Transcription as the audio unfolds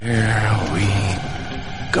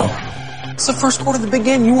Go. It's the first quarter of the big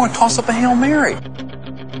game. You want to toss up a Hail Mary.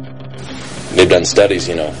 They've done studies,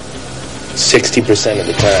 60% of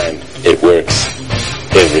the time, it works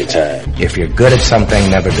every time. If you're good at something,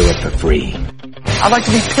 never do it for free. I'd like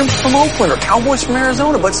to be pimps from Oakland or cowboys from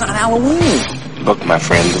Arizona, but it's not Halloween. Look, my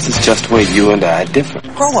friend, this is just where you and I differ.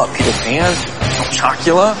 Grow up, Peter Pan.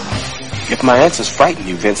 Chocula. If my answers frighten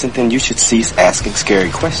you, Vincent, then you should cease asking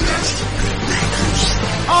scary questions.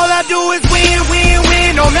 All I do is win, win,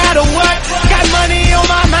 win, no matter what. Got money on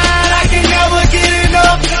my mind, I can never get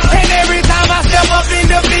enough. And every time I step up in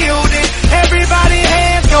the building, everybody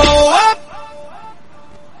hands go up.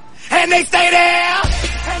 And they stay there.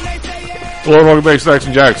 Hello, welcome back to Stocks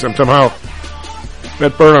and Jocks. I'm Tom Howell.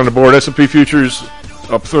 Matt Byrne on the board. S&P futures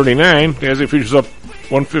up 39. NASDAQ futures up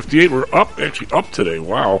 158. We're actually up today.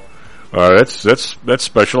 Wow, that's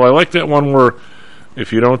special. I like that one where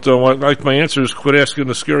if you don't like my answers, quit asking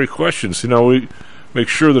the scary questions. We make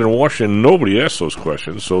sure that in Washington nobody asks those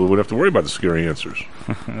questions, so we don't have to worry about the scary answers.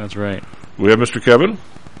 That's right. We have Mr. Kevin.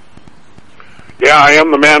 Yeah, I am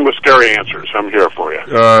the man with scary answers. I'm here for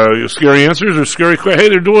you. Scary answers or scary questions? Hey,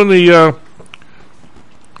 they're doing the.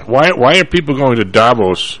 Why are people going to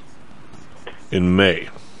Davos in May?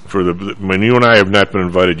 You and I have not been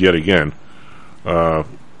invited yet again. But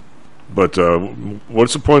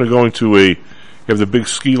what's the point of going to have the big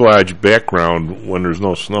ski lodge background when there's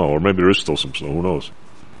no snow, or maybe there is still some snow? Who knows?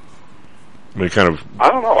 I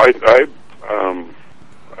don't know. I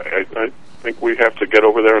think we have to get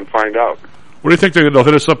over there and find out. What do you think they'll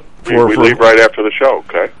hit us up for? We leave right after the show,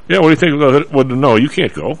 okay? Yeah, what do you think they'll hit? Well, no, you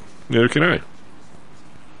can't go. Neither can I.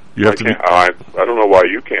 You have to. I don't know why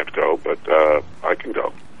you can't go, but I can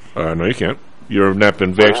go. No, you can't. You've not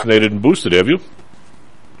been vaccinated and boosted, have you?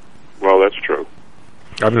 Well, that's true.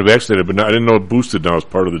 I've been vaccinated, but I didn't know boosted now is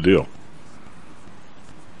part of the deal.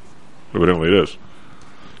 Evidently it is.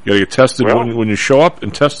 You got to get tested when you show up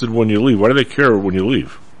and tested when you leave. Why do they care when you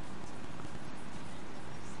leave?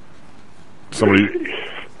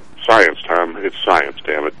 Science, Tom. It's science,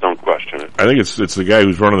 damn it. Don't question it. I think it's the guy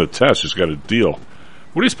who's running the test who's got a deal.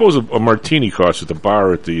 What do you suppose a martini costs at the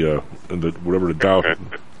bar at the whatever the Dow?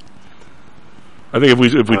 I think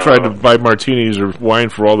if we tried to buy martinis or wine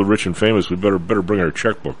for all the rich and famous, we better bring our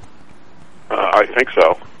checkbook. I think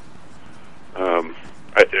so.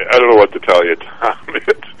 I don't know what to tell you, Tom.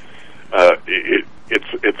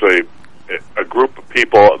 It's a group of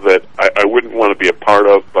people that I wouldn't want to be a part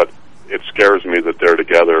of, but it scares me that they're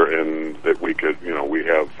together and that we could, we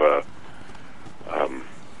have, that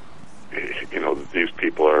these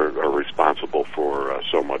people are responsible for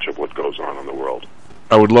so much of what goes on in the world.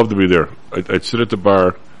 I would love to be there. I'd sit at the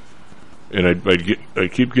bar, and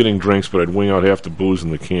I'd keep getting drinks, but I'd wing out half the booze in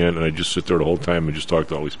the can, and I'd just sit there the whole time and just talk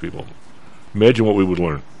to all these people. Imagine what we would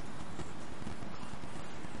learn.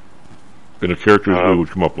 And the characters we would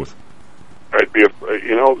come up with. I'd be,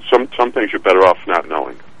 some things you're better off not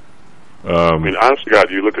knowing. Honest to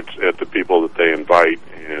God, you look at the people that they invite,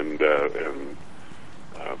 and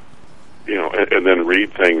then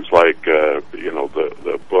read things like,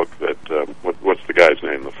 the book that what's the guy's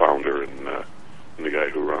name, the founder and the guy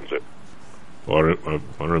who runs it. Well, I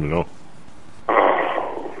don't even know.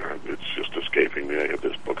 Oh, it's just escaping me. I have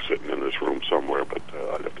this book sitting in this room somewhere, but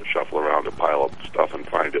I'd have to shuffle around and pile up stuff and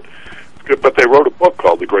find it. But they wrote a book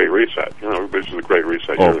called The Great Reset. Everybody says The Great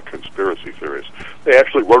Reset. You're the conspiracy theorists. They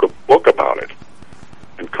actually wrote a book about it.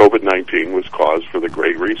 And COVID-19 was cause for the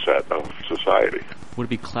Great Reset of society. Would it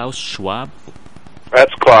be Klaus Schwab?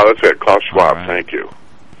 That's it. Klaus Schwab. Right. Thank you.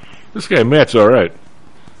 This guy Matt's all right.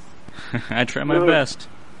 I try my best.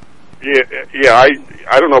 Yeah.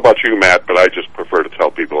 I don't know about you, Matt, but I just prefer to tell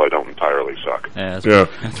people I don't entirely suck. Yeah,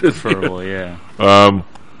 that's preferable. Yeah.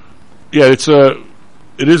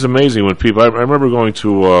 It is amazing when people. I remember going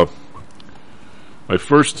to my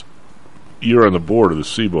first year on the board of the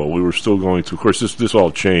SIBO. We were still going to. Of course, this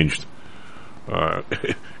all changed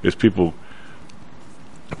as people.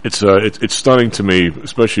 It's stunning to me,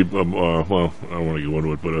 especially. I don't want to go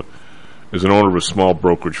into it, but as an owner of a small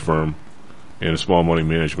brokerage firm and a small money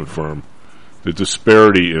management firm, the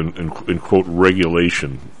disparity in quote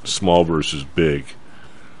regulation, small versus big,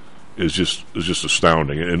 is just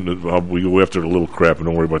astounding. And we go after the little crap and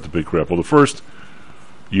don't worry about the big crap. Well, the first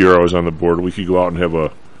year I was on the board, we could go out and have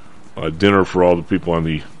a dinner for all the people on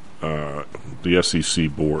the SEC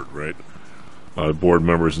board, right? Board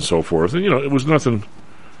members and so forth. And it was nothing.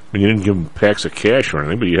 I mean, you didn't give them packs of cash or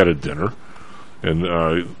anything, but you had a dinner,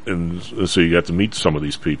 and so you got to meet some of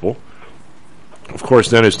these people. Of course,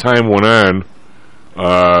 then as time went on,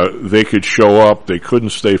 they could show up. They couldn't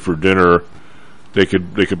stay for dinner. they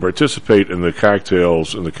could participate in the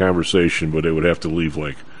cocktails and the conversation, but they would have to leave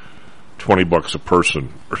like $20 a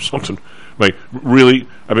person or something. Like, really,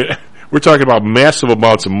 I mean, we're talking about massive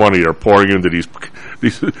amounts of money are pouring into these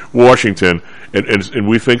Washington, and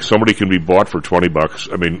we think somebody can be bought for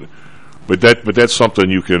 $20. I mean, but that's something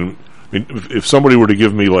you can. I mean, if somebody were to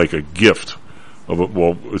give me like a gift of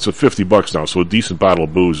it's a $50 now, so a decent bottle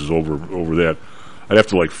of booze is over that. I'd have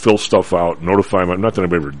to like fill stuff out, notify them. Not that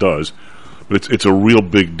anybody ever does, but it's a real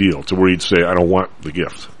big deal to where you'd say, I don't want the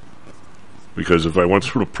gift, because if I went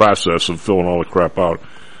through the process of filling all the crap out,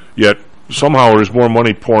 yet somehow there's more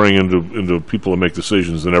money pouring into people that make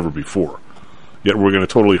decisions than ever before. Yet we're going to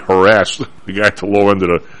totally harass the guy at the low end of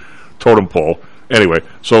the totem pole. Anyway,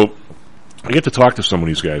 so I get to talk to some of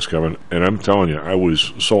these guys, Kevin, and I'm telling you, I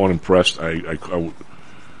was so unimpressed. I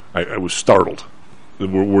was startled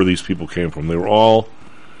where these people came from. They were all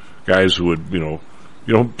guys who had,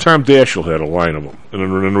 Tom Daschle had a line of them, and then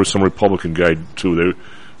there was some Republican guy too. They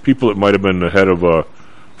people that might have been the head of a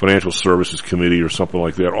financial services committee or something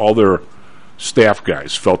like that. All their staff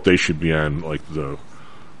guys felt they should be on like a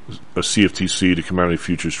CFTC, the Commodity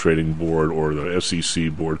Futures Trading Board, or the SEC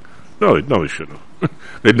board. No, they shouldn't have.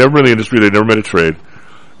 They'd never been in the industry. They'd never made a trade,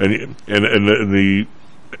 and the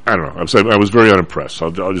I don't know. I was very unimpressed.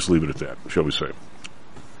 I'll just leave it at that, shall we say?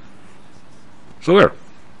 So there.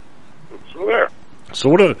 So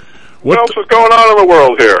what else is going on in the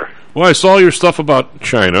world here? Well, I saw your stuff about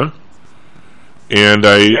China, and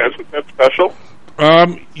isn't that special? I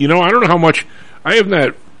don't know how much. I have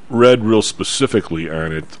not read real specifically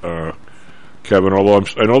on it, Kevin. Although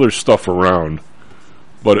I know there's stuff around.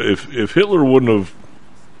 But if Hitler wouldn't have,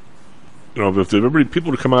 if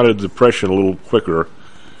people would come out of the Depression a little quicker,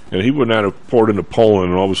 and he would not have poured into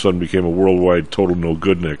Poland and all of a sudden became a worldwide total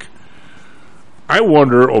no-goodnik, I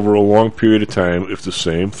wonder over a long period of time if the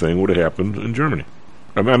same thing would have happened in Germany.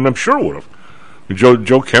 I'm sure it would have.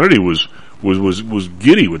 Joe Kennedy was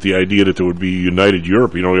giddy with the idea that there would be a united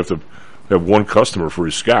Europe. You have to have one customer for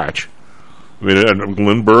his scotch. I mean, and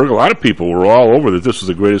Lindbergh, a lot of people were all over that this was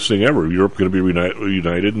the greatest thing ever. Europe going to be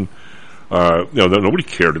united, and nobody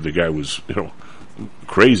cared that the guy was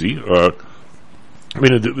crazy.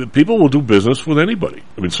 People will do business with anybody.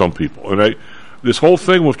 I mean, some people, and this whole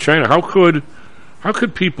thing with China. How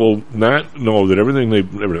could people not know that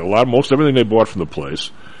most everything they bought from the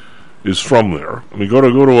place is from there? I mean, go to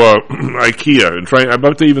IKEA and try. I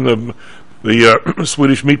bet even the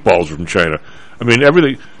Swedish meatballs are from China. I mean,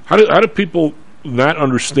 everything. How do people not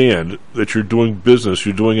understand that you're doing business?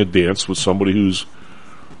 You're doing a dance with somebody who's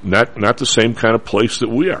not the same kind of place that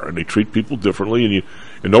we are, and they treat people differently.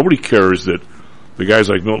 And nobody cares that the guys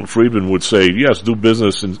like Milton Friedman would say, yes, do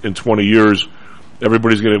business in 20 years.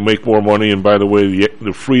 Everybody's going to make more money, and by the way,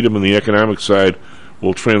 the freedom in the economic side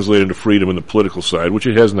will translate into freedom in the political side, which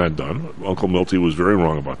it has not done. Uncle Milty was very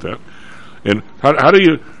wrong about that. And how do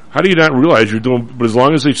you not realize you're doing? But as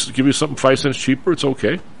long as they give you something 5 cents cheaper, it's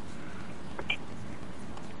okay.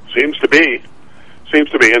 Seems to be,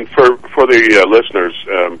 and for the listeners,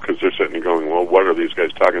 because they're sitting and going, well, what are these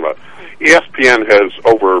guys talking about? ESPN has,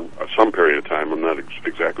 over some period of time, I'm not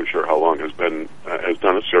exactly sure how long, has done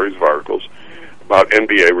a series of articles about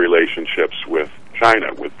NBA relationships with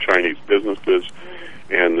China, with Chinese businesses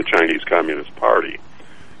and the Chinese Communist Party.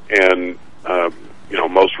 And,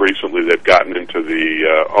 most recently they've gotten into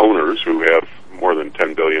the owners who have more than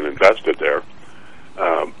 $10 billion invested there,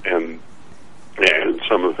 and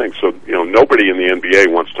some of the things. So, nobody in the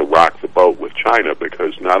NBA wants to rock the boat with China,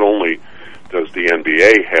 because not only does the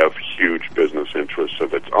NBA have huge business interests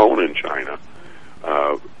of its own in China,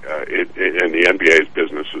 and the NBA's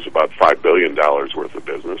business is about $5 billion worth of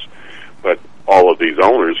business, but all of these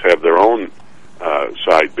owners have their own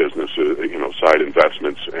side businesses, side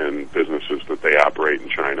investments and businesses that they operate in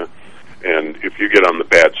China. And if you get on the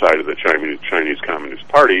bad side of the Chinese Communist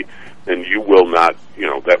Party, then you will not,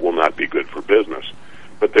 that will not be good for business.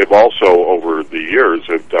 But they've also, over the years,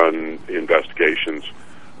 have done investigations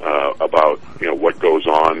about, what goes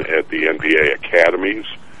on at the NBA academies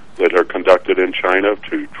that are conducted in China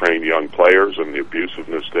to train young players and the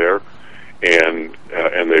abusiveness there. And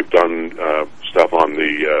they've done stuff on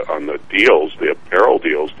the deals, the apparel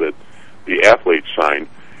deals that the athletes sign.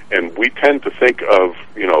 And we tend to think of,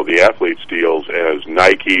 the athletes' deals as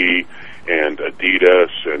Nike and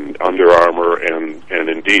Adidas and Under Armour, and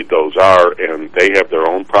indeed those are, and they have their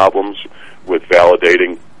own problems with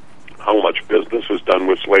validating how much business is done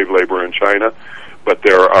with slave labor in China. But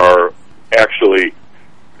there are actually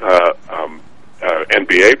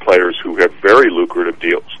NBA players who have very lucrative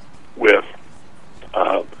deals with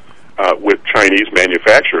Chinese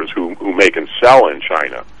manufacturers who make and sell in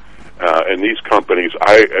China. And these companies,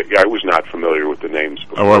 I was not familiar with the names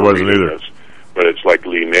before. Oh, I wasn't either. This, but it's like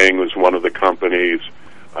Li Ning was one of the companies,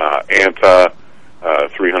 Anta,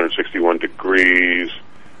 361 Degrees,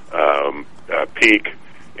 Peak.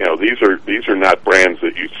 You know, these are not brands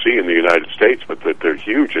that you see in the United States, but that they're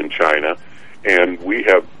huge in China. And we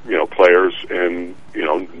have, you know, players and, you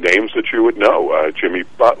know, names that you would know, Jimmy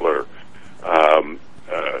Butler,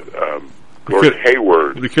 Gordon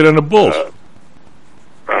Hayward, the kid on the Bulls,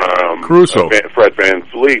 Caruso, Fred Van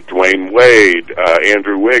Vliet, Dwayne Wade,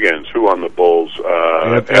 Andrew Wiggins, who on the Bulls,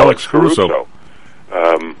 Alex Caruso.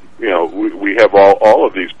 You know, we have all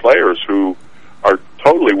of these players who are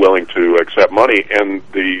totally willing to accept money, and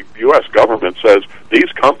the U.S. government says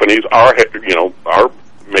these companies are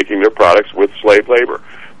making their products with slave labor.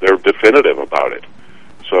 They're definitive about it.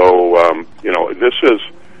 So, you know, this is,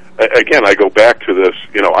 again, I go back to this,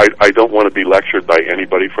 you know, I don't want to be lectured by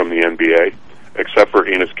anybody from the NBA, except for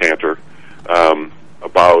Enes Kanter,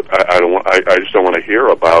 about, I just don't want to hear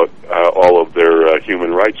about all of their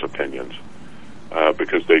human rights opinions,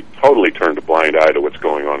 because they totally turned a blind eye to what's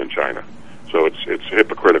going on in China. So it's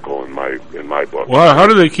hypocritical in my book. Well, how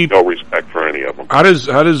do they keep no respect for any of them? How does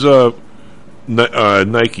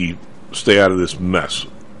Nike stay out of this mess?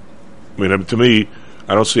 I mean, to me,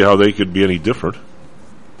 I don't see how they could be any different.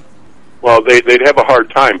 Well, they'd have a hard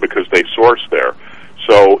time because they source there.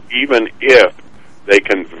 So even if they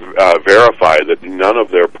can verify that none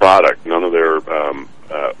of their product, none of their,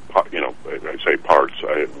 you know, I say parts,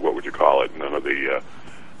 what would you call it? None of the,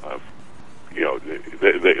 you know,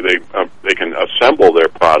 they can assemble their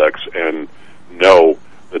products and know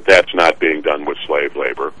that that's not being done with slave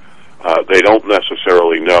labor. They don't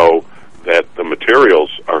necessarily know that the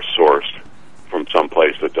materials are sourced from some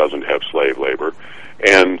place that doesn't have slave labor,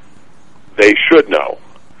 and they should know.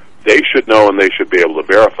 They should know, and they should be able to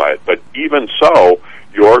verify it. But even so,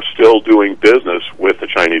 you're still doing business with the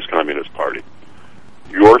Chinese Communist Party.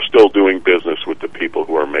 You're still doing business with the people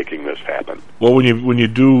who are making this happen. Well, when you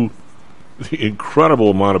do the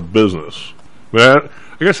incredible amount of business, I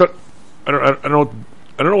guess I don't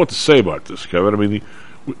know what to say about this, Kevin. I mean,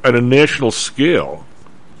 at a national scale,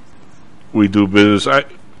 we do business. I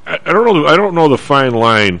don't know the fine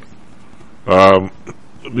line. I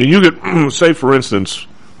mean, you could say, for instance,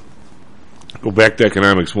 go back to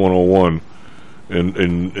Economics 101,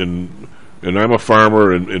 and I'm a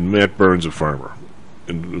farmer, and Matt Burns a farmer,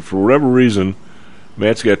 and for whatever reason,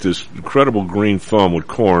 Matt's got this incredible green thumb with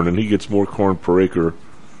corn, and he gets more corn per acre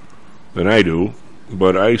than I do,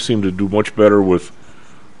 but I seem to do much better with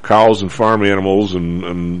cows and farm animals,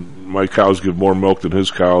 and my cows give more milk than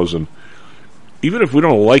his cows, and even if we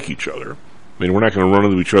don't like each other, I mean, we're not going to run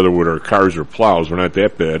into each other with our cars or plows, we're not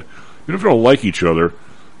that bad, even if we don't like each other,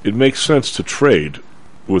 it makes sense to trade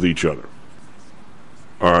with each other.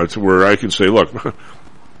 To where I can say, look, how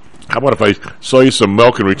about if I sell you some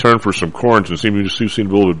milk in return for some corn, and you seem to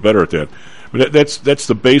be a little bit better at that. I mean, that's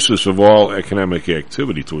the basis of all economic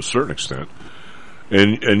activity to a certain extent.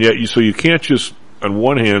 And yet, so you can't just, on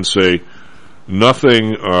one hand, say,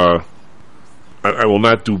 nothing, I will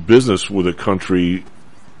not do business with a country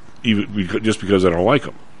even just because I don't like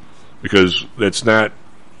them. Because that's not,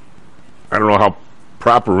 I don't know how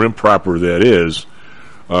proper or improper that is,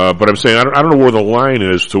 but I'm saying I don't know where the line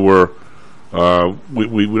is to where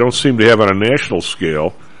we don't seem to have on a national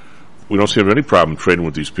scale, we don't seem to have any problem trading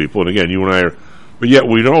with these people. And again, you and I are, but yet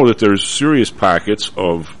we know that there's serious pockets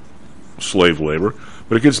of slave labor.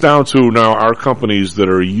 But it gets down to now our companies that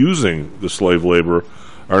are using the slave labor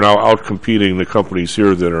are now out-competing the companies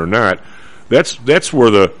here that are not. That's where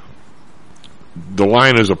the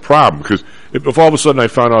line is a problem. Because if all of a sudden I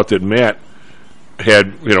found out that Matt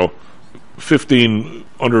had, 15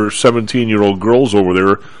 under 17-year-old girls over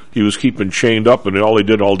there he was keeping chained up, and all he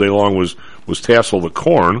did all day long was tassel the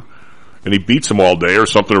corn, and he beats them all day or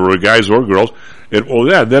something, or guys or girls,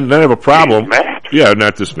 then I have a problem. Matt? Yeah,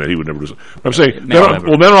 not this Matt. He would never do something. I'm saying, then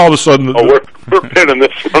all of a sudden... we're pinning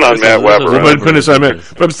this one on Matt Weber. We're pinning this on Matt.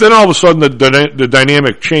 But then all of a sudden the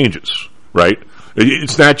dynamic changes, right?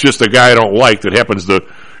 It's not just a guy I don't like that happens to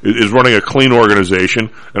is running a clean organization,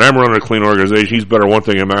 and I'm running a clean organization. He's better one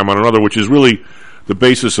thing, and I'm on another, which is really the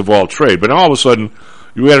basis of all trade. But now all of a sudden,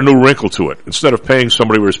 you add a new wrinkle to it. Instead of paying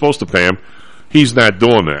somebody we're supposed to pay him, he's not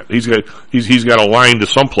doing that. He's got a line to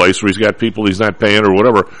some place where he's got people he's not paying or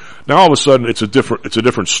whatever. Now all of a sudden, it's a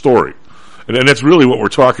different story, and that's really what we're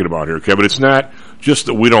talking about here, Kevin. It's not just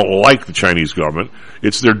that we don't like the Chinese government;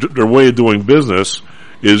 it's their way of doing business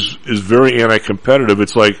is very anti-competitive.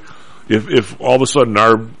 It's like if all of a sudden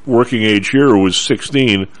our working age here was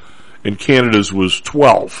 16 and Canada's was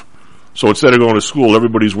 12. So instead of going to school,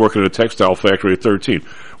 everybody's working at a textile factory at 13.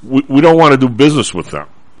 we don't want to do business with them,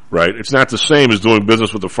 right? It's not the same as doing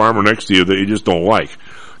business with the farmer next to you that you just don't like,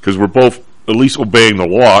 because we're both at least obeying the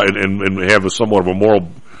law and have a somewhat of a moral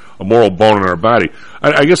bone in our body.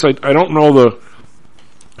 I guess I don't know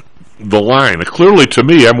the line. Clearly, to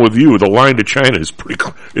me, I'm with you. The line to China is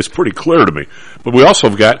pretty clear to me. But we also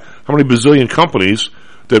have got how many bazillion companies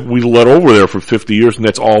that we let over there for 50 years, and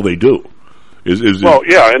that's all they do.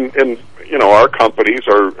 And you know, our companies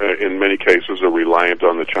are, in many cases, are reliant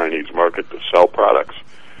on the Chinese market to sell products.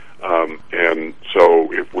 And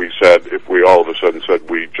so if we all of a sudden said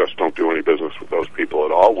we just don't do any business with those people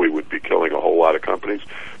at all, we would be killing a whole lot of companies.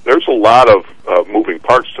 There's a lot of moving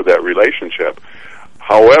parts to that relationship.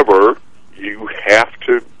 However, you have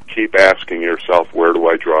to keep asking yourself, where do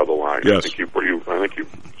I draw the line? Yes. I think you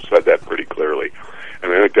said that pretty clearly.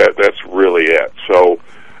 And I think that's really it. So,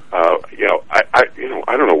 I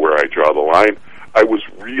don't know where I draw the line. I was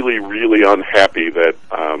really, really unhappy that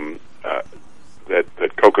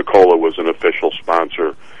that Coca-Cola was an official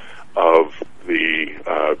sponsor of the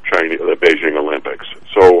Beijing Olympics.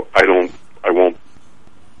 So I won't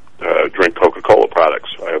drink Coca-Cola products.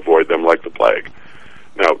 I avoid them like the plague.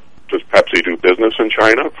 Now, does Pepsi do business in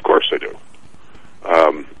China? Of course they do.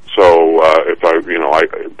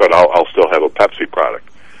 But I'll still have a Pepsi product.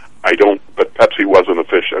 I don't. But Pepsi was an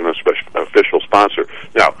official sponsor.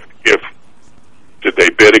 Now, did they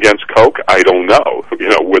bid against Coke? I don't know.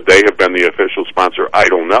 Would they have been the official sponsor? I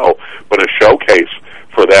don't know. But a showcase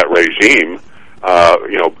for that regime,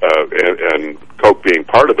 and Coke being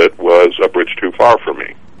part of it, was a bridge too far for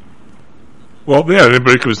me. Well, yeah,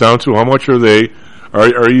 it comes down to how much are they?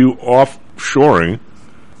 Are you offshoring?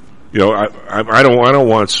 I don't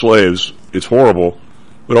want slaves. It's horrible.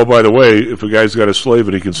 But oh, by the way, if a guy's got a slave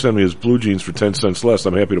and he can send me his blue jeans for 10 cents less,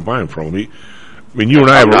 I'm happy to buy them from him. You and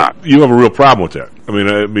I have a real problem with that.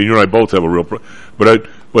 You and I both have a real problem. And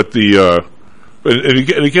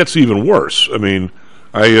it gets even worse.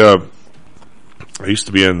 I used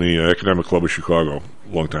to be in the Economic Club of Chicago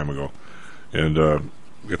a long time ago, and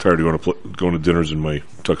got tired of going to dinners in my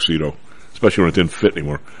tuxedo, especially when it didn't fit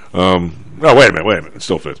anymore. Wait a minute, it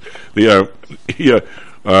still fits.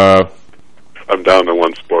 I'm down to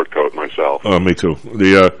one sport coat myself. Me too.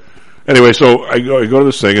 Anyway, so I go to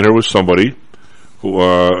this thing, and there was somebody who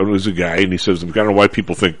was a guy, and he says, I don't know why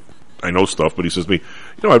people think I know stuff, but he says to me,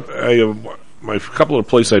 my couple of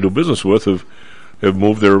places I do business with have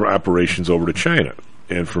moved their operations over to China,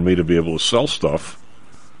 and for me to be able to sell stuff,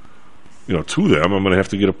 to them, I'm going to have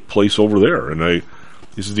to get a place over there. And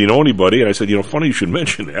he says, do you know anybody? And I said, funny you should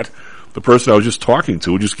mention that. The person I was just talking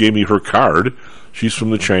to just gave me her card. She's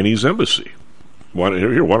from the Chinese embassy. Why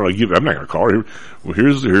don't I give? I'm not going to call her. Well,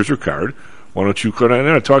 here's her card. Why don't you? And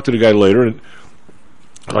then I talked to the guy later, and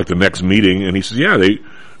like the next meeting, and he says, yeah,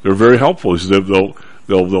 they're very helpful. He says they'll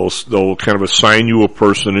kind of assign you a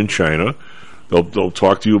person in China. They'll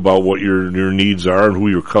talk to you about what your needs are and who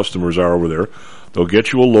your customers are over there. They'll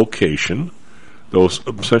get you a location. They'll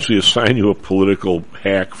essentially assign you a political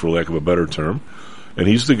hack, for lack of a better term, and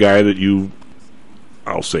he's the guy that you,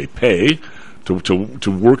 I'll say, pay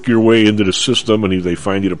to work your way into the system, and they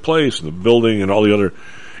find you the place and the building and all the other,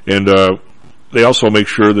 and they also make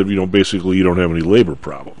sure that basically you don't have any labor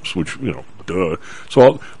problems, which duh.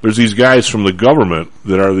 So there's these guys from the government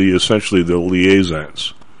that are essentially the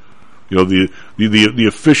liaisons, the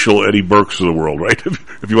official Eddie Burkes of the world, right?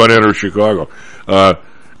 If you want to enter Chicago,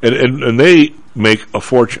 and they make a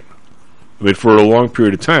fortune. For a long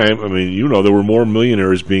period of time, there were more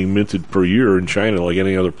millionaires being minted per year in China like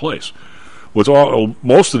any other place.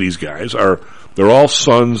 Most of these guys they're all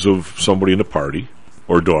sons of somebody in the party,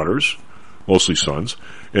 or daughters, mostly sons,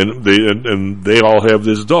 and they all have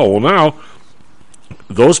this dough. Well, now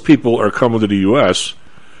those people are coming to the U.S.,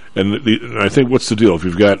 and I think, what's the deal? If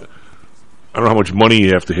you've got, I don't know how much money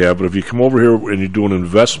you have to have, but if you come over here and you do an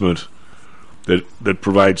investment that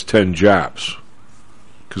provides 10 jobs,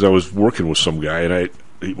 because I was working with some guy, and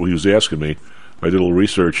he was asking me, I did a little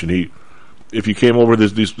research, and if you came over,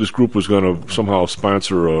 this group was going to somehow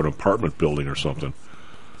sponsor an apartment building or something,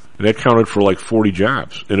 and that counted for like 40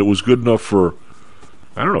 jobs, and it was good enough for,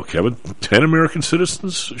 I don't know, Kevin, 10 American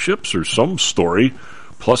citizenships or some story,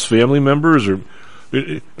 plus family members,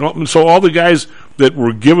 so all the guys that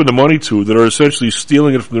were given the money to, that are essentially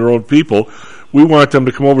stealing it from their own people, we want them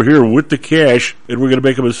to come over here with the cash, and we're going to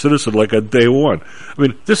make them a citizen like on day one.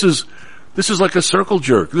 This is like a circle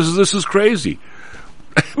jerk. This is crazy.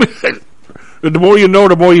 The more you know,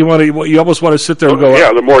 the more you almost want to sit there and go.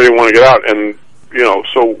 Yeah, the more you want to get out, and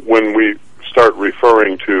so when we start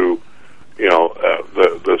referring to,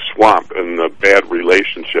 the swamp and the bad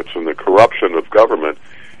relationships and the corruption of government,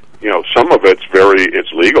 some of it's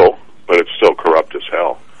legal, but it's still corrupt as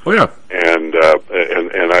hell. Oh yeah, and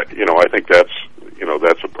I think that's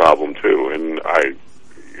a problem too. And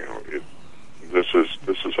this is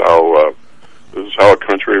how a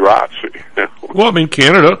country rots. Well, I mean,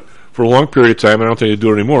 Canada for a long period of time, I don't think they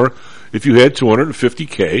do it anymore. If you had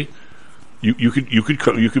 $250K, you could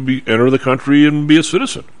enter the country and be a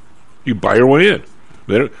citizen. You buy your way in.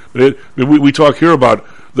 We talk here about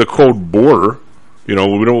the quote border. We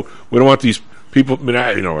don't want these people. I mean,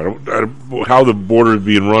 how the border is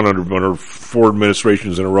being run under 4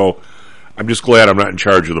 administrations in a row. I'm just glad I'm not in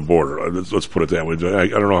charge of the border. Let's put it that way. I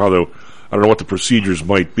don't know what the procedures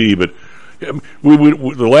might be, but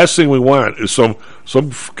the last thing we want is some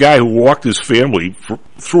guy who walked his family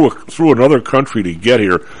through another country to get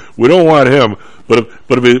here. We don't want him. But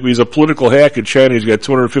if he's a political hack in China, he's got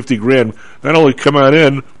 $250,000. Not only come on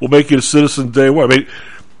in, we'll make you a citizen day one. I mean,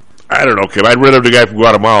 I don't know, Kim. I'd rather have the guy from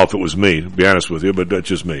Guatemala if it was me, to be honest with you, but that's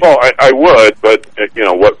just me. Well, I would, but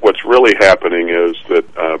what's really happening is that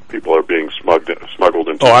people are being smuggled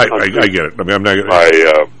into. Oh, I get it. I mean, I'm not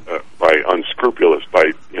by unscrupulous,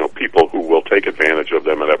 people who will take advantage of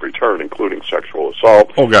them at every turn, including sexual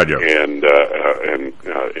assault. Oh God, yeah, and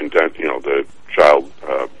the child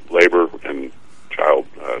labor and child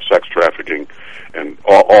sex trafficking, and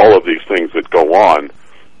all of these things that go on.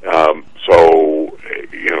 So,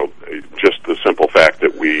 just the simple fact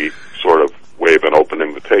that we sort of wave an open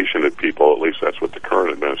invitation at people, at least that's what the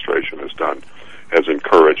current administration has done, has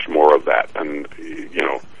encouraged more of that. And,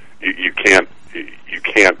 you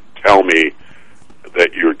can't tell me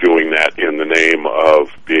that you're doing that in the name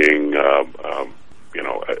of being, a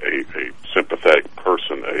sympathetic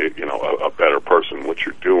person, a better person, what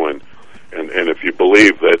you're doing. And if you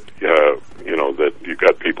believe that, that you've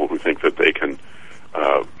got people who think that they can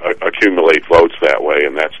accumulate votes that way,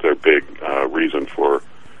 and that's their big reason for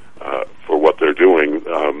what they're doing,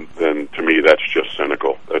 then to me that's just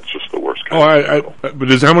cynical. That's just the worst kind of cynical.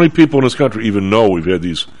 But how many people in this country even know we've had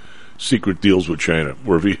these secret deals with China?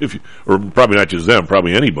 Or or probably not just them,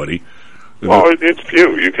 probably anybody. Well, it's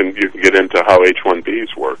few. You can get into how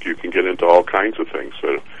H-1Bs work. You can get into all kinds of things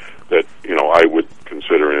that I would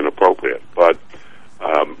consider inappropriate. But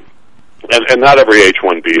and not every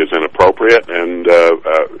H-1B is inappropriate, and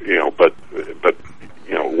but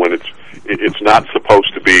when it's not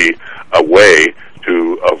supposed to be a way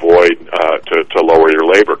to avoid to lower your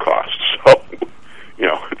labor costs. So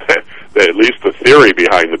at least the theory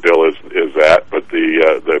behind the bill is that, but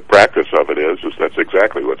the practice of it is that's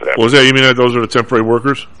exactly what's happening. Well, is that, you mean that those are the temporary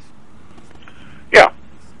workers? Yeah.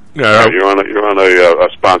 Yeah. You're on a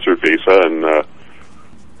sponsored visa, and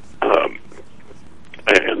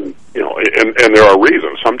there are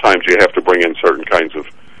reasons. Sometimes you have to bring in certain kinds of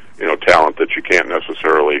talent that you can't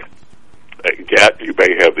necessarily get. You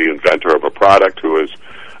may have the inventor of a product who is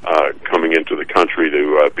coming into the country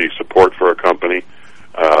to be support for a company.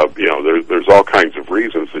 There's all kinds of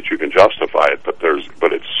reasons that you can justify it,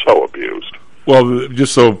 but it's so abused. Well,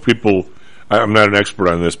 just so people, I'm not an expert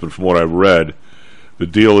on this, but from what I've read, the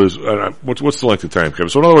deal is what's the length of time, Kevin?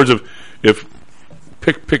 So in other words, if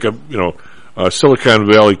pick a Silicon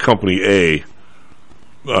Valley company A,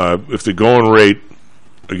 if the going rate,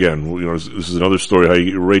 again, this is another story how you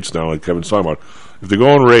get your rates now, like Kevin's talking about. If the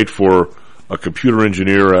going rate for a computer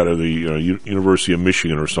engineer out of the University of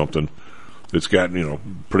Michigan or something, it's got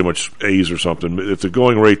pretty much A's or something. If the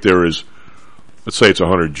going rate there is, let's say it's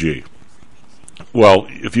 100G. Well,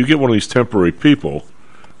 if you get one of these temporary people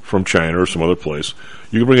from China or some other place,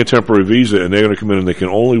 you can bring a temporary visa, and they're going to come in and they can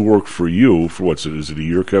only work for you for is it a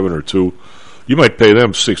year, Kevin, or 2? You might pay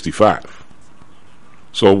them $65.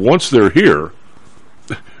 So once they're here,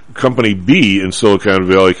 company B in Silicon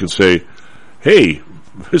Valley can say, "Hey,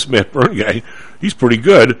 this Matt Byrne guy, he's pretty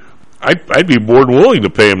good. I'd be more than willing to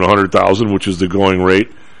pay him the $100,000, which is the going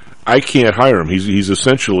rate. I can't hire him. He's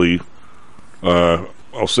essentially, I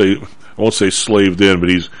won't say slaved in, but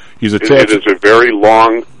he's attached." It is a very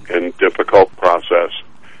long and difficult process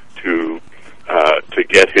to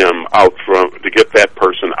get that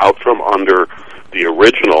person out from under the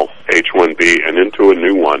original H-1B and into a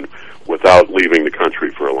new one without leaving the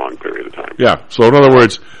country for a long period of time. Yeah. So in other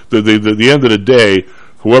words, the end of the day,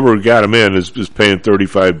 whoever got him in is paying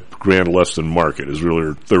 $35,000 less than market, is really,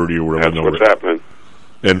 or 30 or whatever. That's what's happening.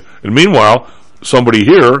 And meanwhile, somebody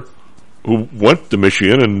here who went to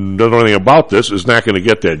Michigan and doesn't know anything about this is not going to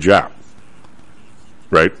get that job,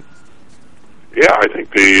 right? Yeah, I think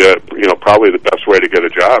probably the best way to get a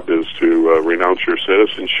job is to renounce your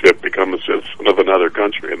citizenship, become a citizen of another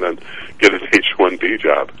country, and then get an H-1B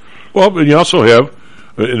job. Well, and you also have,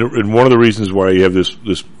 and one of the reasons why you have this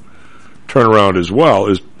turnaround as well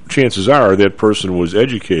is chances are that person was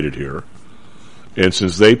educated here, and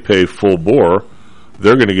since they pay full bore,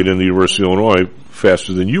 they're going to get into the University of Illinois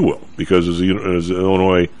faster than you will, because as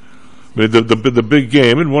Illinois, I mean, the big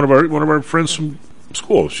game, and one of our friends from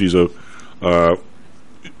school, she's a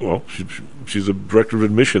she's a director of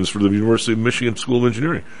admissions for the University of Michigan School of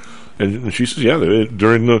Engineering, and she says,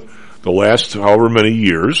 during the last however many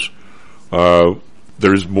years,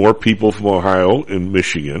 there's more people from Ohio in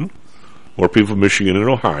Michigan, more people from Michigan in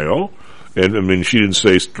Ohio, and I mean, she didn't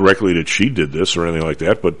say directly that she did this or anything like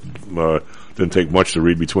that, but didn't take much to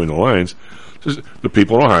read between the lines. The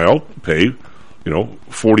people in Ohio pay,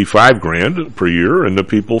 $45,000 per year, and the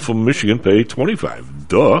people from Michigan pay $25,000.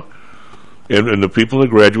 Duh. And the people in the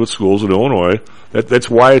graduate schools in Illinois, that's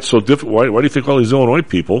why it's so difficult. Why do you think all these Illinois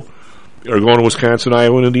people are going to Wisconsin,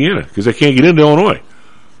 Iowa, and Indiana? Because they can't get into Illinois.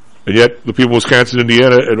 And yet the people in Wisconsin,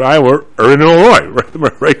 Indiana, and Iowa are in Illinois,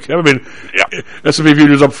 right? I mean, S&P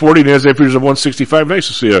futures up 40, NASDAQ futures up 165. Nice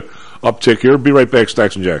to see a uptick here. Be right back,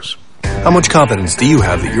 Stocks and Jocks. How much confidence do you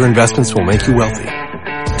have that your investments will make you wealthy?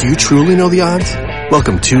 Do you truly know the odds?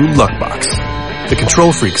 Welcome to Luckbox, the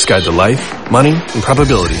control freak's guide to life, money, and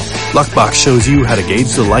probability. Luckbox shows you how to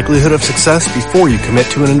gauge the likelihood of success before you commit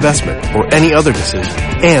to an investment or any other decision.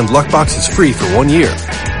 And Luckbox is free for 1 year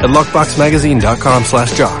at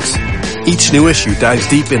luckboxmagazine.com/jocks. Each new issue dives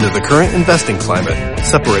deep into the current investing climate,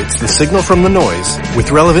 separates the signal from the noise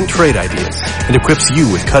with relevant trade ideas, and equips you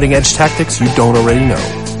with cutting-edge tactics you don't already know.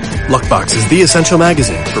 Luckbox is the essential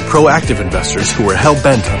magazine for proactive investors who are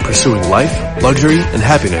hell-bent on pursuing life, luxury, and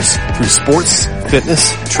happiness through sports,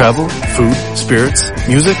 fitness, travel, food, spirits,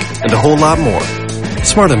 music, and a whole lot more.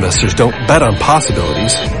 Smart investors don't bet on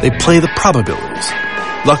possibilities, they play the probabilities.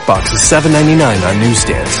 Luckbox is $7.99 on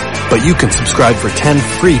newsstands, but you can subscribe for 10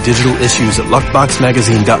 free digital issues at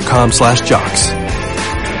luckboxmagazine.com/jocks.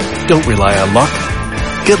 Don't rely on luck.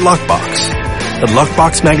 Get Luckbox at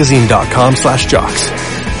luckboxmagazine.com/jocks.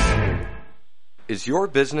 Is your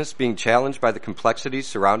business being challenged by the complexities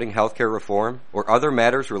surrounding healthcare reform or other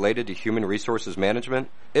matters related to human resources management?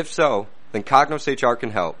 If so, then Cognos HR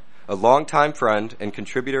can help. A longtime friend and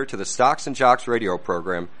contributor to the Stocks and Jocks radio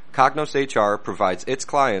program, Cognos HR provides its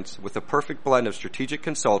clients with a perfect blend of strategic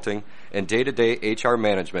consulting and day-to-day HR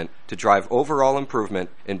management to drive overall improvement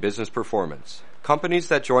in business performance. Companies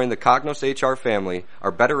that join the Cognos HR family are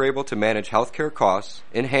better able to manage healthcare costs,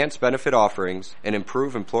 enhance benefit offerings, and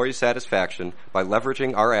improve employee satisfaction by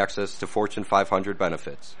leveraging our access to Fortune 500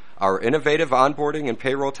 benefits. Our innovative onboarding and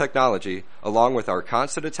payroll technology, along with our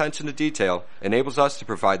constant attention to detail, enables us to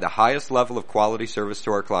provide the highest level of quality service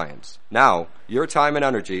to our clients. Now, your time and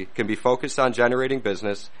energy can be focused on generating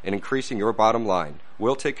business and increasing your bottom line.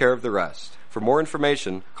 We'll take care of the rest. For more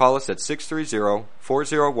information, call us at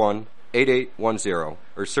 630-401-8810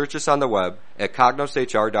 or search us on the web at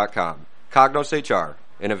cognoshr.com. Cognos HR,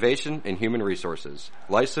 innovation in human resources.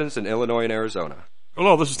 Licensed in Illinois and Arizona.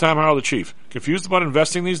 Hello, this is Tom Howell, the Chief. Confused about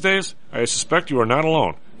investing these days? I suspect you are not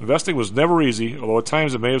alone. Investing was never easy, although at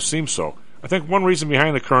times it may have seemed so. I think one reason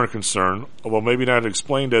behind the current concern, although maybe not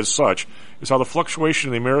explained as such, is how the fluctuation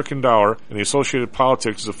in the American dollar and the associated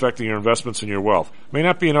politics is affecting your investments and your wealth. It may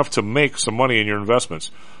not be enough to make some money in your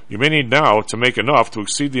investments. You may need now to make enough to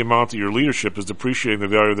exceed the amount that your leadership is depreciating the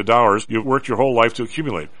value of the dollars you've worked your whole life to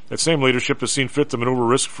accumulate. That same leadership has seen fit to maneuver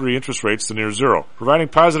risk-free interest rates to near zero. Providing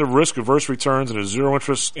positive risk-averse returns in a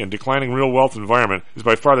zero-interest and declining real wealth environment is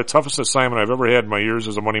by far the toughest assignment I've ever had in my years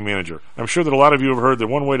as a money manager. I'm sure that a lot of you have heard that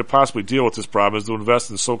one way to possibly deal with this problem is to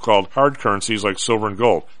invest in so-called hard currencies like silver and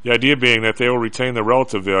gold. The idea being that they will retain their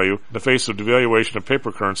relative value in the face of devaluation of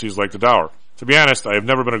paper currencies like the dollar. To be honest, I have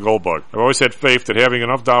never been a gold bug. I've always had faith that having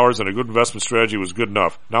enough dollars and a good investment strategy was good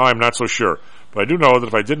enough. Now I'm not so sure. But I do know that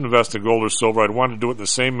if I did invest in gold or silver, I'd want to do it in the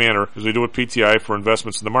same manner as we do with PTI for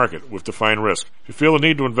investments in the market, with defined risk. If you feel the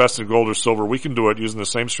need to invest in gold or silver, we can do it using the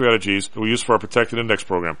same strategies that we use for our protected index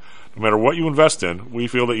program. No matter what you invest in, we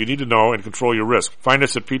feel that you need to know and control your risk. Find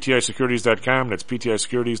us at PTIsecurities.com. That's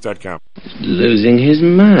PTIsecurities.com. Losing his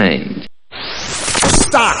mind.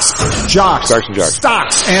 Stocks, jocks, Stocks and Jocks.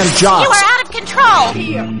 Stocks and jocks. You are out of control.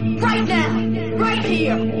 Here, right now, right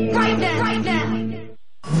here, right now, right now.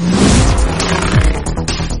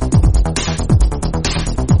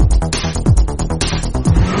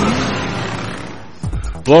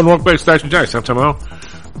 Hello and welcome back to Stocks and Jocks. I'm Tom Howell.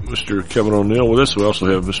 Mr. Kevin O'Neill with us. We also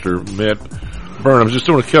have Mr. Matt Byrne. I was just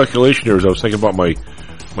doing a calculation here as I was thinking about my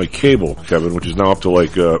cable, Kevin, which is now up to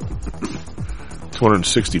like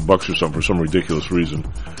 $260 or something for some ridiculous reason.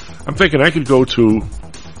 I'm thinking I could go to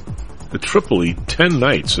the Tripoli 10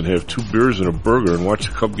 nights and have 2 beers and a burger and watch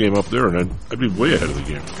the Cub game up there, and I'd be way ahead of the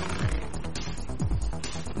game.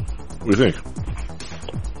 What do you think?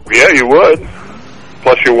 Yeah, you would.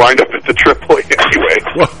 Plus, you wind up at the Tripoli anyway.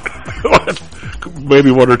 Well,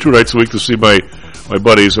 maybe 1 or 2 nights a week to see my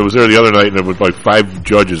buddies. I was there the other night, and there was like 5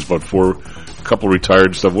 judges, about 4, a couple retired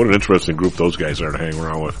and stuff. What an interesting group those guys are to hang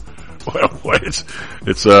around with. Well, it's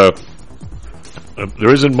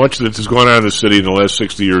there isn't much that has gone on in the city in the last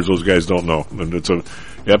 60 years those guys don't know, and it's an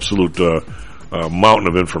absolute mountain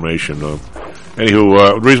of information.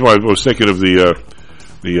 Anywho, the reason why I was thinking of the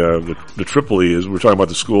Tripoli is we're talking about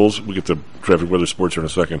the schools. We get to traffic, weather, sports here in a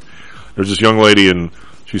second. There's this young lady, and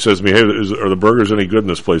she says to me, "Hey, are the burgers any good in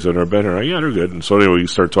this place? I've never been here." Yeah, they're good. And so anyway, we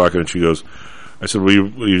start talking, and she goes, I said, "Were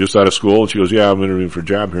you just out of school?" And she goes, "Yeah, I'm interviewing for a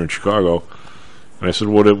job here in Chicago." And I said,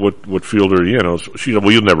 "What field are you in?" She said,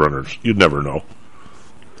 "Well, you'd never know."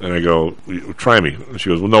 And I go, "Try me." And she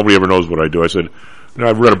goes, "Well, nobody ever knows what I do." I said,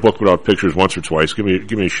 "I've read a book without pictures once or twice. Give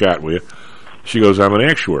me a shot, will you?" She goes, "I'm an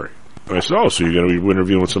actuary." And I said, "Oh, so you're going to be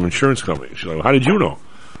interviewing with some insurance company?" She's like, "Well, how did you know?"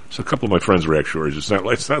 So a couple of my friends were actuaries. It's not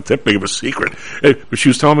that big of a secret. But she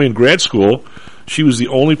was telling me in grad school, she was the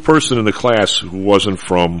only person in the class who wasn't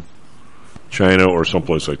from China or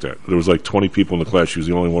someplace like that. There was like 20 people in the class. She was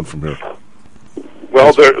the only one from here.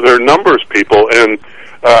 Well, they're numbers people, and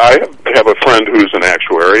I have a friend who's an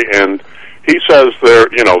actuary, and he says they're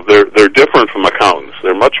different from accountants.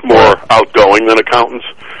 They're much more outgoing than accountants.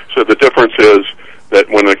 So the difference is that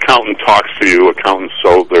when an accountant talks to you,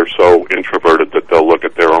 they're so introverted that they'll look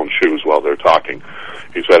at their own shoes while they're talking.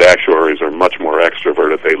 He said actuaries are much more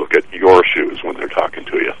extroverted. They look at your shoes when they're talking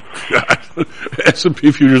to you.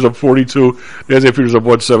 S&P futures up 42, NASDAQ futures up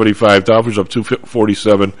 175, Dow futures up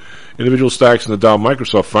 247. Individual stocks in the Dow.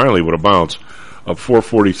 Microsoft finally with a bounce, up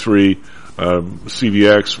 443.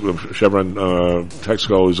 CVX, Chevron,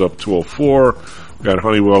 Texaco is up 204. We've got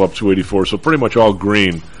Honeywell up 284. So pretty much all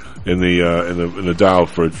green in the Dow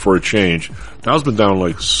for a change. Dow's been down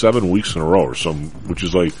like 7 weeks in a row or something, which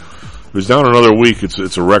is like, if it's down another week,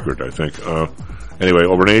 it's a record, I think. Anyway,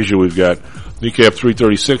 over in Asia, we've got Nikkei up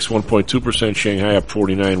 336, 1.2%, Shanghai up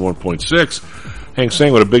 49, 1.6. Hang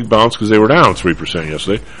Seng with a big bounce because they were down 3%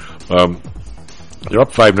 yesterday. They're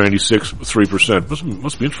up 596, 3%.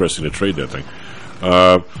 Must be interesting to trade that thing.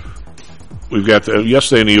 We've got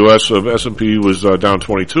yesterday in the U.S. S&P was down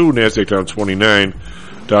 22, NASDAQ down 29,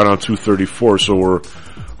 Dow down 234. So we're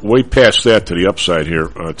way past that to the upside here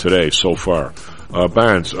today so far.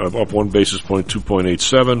 Bonds up 1 basis point,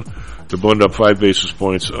 2.87. The blend up 5 basis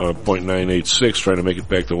points, 0.986, trying to make it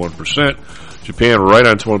back to 1%. Japan right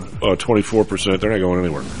on 24%. They're not going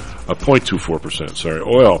anywhere. 0.24%. Sorry.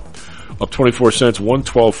 Oil up 24 cents,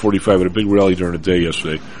 112.45. Had a big rally during the day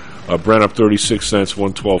yesterday. Brent up 36 cents,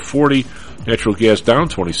 112.40. Natural gas down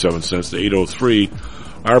 27 cents to 803.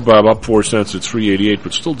 RBOB up 4 cents at 388,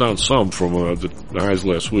 but still down some from the highs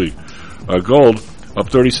last week. Gold up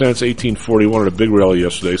 30 cents, 1841. Had a big rally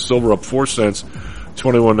yesterday. Silver up 4 cents,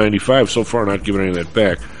 21.95. So far, not giving any of that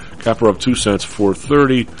back. Copper up 2 cents,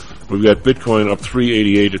 430. We've got Bitcoin up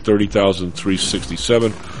 388 at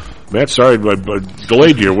 30,367. Matt, sorry, I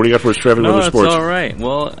delayed you. What do you got for us, traffic weather sports? No, that's all right.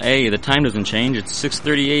 Well, hey, the time doesn't change. It's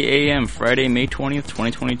 6:38 a.m. Friday, May 20th,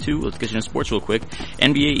 2022. Let's get you into sports real quick.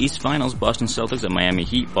 NBA East Finals, Boston Celtics at Miami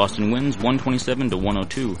Heat. Boston wins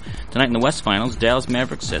 127-102. Tonight in the West Finals, Dallas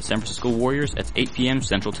Mavericks at San Francisco Warriors at 8 p.m.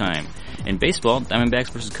 Central Time. In baseball,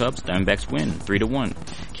 Diamondbacks versus Cubs. Diamondbacks win 3-1.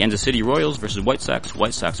 Kansas City Royals versus White Sox.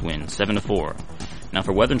 White Sox win 7-4. Now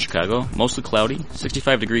for weather in Chicago, mostly cloudy,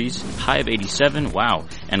 65 degrees, high of 87, wow,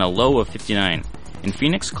 and a low of 59. In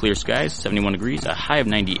Phoenix, clear skies, 71 degrees, a high of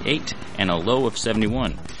 98, and a low of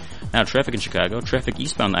 71. Now traffic in Chicago, traffic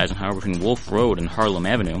eastbound Eisenhower between Wolf Road and Harlem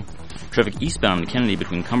Avenue, traffic eastbound Kennedy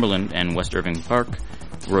between Cumberland and West Irving Park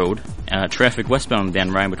Road, traffic westbound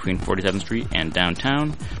Van Ryn between 47th Street and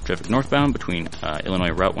downtown, traffic northbound between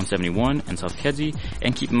Illinois Route 171 and South Kedzie,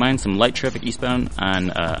 and keep in mind some light traffic eastbound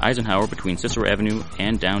on Eisenhower between Cicero Avenue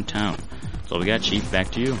and downtown. So we got, Chief,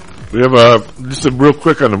 back to you. We have just a real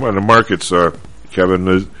quick on the markets, Kevin.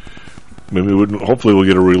 Hopefully we'll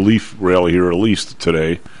get a relief rally here at least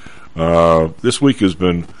today. This week has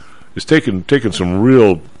taken some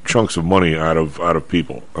real chunks of money out of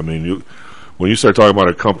people. I mean, when you start talking about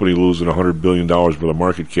a company losing $100 billion worth of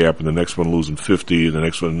market cap, and the next one losing 50, and the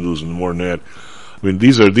next one losing more than that, I mean,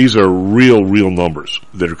 these are real numbers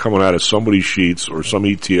that are coming out of somebody's sheets or some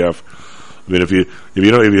ETF. I mean, if you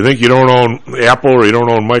think you don't own Apple or you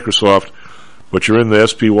don't own Microsoft, but you're in the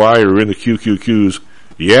SPY or you're in the QQQs,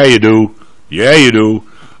 yeah, you do,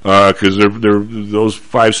 because those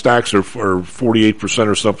 5 stocks are 48%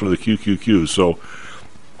 or something of the QQQs. So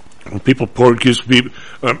when people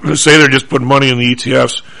say they're just putting money in the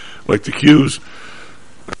ETFs like the Qs,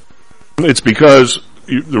 it's because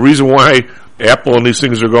the reason why Apple and these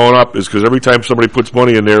things are going up is because every time somebody puts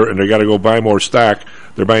money in there and they got to go buy more stock,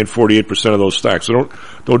 they're buying 48% of those stocks. So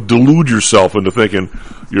don't delude yourself into thinking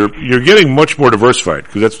you're getting much more diversified,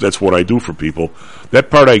 because that's what I do for people.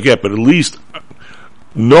 That part I get, but at least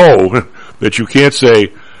know that you can't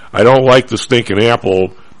say, I don't like the stinking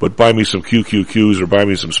Apple, but buy me some QQQs or buy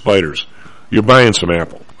me some spiders. You're buying some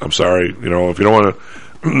Apple. I'm sorry. If you don't want to,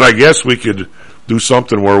 I guess we could do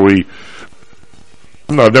something where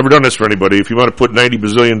no, I've never done this for anybody. If you want to put $90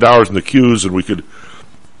 bazillion in the Qs and we could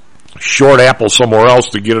short Apple somewhere else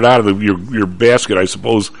to get it out of your basket, I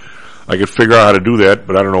suppose I could figure out how to do that,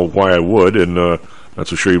 but I don't know why I would, and not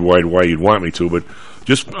so sure why you'd want me to, but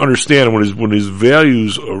just understand when his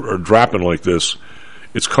values are dropping like this,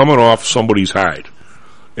 it's coming off somebody's hide.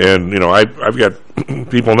 And, I've got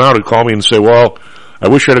people now to call me and say, well, I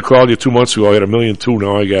wish I'd have called you 2 months ago. I had $1.2 million.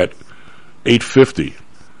 Now I got $850.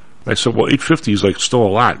 I said, well, $850 is still a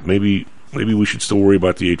lot. Maybe we should still worry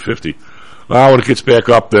about the $850. When it gets back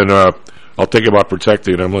up, then I'll think about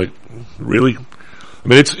protecting it. I'm like, really? I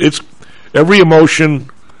mean, it's every emotion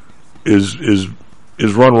is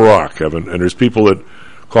run raw, Kevin. And there's people that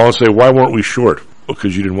call and say, why weren't we short? Well,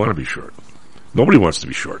 because you didn't want to be short. Nobody wants to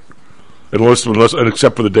be short, unless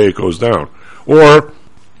except for the day it goes down. Or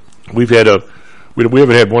we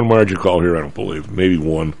haven't had one margin call here, I don't believe, maybe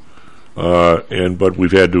one. But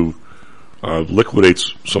we've had to liquidate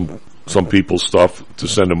some people's stuff to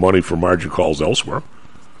send them money for margin calls elsewhere.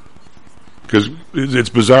 Because it's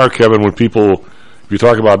bizarre, Kevin, when if you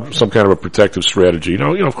talk about some kind of a protective strategy,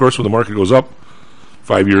 of course, when the market goes up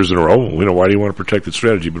 5 years in a row, why do you want a protected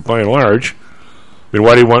strategy? But by and large,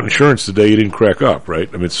 why do you want insurance the day you didn't crack up, right?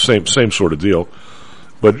 I mean, it's the same sort of deal.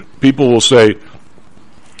 But people will say,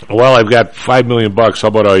 well, I've got $5 million. How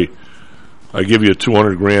about I give you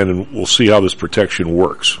 $200,000 and we'll see how this protection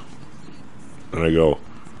works. And I go,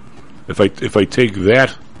 if I take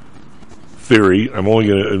that theory, I'm only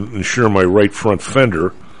going to insure my right front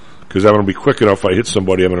fender, because I'm going to be quick enough. If I hit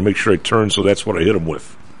somebody, I'm going to make sure I turn, so that's what I hit them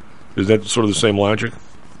with. Is that sort of the same logic?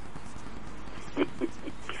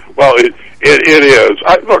 Well, it is.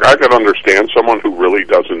 I can understand someone who really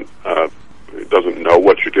doesn't know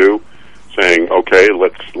what you do, saying, okay,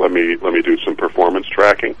 let me do some performance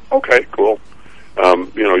tracking. Okay, cool.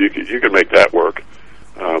 You could make that work,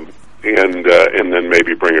 and then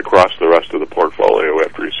maybe bring across the rest of the portfolio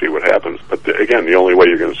after you see what happens. But again, the only way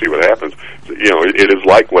you're going to see what happens, it is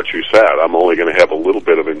like what you said. I'm only going to have a little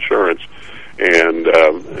bit of insurance, and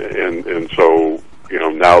so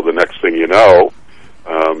now the next thing you know,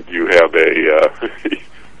 you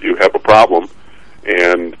have a problem.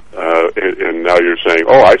 And now you're saying,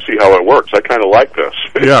 oh, I see how it works. I kind of like this.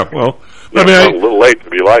 Yeah, well, it's a little late to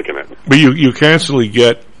be liking it. But you constantly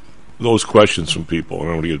get those questions from people. I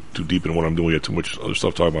don't want to get too deep into what I'm doing. We have too much other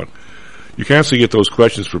stuff to talk about. You constantly get those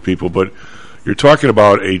questions for people, but you're talking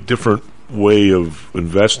about a different way of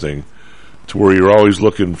investing, to where you're always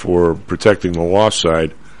looking for protecting the loss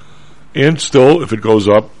side, and still, if it goes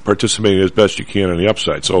up, participating as best you can on the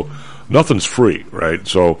upside. So nothing's free, right?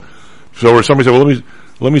 So where somebody said, well,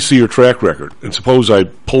 let me see your track record. And suppose I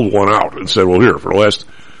pulled one out and said, well, here, for the last,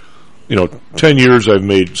 10 years I've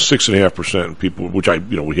made 6.5%, people, which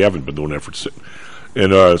we haven't been doing that for,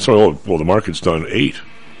 and, the market's done 8.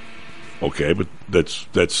 Okay, but that's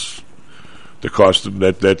the cost of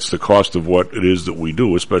that's the cost of what it is that we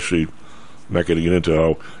do, especially, I'm not going to get into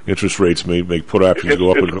how interest rates may make put options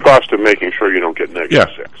go up. It's the cost of making sure you don't get negative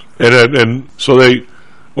 6. And so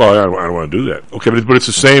well, I don't want to do that. Okay, but it's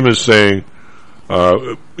the same as saying,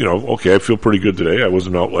 okay, I feel pretty good today. I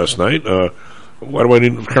wasn't out last night. Why do I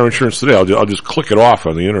need car insurance today? I'll just click it off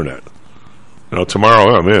on the internet.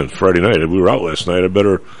 Tomorrow, it's Friday night. We were out last night.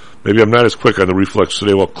 Maybe I'm not as quick on the reflex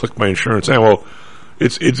today. Well, click my insurance. Well,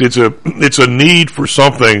 it's a need for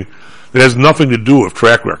something that has nothing to do with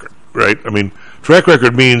track record, right? I mean, track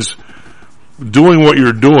record means doing what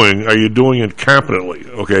you're doing. Are you doing it competently?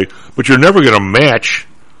 Okay, but you're never going to match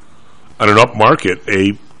on an up market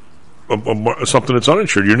something that's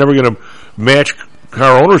uninsured. You're never going to match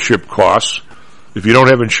car ownership costs if you don't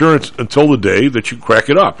have insurance until the day that you crack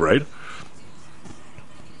it up, right?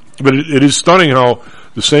 But it is stunning how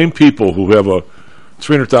the same people who have a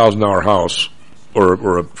 $300,000 house or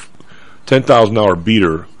a $10,000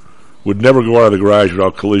 beater would never go out of the garage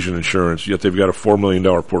without collision insurance, yet they've got a $4 million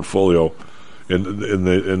portfolio,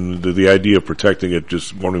 and the idea of protecting it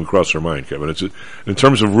just won't even cross their mind, Kevin. It's in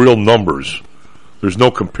terms of real numbers, there's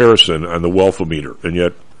no comparison on the wealth-o-meter, and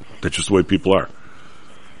yet that's just the way people are.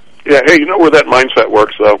 Yeah, hey, you know where that mindset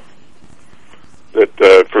works, though?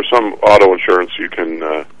 That for some auto insurance, you can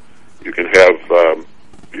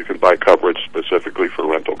buy coverage specifically for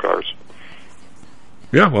rental cars.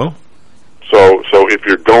 Yeah, well. So if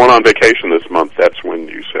you're going on vacation this month, that's when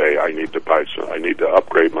you say, I need to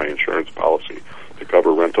upgrade my insurance policy to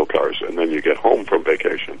cover rental cars, and then you get home from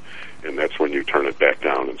vacation, and that's when you turn it back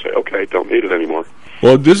down and say, okay, don't need it anymore.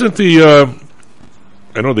 Well, isn't the,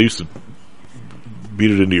 I know they used to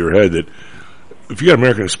beat it into your head that if you got an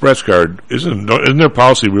American Express card, isn't their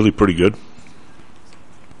policy really pretty good?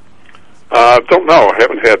 Don't know. I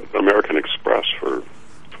haven't had American Express for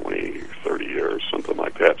 20, 30 years, something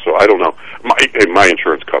like that. So I don't know. My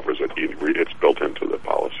insurance covers it. It's built into the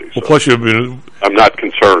policy. So well, plus I'm not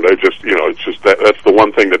concerned. I just, it's just that's the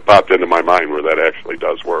one thing that popped into my mind where that actually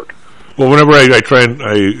does work. Well, whenever I try and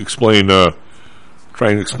explain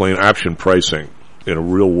option pricing in a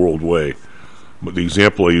real world way, but the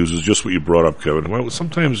example I use is just what you brought up, Kevin. Well,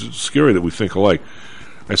 sometimes it's scary that we think alike.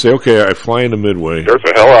 I say, okay, I fly into Midway. Scares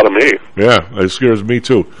the hell out of me. Yeah, it scares me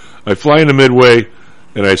too. I fly into Midway,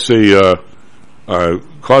 and I say,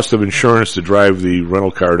 cost of insurance to drive the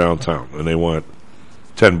rental car downtown, and they want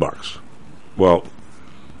 $10. Well,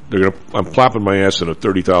 I'm plopping my ass in a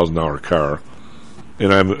 $30,000 car,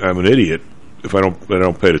 and I'm an idiot if I don't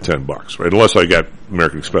pay the $10, right? Unless I got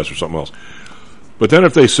American Express or something else. But then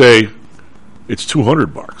if they say it's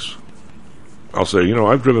 $200, I'll say,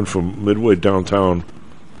 I've driven from Midway downtown,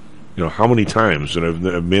 how many times, and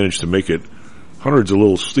I've managed to make it hundreds a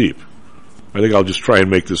little steep. I think I'll just try and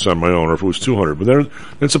make this on my own, or if it was $200. But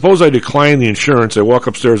then suppose I decline the insurance, I walk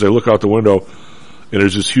upstairs, I look out the window, and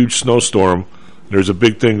there's this huge snowstorm, and there's a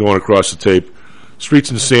big thing going across the tape, streets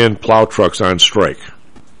and sand plow trucks on strike.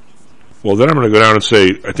 Well, then I'm going to go down and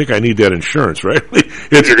say, I think I need that insurance, right?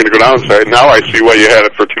 You're going to go down and say, now I see why you had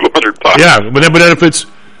it for $200. Yeah, but then if it's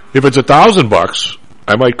 $1,000,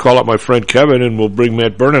 I might call up my friend Kevin and we'll bring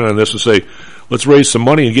Matt Burnett on this and say, let's raise some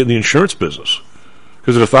money and get in the insurance business.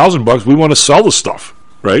 Because at $1,000, we want to sell the stuff,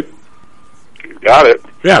 right? Got it.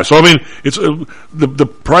 Yeah, so I mean, it's the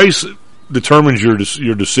price determines your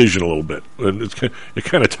decision a little bit, and it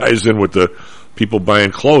kind of ties in with the people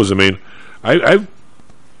buying clothes. I mean, I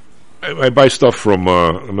buy stuff from.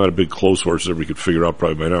 I'm not a big clothes horse, as we could figure out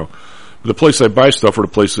probably by now. But the place I buy stuff are the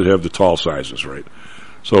places that have the tall sizes, right?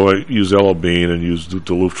 So I use L.L. Bean and use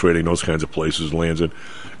Duluth Trading, those kinds of places, Lands End.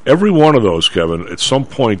 Every one of those, Kevin, at some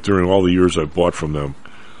point during all the years I've bought from them,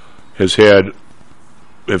 has tried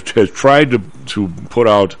to put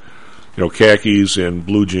out, khakis and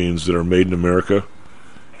blue jeans that are made in America,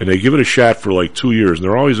 and they give it a shot for like 2 years, and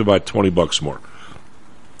they're always about $20 more.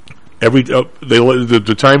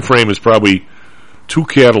 The time frame is probably 2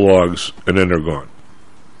 catalogs, and then they're gone.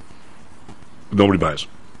 Nobody buys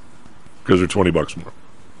because they're $20 more.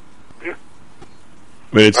 Yeah.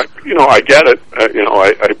 I mean, I get it. I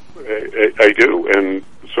do, and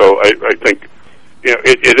so I think,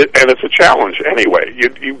 it and it's a challenge anyway.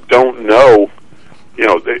 You don't know,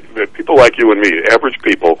 the people like you and me, average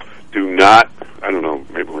people, do not. I don't know.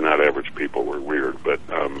 Maybe we're not average people. We're weird, but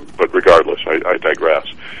regardless, I digress.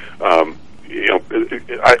 I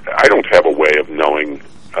don't have a way of knowing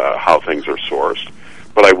how things are sourced,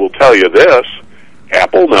 but I will tell you this: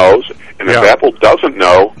 Apple knows, and if Apple doesn't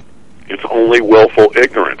know, it's only willful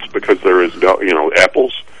ignorance, because there is no,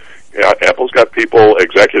 Apple's got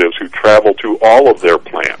executives who travel to all of their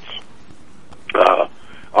plants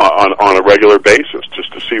on a regular basis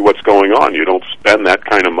just to see what's going on. You don't spend that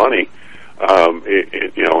kind of money,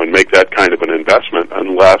 and make that kind of an investment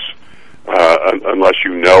unless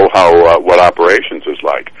you know how what operations is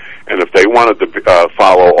like. And if they wanted to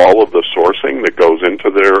follow all of the sourcing that goes into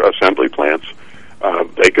their assembly plants,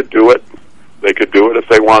 they could do it. They could do it if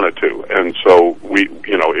they wanted to. And so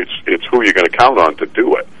it's who you're going to count on to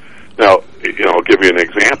do it. Now, I'll give you an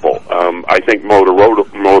example. I think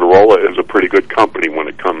Motorola is a pretty good company when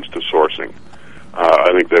it comes to sourcing.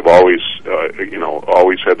 I think they've always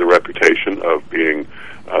had the reputation of being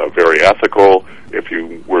very ethical. If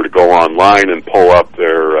you were to go online and pull up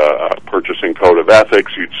their purchasing code of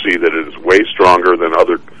ethics, you'd see that it is way stronger than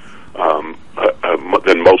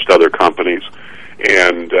than most other companies.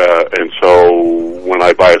 And so when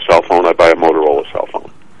I buy a cell phone, I buy a Motorola cell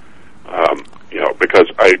phone. Because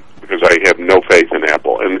I have no faith in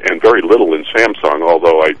Apple and very little in Samsung,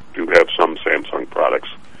 although I do have some Samsung products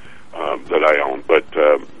that I own. But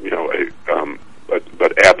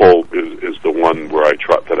Apple is the one where I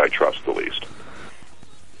trust the least.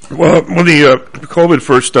 Well, when the COVID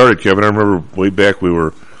first started, Kevin, I remember way back we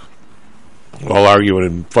were all arguing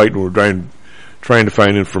and fighting. We were trying to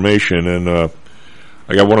find information, and I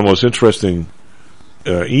got one of the most interesting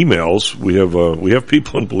emails. We have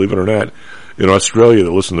people, and believe it or not, in Australia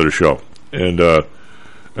that listen to the show, and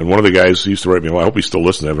one of the guys used to write me. Well, I hope he's still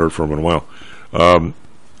listening. I haven't heard from him in a while.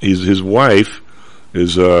 His wife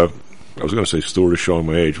is I was going to say steward is showing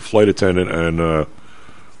my age. Flight attendant and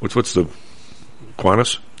what's the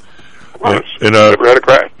Qantas? Qantas. And never had a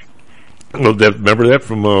crash. Well, remember that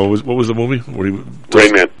from what was the movie?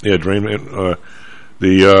 Rain Man. Yeah, Rain Man.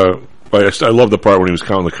 I love the part when he was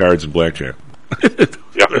counting the cards in blackjack.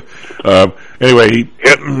 Yeah. Anyway,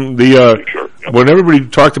 when everybody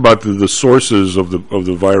talked about the sources of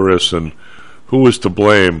the virus and who was to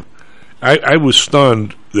blame, I was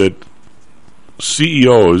stunned that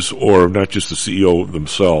CEOs, or not just the CEO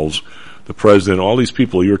themselves, the president, all these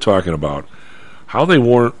people you're talking about, how they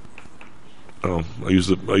weren't. I use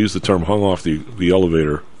the term hung off the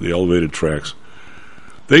elevated tracks.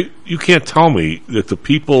 You can't tell me that the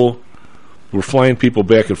people were flying people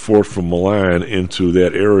back and forth from Milan into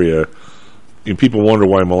that area, and people wonder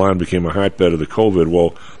why Milan became a hotbed of the COVID.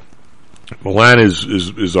 Well, Milan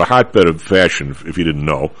is a hotbed of fashion, if you didn't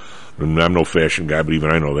know. And I'm no fashion guy, but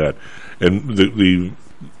even I know that. And the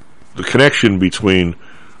connection between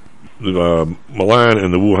Milan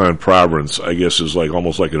and the Wuhan province, I guess, is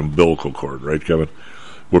almost like an umbilical cord, right, Kevin?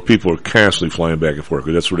 Where people are constantly flying back and forth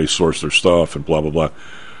because that's where they source their stuff and blah blah blah.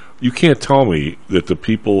 You can't tell me that the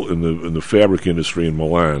people in the fabric industry in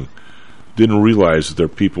Milan didn't realize that their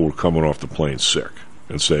people were coming off the plane sick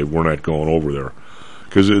and say we're not going over there.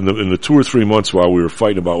 Because in the 2 or 3 months while we were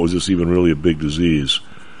fighting about was this even really a big disease,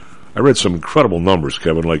 I read some incredible numbers,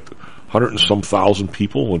 Kevin. 100 and some thousand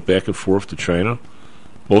people went back and forth to China.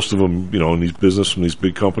 Most of them, in these business from these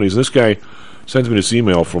big companies. And this guy sends me this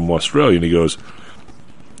email from Australia, and he goes,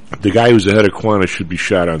 "The guy who's the head of Qantas should be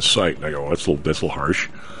shot on sight." And I go, "That's a little harsh."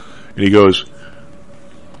 And he goes,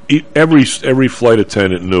 "Every flight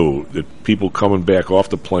attendant knew that people coming back off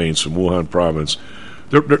the planes from Wuhan province,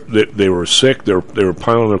 they were sick. They were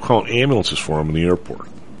calling ambulances for them in the airport.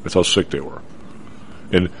 That's how sick they were."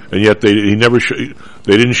 And yet they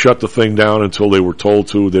didn't shut the thing down until they were told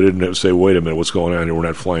to. They didn't have to say, "Wait a minute, what's going on here? We're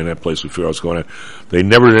not flying that place. We figure out what's going on." They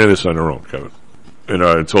never did this on their own, Kevin. And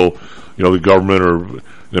until the government or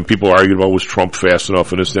then people argued about was Trump fast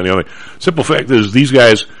enough and this and the other. Simple fact is these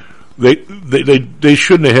guys they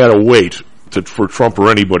shouldn't have had to wait for Trump or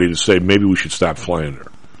anybody to say maybe we should stop flying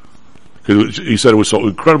there, because he said it was so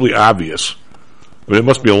incredibly obvious. I mean, it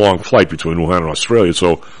must be a long flight between Wuhan and Australia,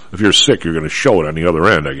 so if you're sick, you're going to show it on the other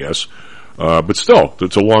end, I guess. But still,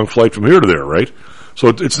 it's a long flight from here to there, right? So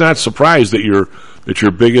it's not surprised that your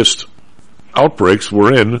biggest outbreaks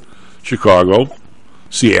were in Chicago,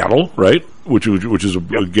 Seattle, right? Which is a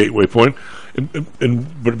gateway point.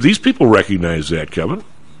 But these people recognize that, Kevin.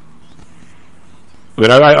 I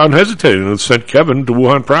mean, I unhesitated and sent Kevin to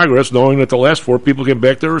Wuhan Progress, knowing that the last 4 people came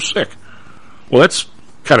back there were sick. Well, that's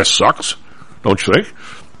kind of sucks. Don't you think?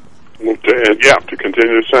 Well, to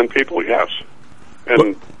continue to send people, yes,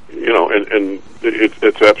 and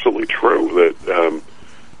it's absolutely true that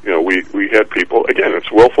we had people. Again,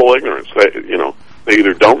 it's willful ignorance. They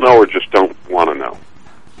either don't know or just don't want to know.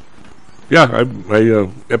 Yeah, I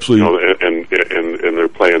absolutely. And they're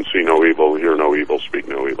playing see no evil, hear no evil, speak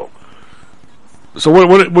no evil. So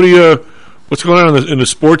what's going on in the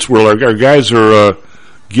sports world? Our guys are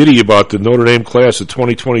giddy about the Notre Dame class of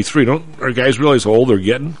 2023. Don't our guys realize how old they're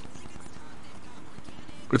getting?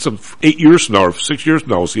 It's 8 years from now or 6 years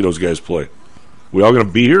from now we'll see those guys play. We all going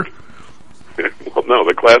to be here? Well, no,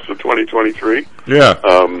 the class of 2023. Yeah,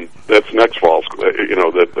 that's next fall's.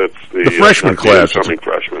 That's the freshman class, incoming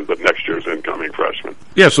freshman, but next year's incoming freshman.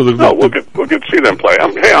 Yeah, so we'll get to see them play.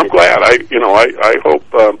 I'm glad. I hope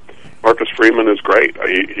Marcus Freeman is great.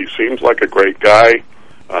 He seems like a great guy.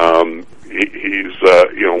 He's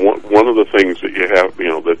one of the things that you have,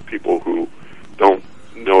 that people who don't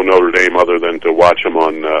know Notre Dame other than to watch him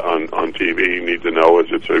on TV need to know is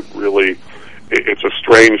it's a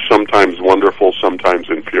strange, sometimes wonderful, sometimes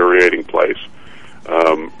infuriating place.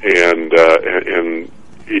 But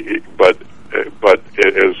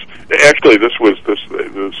actually the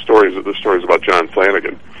stories about John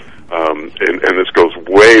Flanagan, and this goes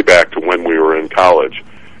way back to when we were in college.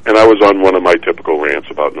 And I was on one of my typical rants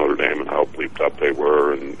about Notre Dame and how bleeped up they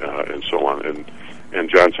were and so on. And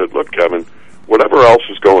John said, "Look, Kevin, whatever else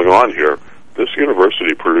is going on here, this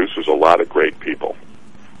university produces a lot of great people.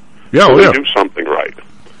 Yeah, so they do something right."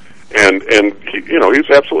 And he's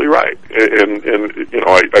absolutely right. And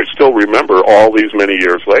I still remember all these many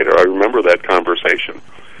years later. I remember that conversation.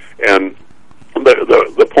 And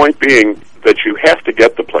the point being that you have to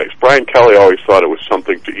get the place. Brian Kelly always thought it was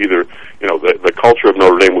something to either, the culture of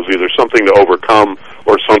Notre Dame was either something to overcome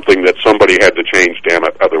or something that somebody had to change, damn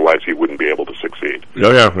it, otherwise he wouldn't be able to succeed.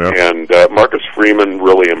 Yeah. And Marcus Freeman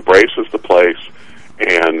really embraces the place,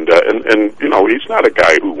 And he's not a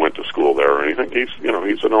guy who went to school there or anything. He's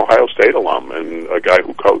an Ohio State alum and a guy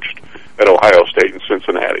who coached at Ohio State and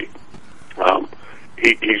Cincinnati. But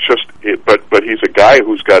he's a guy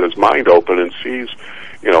who's got his mind open and sees,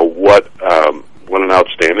 what an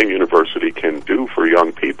outstanding university can do for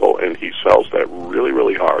young people, and he sells that really,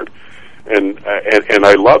 really hard. And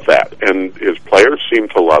I love that. And his players seem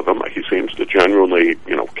to love him. He seems to genuinely,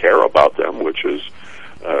 care about them, which is,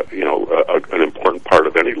 an important part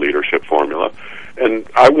of any leadership formula. And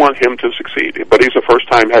I want him to succeed. But he's a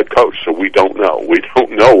first-time head coach, so we don't know. We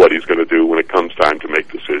don't know what he's going to do when it comes time to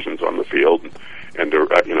make decisions on the field and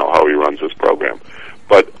how he runs his program.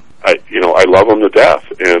 But I love him to death,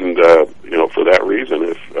 and for that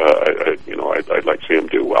reason, I'd like to see him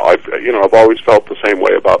do well. I've always felt the same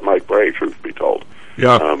way about Mike Bray, truth be told.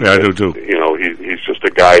 Yeah, I do too. He's just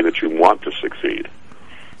a guy that you want to succeed.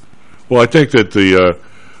 Well, I think that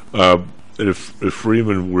if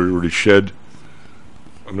Freeman were to shed,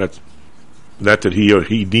 not that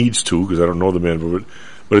he needs to, because I don't know the man,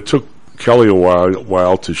 but it took Kelly a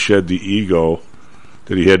while to shed the ego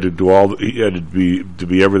that he had to do to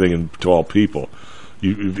be everything to all people.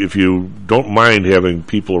 If you don't mind having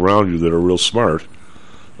people around you that are real smart,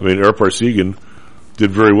 I mean, Eric Parsegian did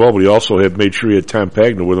very well, but he also had made sure he had Tom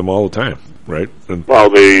Pagno with him all the time, right? And well,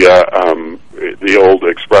 the old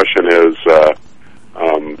expression is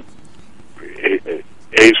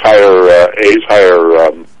A's hire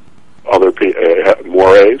other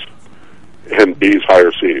more A's, and B's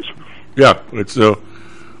hire C's. Yeah, it's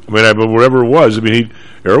whatever it was. I mean,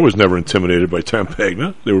 Arrow was never intimidated by Tom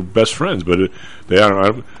Pagno. They were best friends, but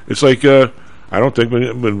it's like I don't think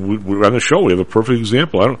when we're on the show we have a perfect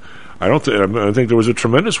example. I think there was a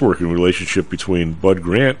tremendous working relationship between Bud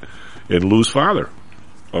Grant and Lou's father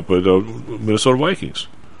up at Minnesota Vikings.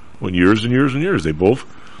 When years and years and years they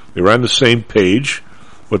were on the same page,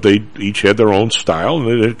 but they each had their own style,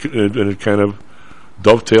 and it kind of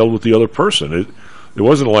dovetailed with the other person. It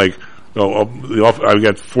wasn't like, I've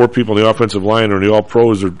got 4 people in the offensive line or the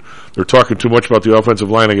All-Pros, they're talking too much about the offensive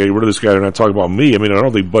line, I got to get rid of this guy, they're not talking about me. I mean, I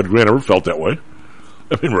don't think Bud Grant ever felt that way.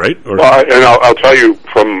 I mean, right? And I'll tell you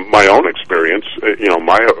from my own experience,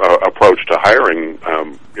 my approach to hiring,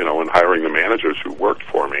 and hiring the managers who worked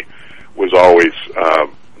for me was always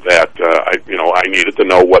that I needed to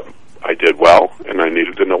know what I did well, and I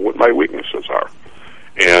needed to know what my weaknesses are.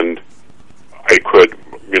 And I could,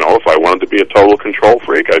 if I wanted to be a total control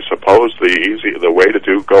freak, I suppose the way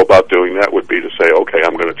to go about doing that would be to say, okay,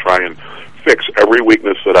 I'm going to try and fix every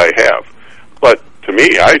weakness that I have. But to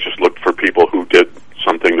me, I just looked for people who did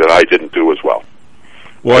something that I didn't do as well.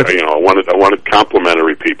 What? I wanted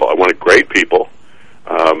complementary people. I wanted great people.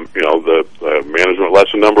 The management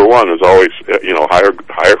lesson number 1 is always, hire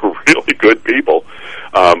really good people.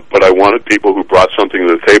 But I wanted people who brought something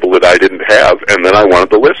to the table that I didn't have, and then I wanted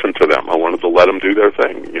to listen to them. I wanted to let them do their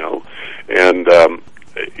thing, And,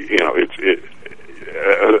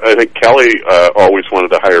 I think Kelly always wanted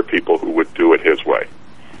to hire people who would do it his way.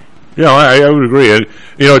 Yeah, I would agree. And,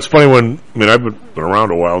 it's funny I've been around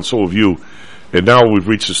a while, and so have you, and now we've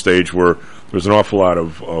reached a stage where there's an awful lot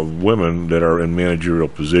of women that are in managerial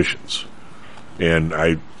positions. And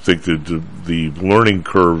I think that the learning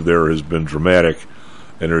curve there has been dramatic,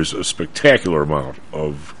 and there's a spectacular amount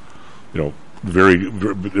of, very,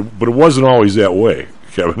 but it wasn't always that way,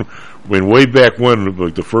 Kevin. I mean, way back when,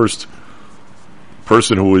 like the first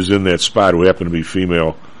person who was in that spot who happened to be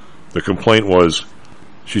female, the complaint was,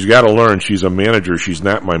 she's got to learn she's a manager, she's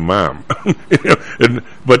not my mom.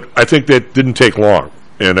 But I think that didn't take long,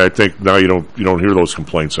 and I think now you don't hear those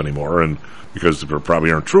complaints anymore, and because they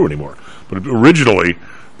probably aren't true anymore. But originally,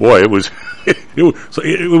 boy, it was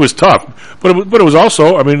tough. But it was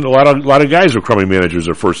also, a lot of guys are crummy managers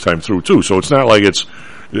their first time through too. So it's not like it's,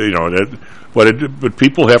 but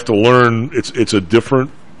people have to learn. It's a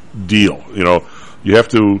different deal. You have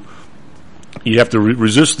to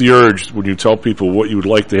resist the urge when you tell people what you would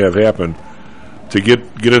like to have happen, to get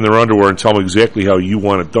in their underwear and tell them exactly how you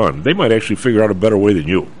want it done. They might actually figure out a better way than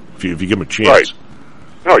you if you give them a chance. Right.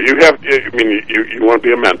 No, you want to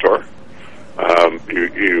be a mentor.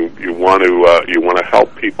 You want to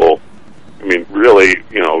help people. Really,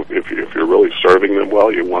 if you're really serving them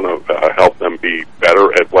well, you want to help them be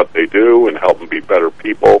better at what they do and help them be better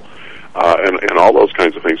people, and all those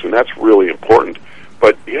kinds of things. And that's really important.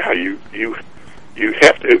 But yeah, you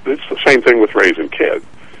have to. It's the same thing with raising kids.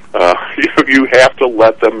 You have to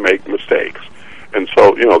let them make mistakes. And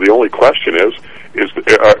so, the only question is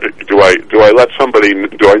do I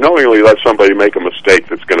knowingly let somebody make a mistake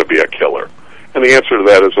that's going to be a killer? And the answer to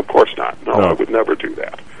that is, of course not. No, I would never do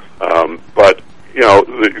that. But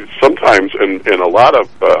sometimes sometimes, and a lot of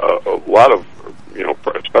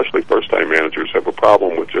especially first-time managers have a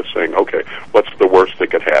problem with just saying, okay, what's the worst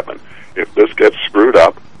that could happen? If this gets screwed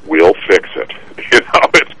up, we'll fix it. It's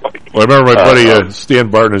like. Well, I remember my buddy Stan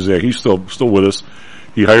Barton is there. He's still with us.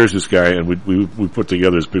 He hires this guy, and we put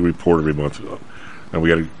together this big report every month. And we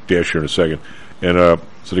got a dash here in a second. And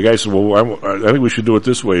so the guy said, well, I think we should do it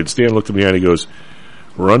this way. And Stan looked at me and he goes,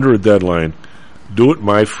 we're under a deadline. Do it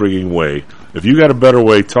my frigging way. If you got a better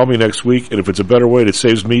way, tell me next week. And if it's a better way that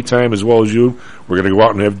saves me time as well as you, we're going to go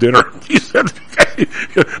out and have dinner. He said,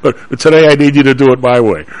 but today I need you to do it my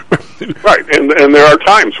way. Right, and there are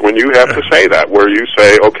times when you have to say that, where you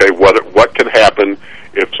say, okay, what can happen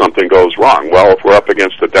if something goes wrong? Well, if we're up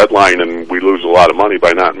against a deadline and we lose a lot of money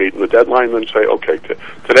by not meeting the deadline, then say, okay,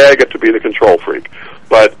 today I get to be the control freak.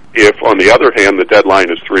 But if, on the other hand, the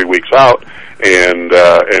deadline is 3 weeks out, and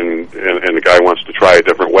the guy wants to try a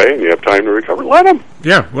different way, and you have time to recover, let him.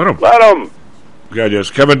 Yeah, let him. Let him. God,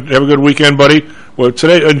 yes. Kevin, have a good weekend, buddy. Well,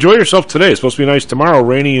 today, enjoy yourself today. It's supposed to be nice tomorrow,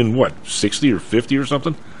 rainy and 60 or 50 or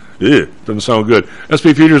something? Ew, doesn't sound good.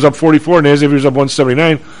 SP Futures up 44, NASDAQ Futures up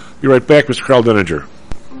 179. Be right back, Mr. Carl Denninger.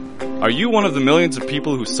 Are you one of the millions of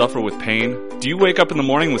people who suffer with pain? Do you wake up in the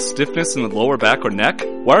morning with stiffness in the lower back or neck?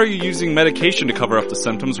 Why are you using medication to cover up the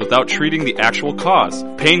symptoms without treating the actual cause?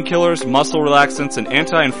 Painkillers, muscle relaxants, and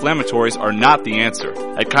anti-inflammatories are not the answer.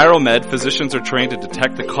 At ChiroMed, physicians are trained to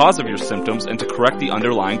detect the cause of your symptoms and to correct the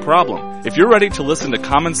underlying problem. If you're ready to listen to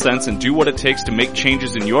common sense and do what it takes to make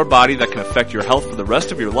changes in your body that can affect your health for the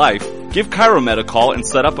rest of your life, give ChiroMed a call and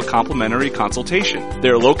set up a complimentary consultation. They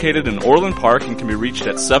are located in Orland Park and can be reached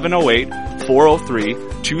at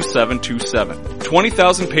 708-403-2727.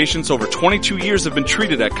 20,000 patients over 22 years have been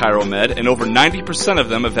treated at ChiroMed, and over 90% of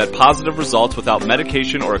them have had positive results without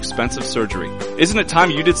medication or expensive surgery. Isn't it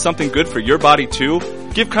time you did something good for your body too?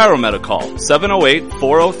 Give ChiroMed a call,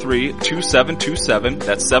 708-403-2727.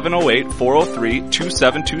 That's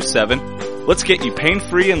 708-403-2727. Let's get you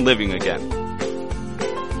pain-free and living again.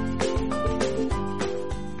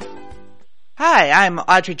 Hi, I'm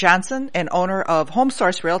Audrey Johnson, an owner of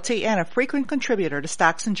HomeSource Realty and a frequent contributor to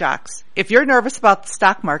Stocks and Jocks. If you're nervous about the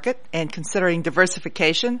stock market and considering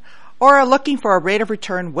diversification, or are looking for a rate of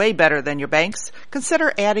return way better than your banks,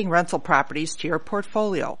 consider adding rental properties to your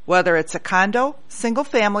portfolio. Whether it's a condo, single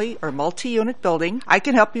family, or multi-unit building, I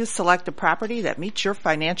can help you select a property that meets your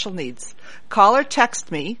financial needs. Call or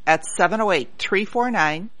text me at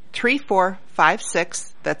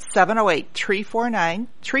 708-349-3456. That's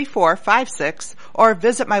 708-349-3456. Or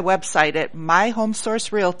visit my website at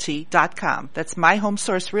myhomesourcerealty.com. That's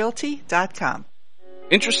myhomesourcerealty.com.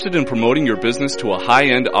 Interested in promoting your business to a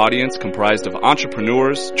high-end audience comprised of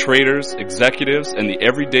entrepreneurs, traders, executives, and the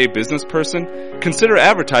everyday business person? Consider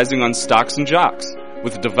advertising on Stocks and Jocks.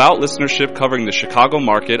 With a devout listenership covering the Chicago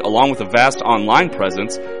market along with a vast online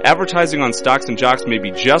presence, advertising on Stocks and Jocks may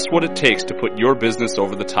be just what it takes to put your business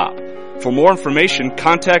over the top. For more information,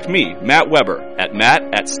 contact me, Matt Weber, at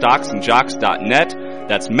matt@stocksandjocks.net.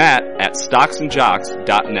 That's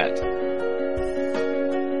matt@stocksandjocks.net.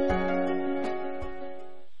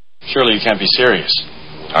 Surely you can't be serious.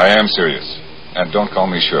 I am serious. And don't call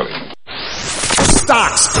me Shirley.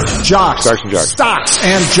 Stocks, jocks, Stocks and Jocks. Stocks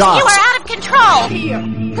and jocks. You are out of control. Here,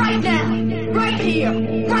 right now, right here,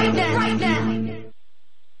 right now, right now.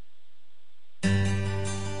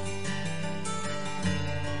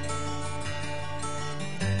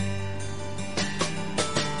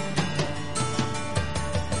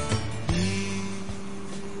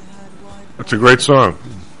 That's a great song.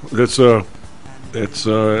 It's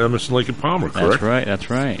Emerson, Lake and Palmer, correct? That's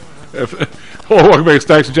right. Hello, welcome back to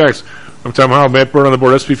Stocks and Jocks. I'm Tom Howell. Matt Byrne on the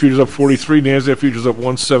board. SP Futures up 43. NASDAQ Futures up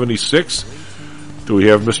 176. Do we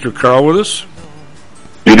have Mr. Carl with us?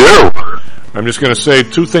 You do. I'm just going to say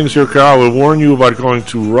two things here, Carl. I will warn you about going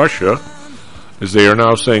to Russia, as they are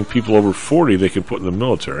now saying people over 40 they can put in the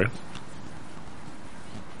military.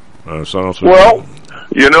 Well,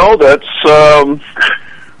 you know, that's...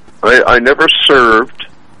 I never served,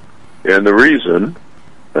 and the reason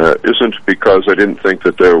isn't because I didn't think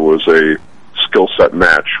that there was a skill set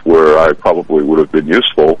match where I probably would have been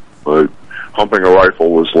useful. Humping a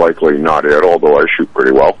rifle was likely not it, although I shoot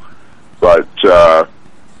pretty well. But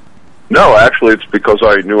no, actually it's because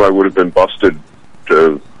I knew I would have been busted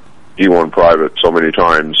to E1 private so many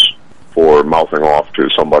times for mouthing off to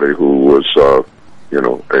somebody who was, a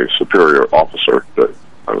superior officer that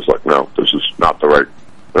I was like, no, this is not the right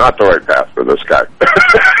path for this guy.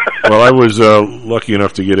 Well, I was lucky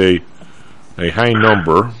enough to get a high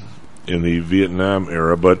number in the Vietnam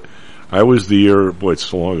era, but I was the year, boy, it's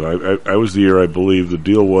so long ago, I was the year, I believe, the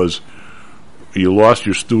deal was you lost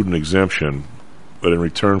your student exemption, but in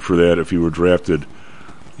return for that, if you were drafted,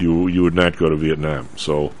 you would not go to Vietnam.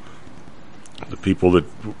 So the people that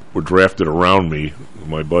were drafted around me,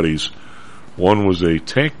 my buddies, one was a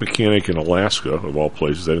tank mechanic in Alaska, of all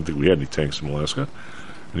places. I didn't think we had any tanks in Alaska.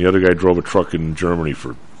 And the other guy drove a truck in Germany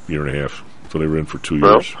for a year and a half. So they were in for 2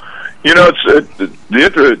 years. You know,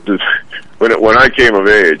 when I came of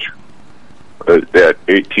age at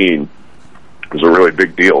 18, it was a really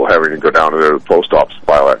big deal having to go down to the post office to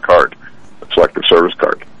file that card. It's like the service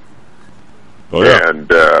card. Oh, yeah.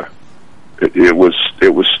 And it was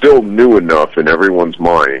still new enough in everyone's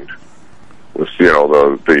mind with, you know,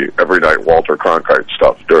 the every night Walter Cronkite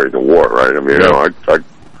stuff during the war, right? I mean, you know, I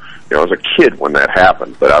was a kid when that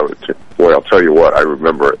happened, but I'll tell you what, I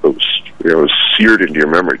remember it was seared into your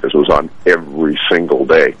memory because it was on every single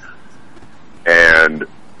day. And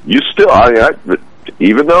you still,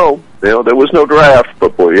 even though, you know, there was no draft,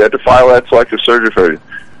 but boy, you had to file that selective surgery for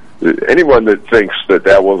anyone that thinks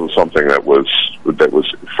that wasn't something that was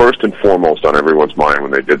first and foremost on everyone's mind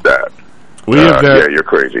when they did that. Yeah, you're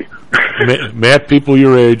crazy. Matt, people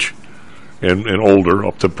your age and older,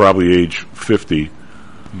 up to probably age 50,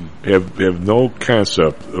 have no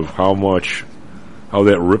concept of how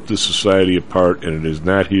that ripped the society apart, and it is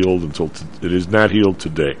not healed it is not healed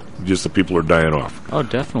today. Just the people are dying off. Oh,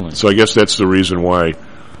 definitely. So I guess that's the reason why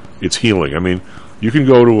it's healing. I mean, you can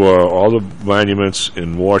go to all the monuments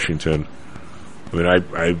in Washington. I mean,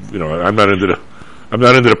 I'm not into the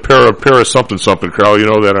para something, Carl. You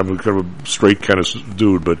know that I'm kind of a straight kind of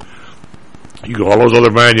dude, but you go all those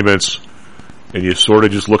other monuments, and you sort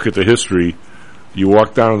of just look at the history. You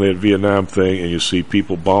walk down that Vietnam thing, and you see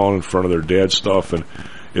people bawling in front of their dad's stuff, and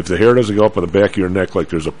if the hair doesn't go up on the back of your neck like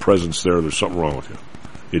there's a presence there's something wrong with you.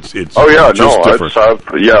 It's different.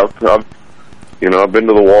 I've been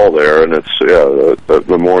to the wall there, and it's a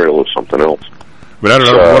memorial of something else. But I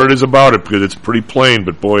don't know what it is about it, because it's pretty plain,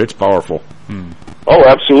 but boy, it's powerful. Oh,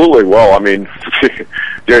 absolutely. Well, I mean,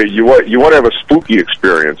 you want to have a spooky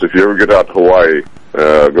experience. If you ever get out to Hawaii,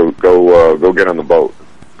 go get on the boat.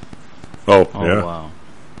 Oh yeah. Wow.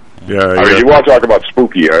 Yeah. I mean, you want to talk about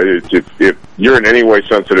spooky? If you're in any way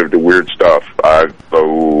sensitive to weird stuff,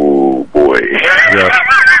 oh boy. Yeah.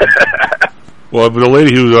 Well, the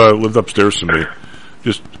lady who lived upstairs from me,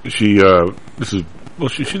 she's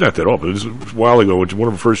not that old, but this was a while ago. One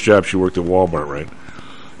of her first jobs, she worked at Walmart, right?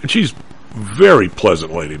 And she's a very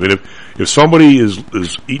pleasant lady. I mean, if somebody is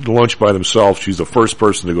eating lunch by themselves, she's the first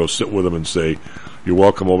person to go sit with them and say, "You're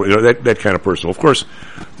welcome over." You know, that kind of person. Of course,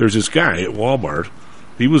 there's this guy at Walmart.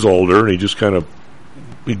 He was older, and he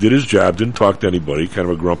did his job, didn't talk to anybody, kind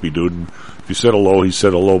of a grumpy dude. And if you said hello, he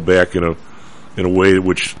said hello back in a way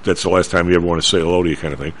which that's the last time you ever want to say hello to you,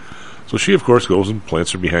 kind of thing. So she, of course, goes and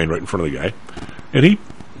plants her behind right in front of the guy, and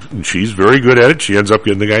she's very good at it. She ends up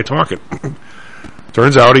getting the guy talking.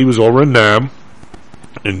 Turns out he was over in Nam,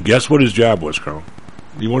 and guess what his job was, Carl?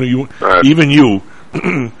 Even you,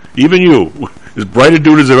 as bright a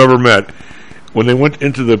dude as I've ever met, when they went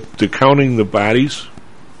into to counting the bodies,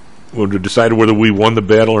 when they decided whether we won the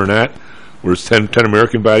battle or not, where it's 10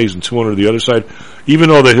 American bodies and 200 the other side, even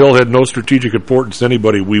though the hill had no strategic importance to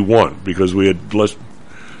anybody, we won because we had less.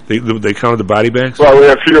 They counted the body bags. Well, we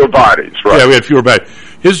had fewer bodies, right? Yeah, we had fewer bodies.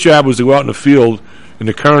 His job was to go out in the field in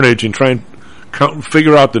the carnage and try and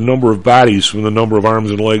figure out the number of bodies from the number of arms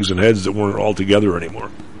and legs and heads that weren't all together anymore.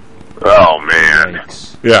 Oh man.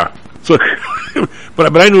 Yeah. So,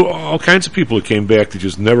 but I knew all kinds of people that came back that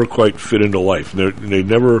just never quite fit into life. They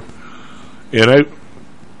never. And I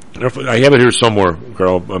have it here somewhere,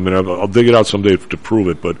 Carl. I mean, I'll dig it out someday to prove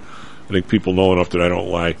it, but I think people know enough that I don't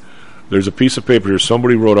lie. There's a piece of paper here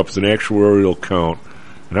somebody wrote up with an actuarial count,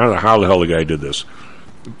 and I don't know how the hell the guy did this,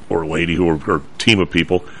 or lady, or team of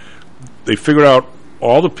people. They figured out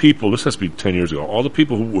all the people, this has to be 10 years ago, all the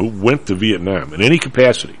people who went to Vietnam in any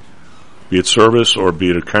capacity, be it service or be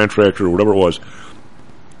it a contractor or whatever it was.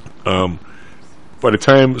 By the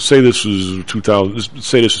time, say this is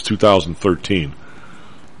 2013,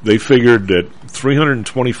 they figured that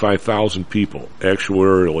 325,000 people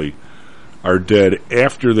actuarially are dead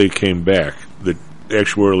after they came back that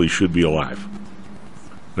actuarially should be alive.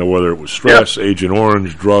 Now, whether it was stress, Agent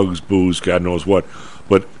Orange, drugs, booze, God knows what,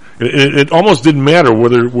 but it almost didn't matter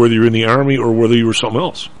whether you're in the Army or whether you were something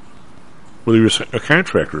else, whether you were a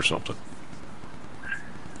contractor or something.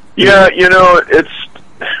 Yeah, it's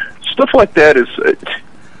stuff like that is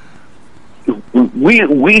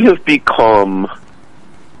we have become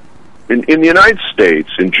in the United States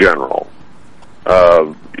in general.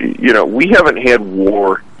 We haven't had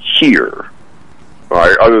war here,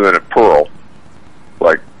 right, other than at Pearl,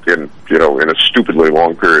 like in a stupidly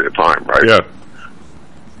long period of time, right? Yeah.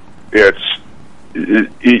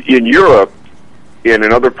 in Europe and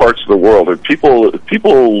in other parts of the world, people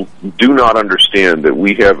do not understand that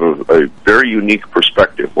we have a very unique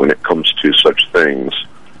perspective when it comes to such things,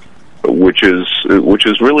 which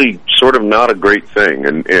is really sort of not a great thing.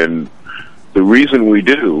 And the reason we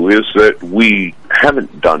do is that we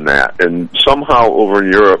haven't done that. And somehow over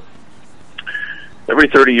in Europe, every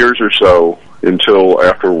 30 years or so, until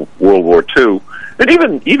after World War II, and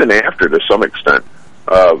even after to some extent,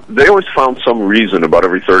 they always found some reason about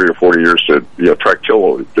every 30 or 40 years to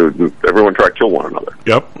everyone try to kill one another.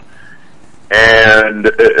 Yep. And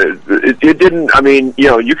it didn't. I mean,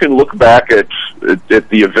 you can look back at the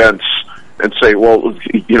events and say, well,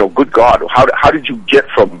 good God, how did you get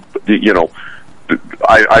from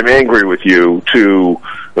I'm angry with you to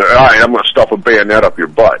all right, I'm going to stuff a bayonet up your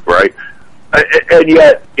butt, right? And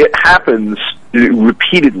yet it happens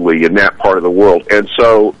repeatedly in that part of the world, and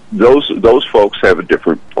so those folks have a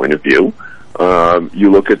different point of view.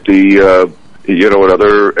 You look at at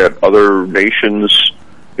other nations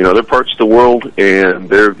in other parts of the world, and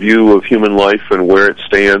their view of human life and where it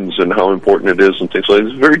stands and how important it is and things like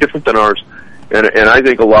that is very different than ours. And I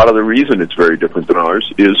think a lot of the reason it's very different than ours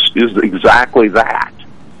is exactly that.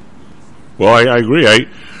 Well, I agree.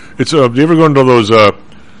 Do you ever go into those? I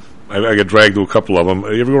got dragged to a couple of them.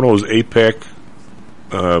 You ever go to those AIPAC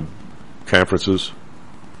conferences?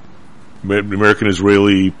 American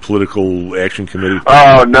Israeli Political Action Committee.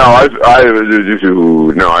 Oh no, I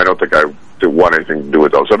don't think I want anything to do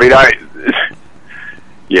with those. I mean,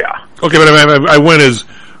 yeah. Okay, but I went as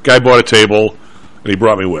guy bought a table and he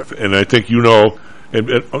brought me with, and I think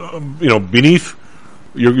beneath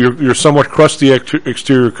your somewhat crusty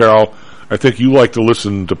exterior, Carl, I think you like to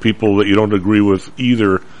listen to people that you don't agree with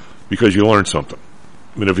either, because you learn something.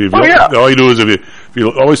 I mean, all you do is if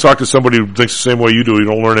you always talk to somebody who thinks the same way you do, you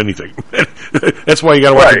don't learn anything. That's why you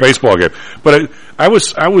got to watch a baseball game. But I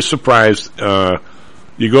was surprised.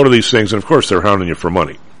 You go to these things, and of course they're hounding you for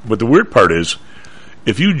money. But the weird part is,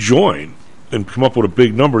 if you join and come up with a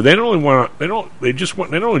big number, they don't only just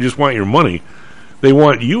want your money, they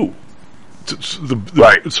want you.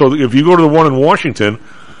 Right. So if you go to the one in Washington,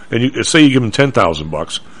 and you say you give them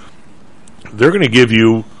 $10,000, they're going to give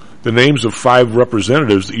you the names of 5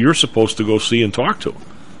 representatives that you're supposed to go see and talk to.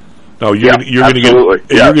 Now you're going to get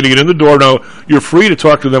in the door. Now you're free to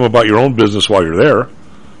talk to them about your own business while you're there.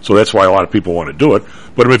 So that's why a lot of people want to do it.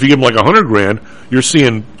 But if you give them like $100,000, you're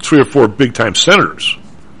seeing 3 or 4 big time senators,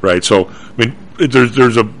 right? So I mean,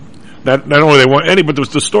 there's a not only they want any, but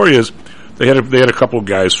the story is they had a couple of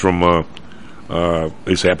guys from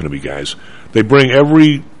these happen to be guys. They bring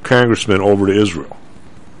every congressman over to Israel.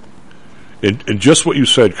 And just what you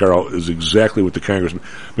said, Carl, is exactly what the congressman...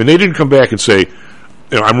 I mean, they didn't come back and say,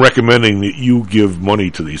 I'm recommending that you give money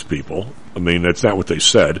to these people. I mean, that's not what they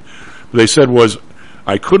said. What they said was,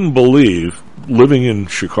 I couldn't believe, living in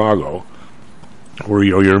Chicago, where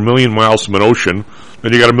you're a million miles from an ocean,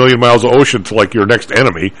 then you got a million miles of ocean to like your next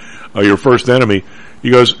enemy, your first enemy. He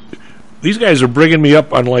goes, these guys are bringing me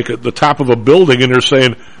up on like at the top of a building, and they're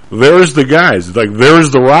saying, there's the guys. Like,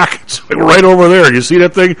 there's the rockets. Like, right over there. You see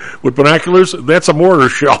that thing with binoculars? That's a mortar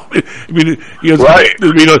shell. I mean, right.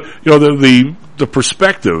 The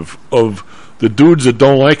perspective of the dudes that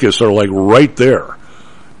don't like us are like right there.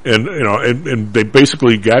 And, and they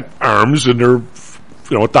basically got arms and they're,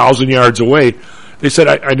 1,000 yards away. They said,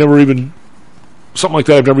 I never even, something like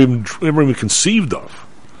that I've never even conceived of.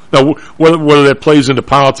 Now, whether that plays into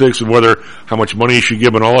politics and how much money you should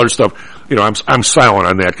give and all that stuff, I'm silent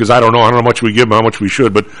on that because I don't know how much we give and how much we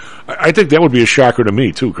should. But I think that would be a shocker to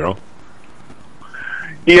me too, Carl.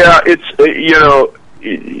 Yeah, it's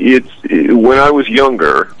when I was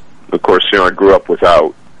younger. Of course, I grew up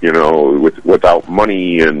without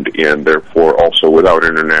money and therefore also without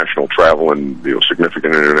international travel and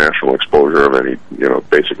significant international exposure of any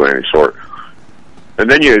basically any sort. And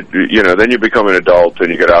then you become an adult and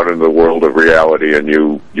you get out into the world of reality and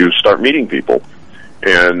you start meeting people,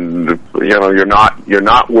 and you're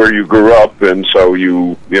not where you grew up, and so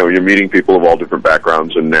you're meeting people of all different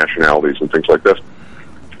backgrounds and nationalities and things like this.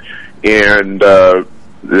 And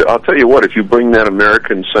I'll tell you what, if you bring that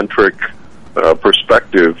American-centric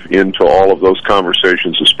perspective into all of those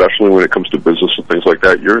conversations, especially when it comes to business and things like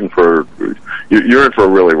that, you're in for a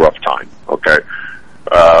really rough time. Okay.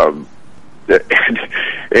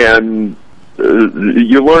 And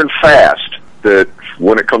you learn fast that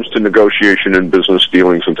when it comes to negotiation and business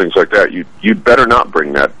dealings and things like that, you'd better not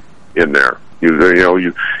bring that in there.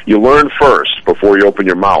 You learn first before you open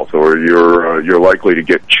your mouth, or you're likely to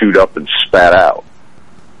get chewed up and spat out.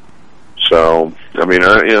 So, I mean,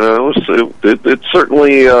 it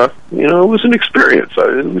certainly, it was an experience.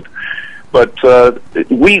 But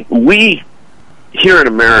we here in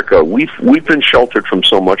America, we've been sheltered from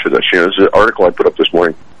so much of this. You know, there's an article I put up this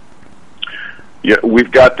morning. Yeah,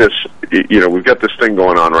 we've got this thing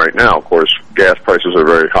going on right now. Of course, gas prices are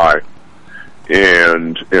very high,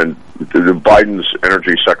 and the Biden's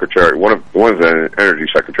energy secretary, one of the energy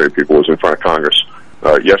secretary people, was in front of Congress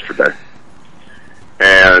yesterday,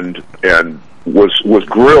 and was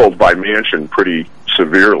grilled by Manchin pretty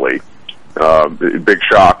severely. Big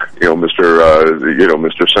shock,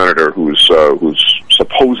 Mr. Senator, who's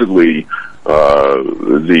supposedly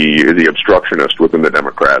the obstructionist within the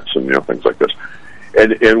Democrats, and things like this.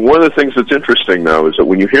 And one of the things that's interesting, though, is that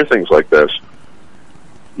when you hear things like this,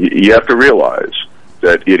 you have to realize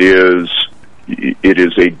that it is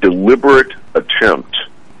a deliberate attempt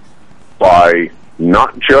by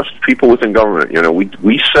not just people within government.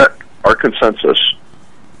 We set our consensus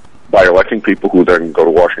by electing people who then go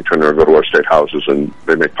to Washington or go to our state houses and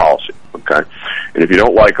they make policy, okay? And if you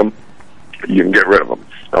don't like them, you can get rid of them.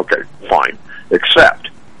 Okay, fine. Except,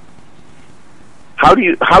 how do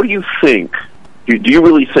you think, do you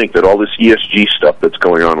really think that all this ESG stuff that's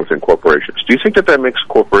going on within corporations, do you think that makes a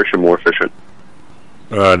corporation more efficient?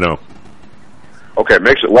 No. Okay, it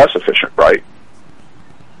makes it less efficient, right?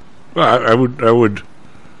 Well, I would.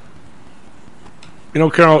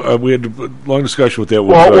 Carol, we had a long discussion with that.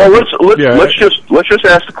 Let's just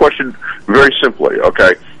ask the question very simply.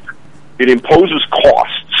 Okay, it imposes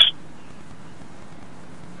costs.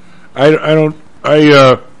 I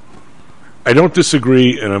don't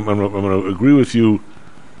disagree, and I'm going to agree with you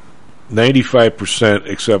 95%.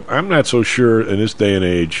 Except I'm not so sure in this day and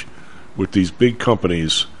age with these big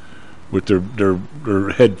companies with their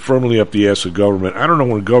head firmly up the ass of government. I don't know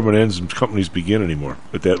when government ends and companies begin anymore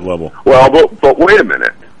at that level. Well, but wait a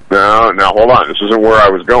minute. Now hold on. This isn't where I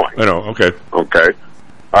was going. I know. Okay. All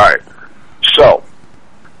right. So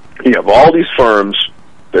you have all these firms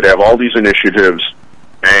that have all these initiatives,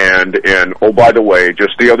 and oh, by the way,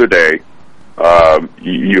 just the other day,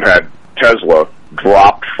 you had Tesla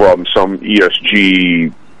dropped from some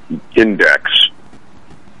ESG index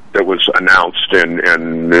that was announced,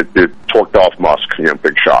 and it torqued off Musk.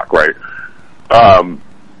 Big shock, right?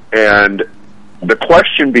 And the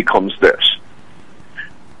question becomes this: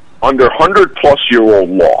 under 100-plus-year-old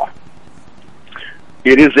law,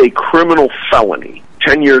 it is a criminal felony,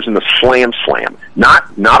 10 years in the slam,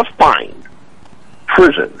 not a fine,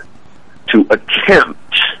 prison, to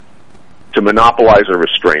attempt to monopolize or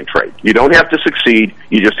restrain trade. You don't have to succeed;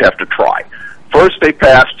 you just have to try. First, they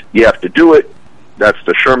passed. You have to do it. That's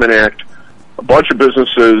the Sherman Act. A bunch of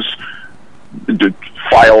businesses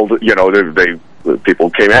filed, people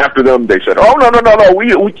came after them. They said, "Oh, no.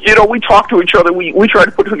 We talked to each other. We tried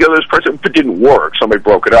to put together this precedent, but it didn't work. Somebody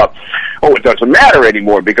broke it up. Oh, it doesn't matter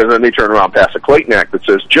anymore," because then they turn around and pass a Clayton Act that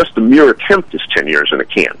says just the mere attempt is 10 years and it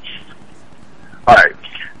can. All right.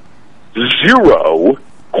 0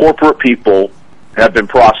 corporate people have been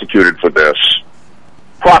prosecuted for this.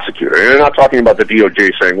 Prosecutor. And they're not talking about the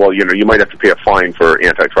DOJ saying, well, you might have to pay a fine for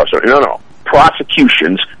antitrust. No.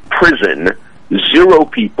 Prosecutions, prison, 0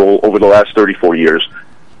 people over the last 34 years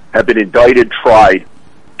have been indicted, tried,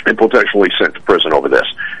 and potentially sent to prison over this.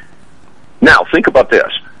 Now, think about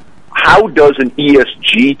this. How does an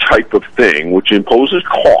ESG type of thing, which imposes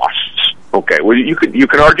costs, okay, well, you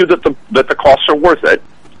can argue that the costs are worth it,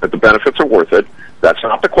 that the benefits are worth it. That's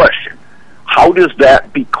not the question. How does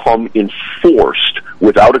that become enforced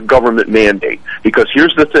without a government mandate? Because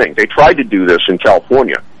here's the thing. They tried to do this in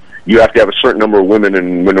California. You have to have a certain number of women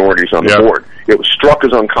and minorities on the board. It was struck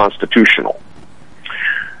as unconstitutional.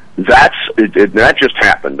 That just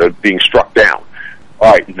happened, being struck down.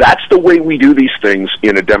 All right, that's the way we do these things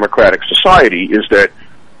in a democratic society, is that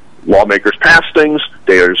lawmakers pass things,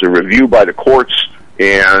 there's a review by the courts,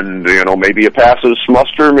 and, maybe it passes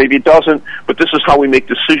muster, maybe it doesn't, but this is how we make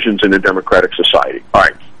decisions in a democratic society. All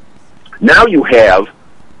right. Now you have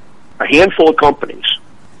a handful of companies,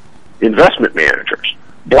 investment managers,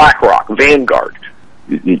 BlackRock, Vanguard,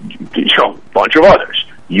 a bunch of others.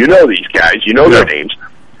 You know these guys, you know their names,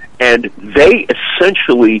 and they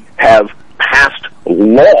essentially have passed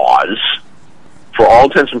laws, for all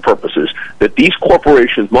intents and purposes, that these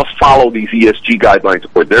corporations must follow these ESG guidelines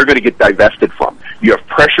or they're going to get divested from. You have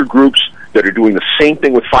pressure groups that are doing the same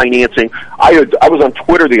thing with financing. I was on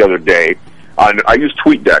Twitter the other day. I use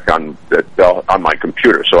TweetDeck on my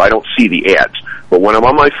computer, so I don't see the ads. But when I'm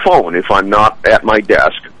on my phone, if I'm not at my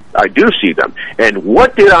desk, I do see them. And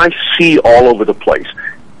what did I see all over the place?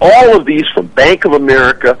 all of these from Bank of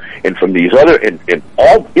America and from these other and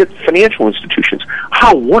all financial institutions,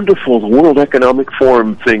 how wonderful the World Economic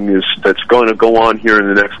Forum thing is that's going to go on here in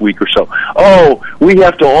the next week or so. Oh, we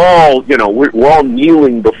have to all, we're all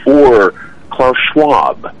kneeling before Klaus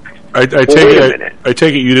Schwab. I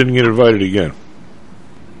take it you didn't get invited again.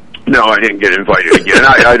 No, I didn't get invited again.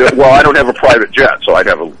 I don't have a private jet, so I'd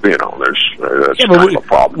have that's kind of a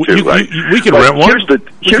problem too. We can rent one. Here's the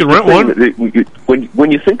thing,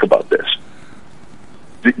 when you think about this,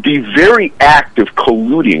 the very act of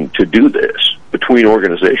colluding to do this between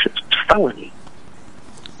organizations, it's felony.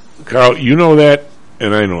 Carl, you know that,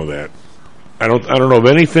 and I know that. I don't know of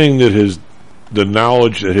anything that has the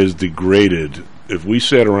knowledge that has degraded. If we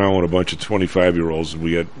sat around with a bunch of 25-year-olds and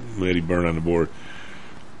we got Matty Byrne on the board,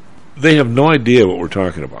 they have no idea what we're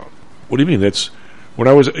talking about. What do you mean? That's when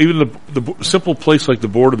I was even the simple place like the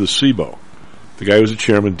board of the SIBO. The guy who was the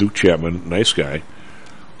chairman, Duke Chapman, nice guy.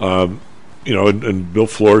 And Bill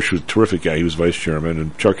Flourish was a terrific guy. He was vice chairman,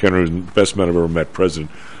 and Chuck Henry was the best man I've ever met, president.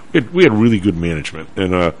 We had really good management,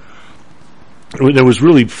 and it was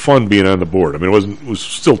really fun being on the board. I mean, it was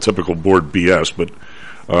still typical board BS, but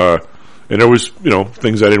and there was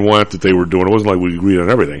things I didn't want that they were doing. It wasn't like we agreed on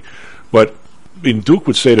everything, but. I mean, Duke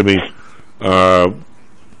would say to me,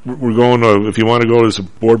 "We're going to. If you want to go as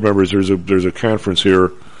board members, there's a conference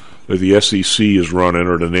here that the SEC is running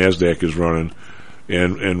or the NASDAQ is running,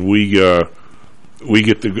 and we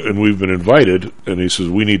get to, and we've been invited." And he says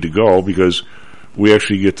we need to go because we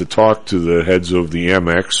actually get to talk to the heads of the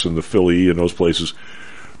Amex and the Philly and those places.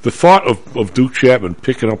 The thought of Duke Chapman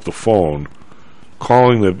picking up the phone,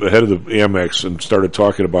 calling the head of the Amex and started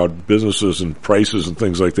talking about businesses and prices and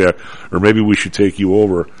things like that, or maybe we should take you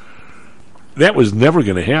over. That was never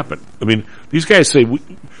going to happen. I mean, these guys say,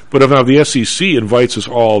 but if now the SEC invites us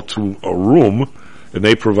all to a room and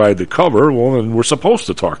they provide the cover, well, then we're supposed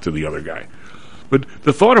to talk to the other guy. But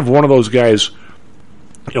the thought of one of those guys,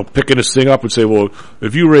 picking this thing up and say, well,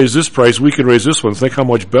 if you raise this price, we can raise this one. Think how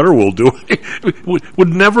much better we'll do. would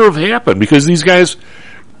never have happened because these guys,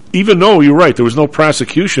 even though you're right, there was no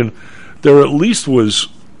prosecution, there at least was,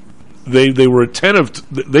 they were attentive,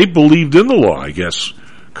 they believed in the law, I guess,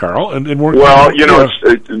 Carl, and weren't. Well,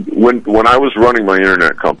 when I was running my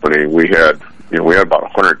internet company, we had about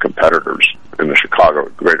 100 competitors in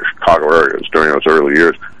the greater Chicago areas during those early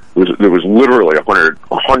years. There was literally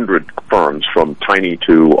 100 firms from tiny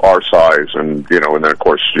to our size, and then of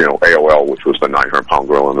course AOL, which was the 900-pound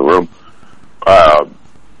gorilla in the room.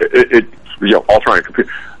 All trying to compete.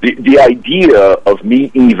 The idea of me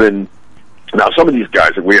even now, some of these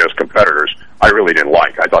guys that we had as competitors, I really didn't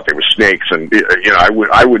like. I thought they were snakes, and I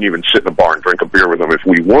wouldn't even sit in a bar and drink a beer with them if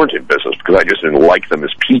we weren't in business because I just didn't like them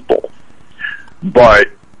as people. But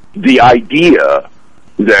the idea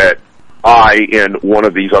that I and one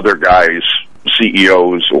of these other guys,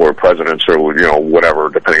 CEOs or presidents or whatever,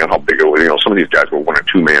 depending on how big it was, some of these guys were one or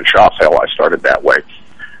two man shops. Hell, I started that way.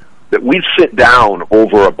 That we'd sit down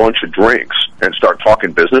over a bunch of drinks and start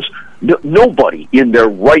talking business. Nobody in their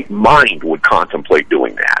right mind would contemplate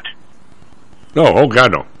doing that. No, oh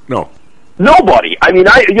God, no. Nobody. I mean,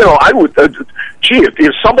 I would.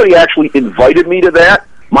 If somebody actually invited me to that,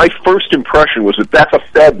 my first impression was that that's a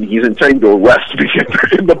Fed and he's intending to arrest me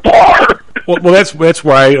in the bar. Well, that's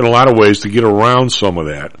why, in a lot of ways, to get around some of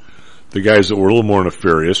that, the guys that were a little more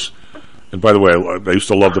nefarious. And by the way, I used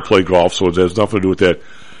to love to play golf, so it has nothing to do with that.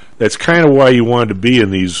 That's kind of why you wanted to be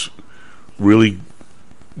in these really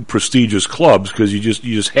prestigious clubs, because you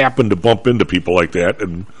just happen to bump into people like that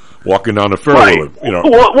and walking down the fairway. Right.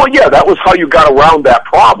 Well, yeah, that was how you got around that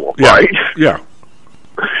problem, right? Yeah.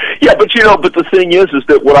 Yeah, but the thing is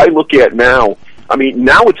that what I look at now, I mean,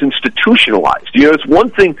 now it's institutionalized. It's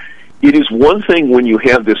one thing. It is one thing when you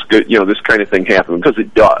have this, this kind of thing happen, because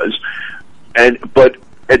it does. But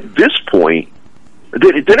at this point,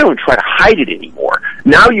 they don't even try to hide it anymore.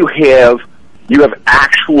 Now you have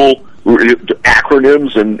actual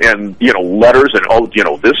acronyms and letters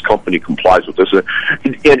and this company complies with this,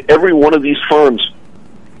 and every one of these firms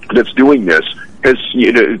that's doing this has,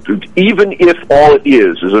 even if all it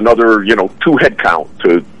is another 2 head count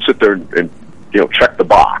to sit there and check the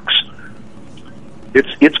box,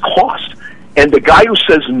 it's cost. And the guy who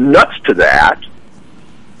says nuts to that,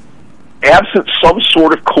 absent some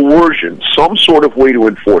sort of coercion, some sort of way to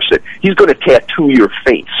enforce it, he's going to tattoo your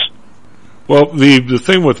face. Well, the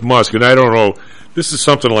thing with Musk, and I don't know, this is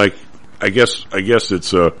something like, I guess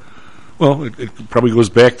it's it probably goes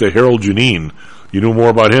back to Harold Janine. You knew more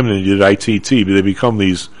about him than you did ITT, but they become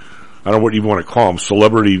these, I don't know what you want to call them,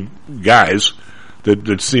 celebrity guys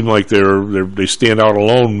that seem like they stand out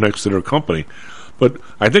alone next to their company. But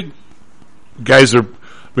I think guys are,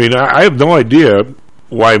 I mean, I have no idea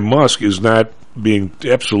why Musk is not being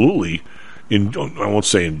absolutely I won't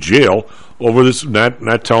say in jail over this,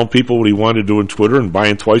 not telling people what he wanted to do on Twitter and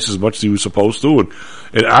buying twice as much as he was supposed to.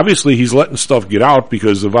 And obviously he's letting stuff get out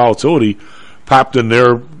because the volatility popped in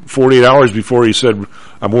there 48 hours before he said,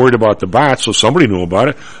 I'm worried about the bots, so somebody knew about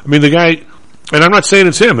it. I mean, the guy, and I'm not saying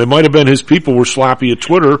it's him, it might have been his people were sloppy at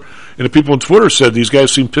Twitter, and the people on Twitter said, these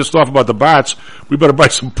guys seem pissed off about the bots, we better buy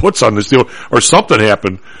some puts on this deal, or something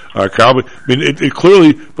happened, Kyle. I mean, it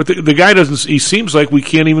clearly, but the guy doesn't, he seems like we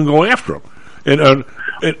can't even go after him. And I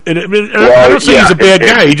don't say he's a bad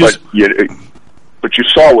guy. He just. But you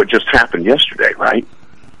saw what just happened yesterday, right?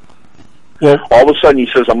 Well, all of a sudden he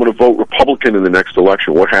says, "I'm going to vote Republican in the next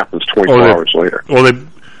election." What happens 24 hours later? Well,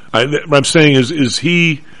 what I'm saying is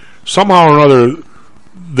he somehow or another,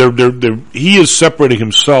 he is separating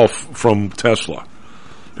himself from Tesla.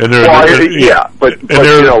 And but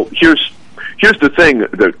you know, here's the thing.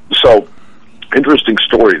 So interesting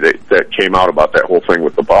story that came out about that whole thing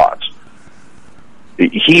with the bots.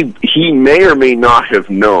 He may or may not have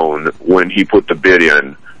known when he put the bid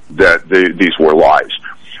in that these were lies.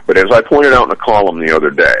 But as I pointed out in a column the other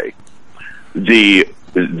day, the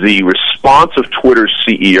response of Twitter's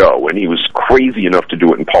CEO, and he was crazy enough to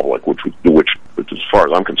do it in public, which as far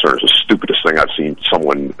as I'm concerned is the stupidest thing I've seen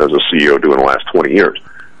someone as a CEO do in the last 20 years.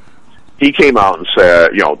 He came out and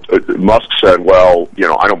said, Musk said, well,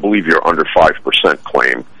 I don't believe your under 5%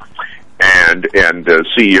 claim. And the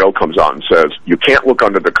CEO comes out and says, you can't look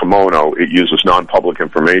under the kimono. It uses non-public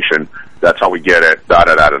information. That's how we get it.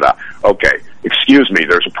 Da-da-da-da-da. Okay, excuse me,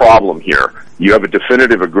 there's a problem here. You have a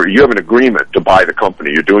you have an agreement to buy the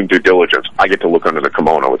company. You're doing due diligence. I get to look under the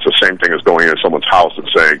kimono. It's the same thing as going into someone's house and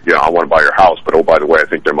saying, I want to buy your house, but oh, by the way, I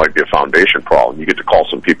think there might be a foundation problem. You get to call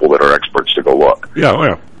some people that are experts to go look.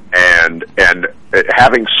 Yeah. And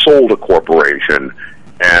having sold a corporation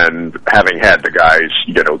and having had the guys,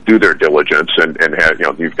 do their diligence and have,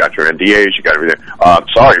 you've got your NDAs, you got everything.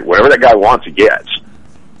 Sorry, whatever that guy wants, he gets.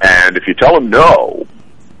 And if you tell him no,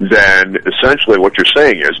 then essentially what you're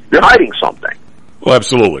saying is you're hiding something. Well,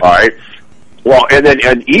 absolutely. All right. Well, and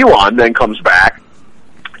Elon then comes back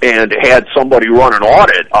and had somebody run an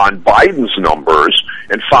audit on Biden's numbers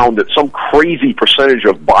and found that some crazy percentage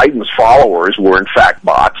of Biden's followers were in fact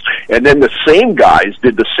bots. And then the same guys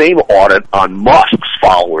did the same audit on Musk's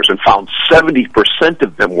followers and found 70%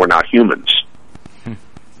 of them were not humans.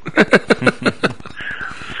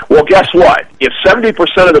 Well, guess what? If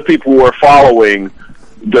 70% of the people who are following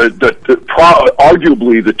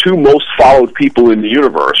arguably the two most followed people in the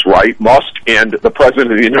universe, right? Musk and the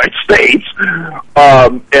President of the United States,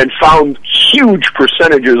 and found huge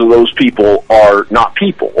percentages of those people are not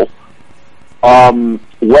people.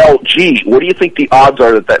 Well, gee, what do you think the odds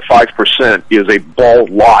are that 5% is a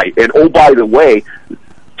bald lie? And oh, by the way,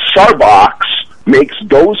 Starbucks makes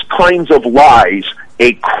those kinds of lies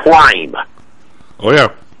a crime. Oh, yeah.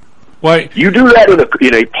 Why? You do that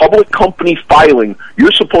in a public company filing,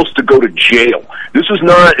 you're supposed to go to jail. This is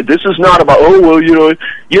not about, oh, well, you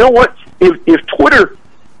know what? If Twitter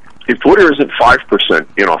isn't 5%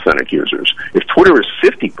 inauthentic users, if Twitter is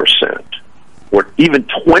 50% or even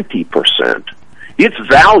 20%, its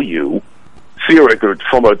value theoretically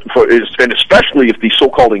and especially if the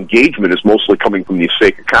so-called engagement is mostly coming from these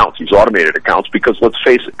fake accounts, these automated accounts, because let's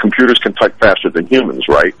face it, computers can type faster than humans,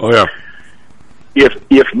 right? Oh, yeah.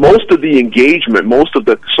 If most of the engagement, most of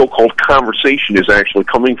the so-called conversation is actually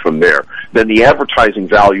coming from there, then the advertising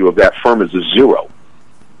value of that firm is a zero.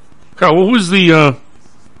 Carl, what was the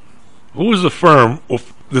firm? Well,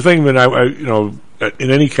 the thing that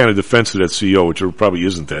in any kind of defense of that CEO, which there probably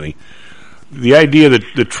isn't any, the idea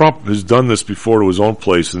that Trump has done this before to his own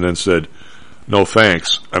place and then said, no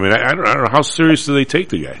thanks. I mean, I don't know, how serious do they take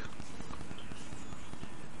the guy?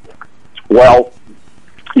 Well,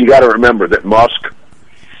 you got to remember that Musk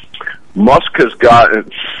has got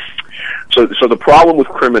so the problem with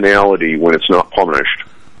criminality when it's not punished,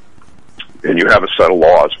 and you have a set of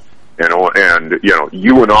laws, and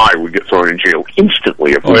you and I would get thrown in jail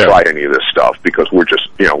instantly if we tried any of this stuff because we're just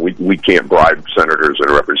we can't bribe senators and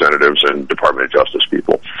representatives and Department of Justice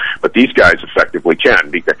people, but these guys effectively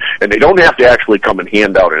can, and they don't have to actually come and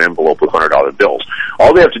hand out an envelope with $100 bills.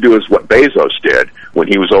 All they have to do is what Bezos did when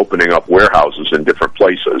he was opening up warehouses in different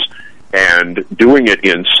places and doing it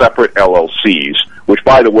in separate LLCs, which,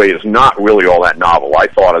 by the way, is not really all that novel. I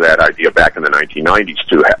thought of that idea back in the 1990s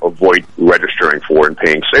to avoid registering for and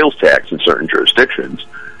paying sales tax in certain jurisdictions.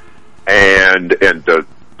 And the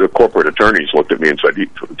corporate attorneys looked at me and said,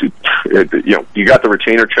 you got the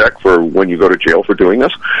retainer check for when you go to jail for doing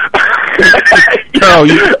this? No,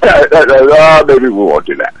 maybe we won't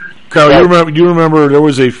do that. Carl, you remember there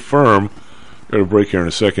was a firm, got a break here in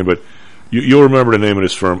a second, but you'll remember the name of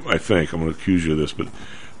this firm, I think. I'm going to accuse you of this, but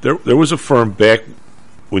there was a firm back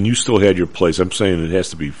when you still had your place. I'm saying it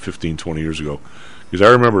has to be 15, 20 years ago, because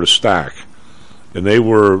I remember the stock, and they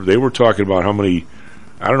were talking about how many,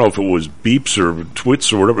 I don't know if it was beeps or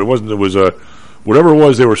twits or whatever it wasn't. It was whatever it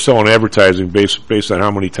was. They were selling advertising based on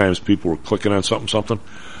how many times people were clicking on something,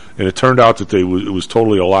 and it turned out that it was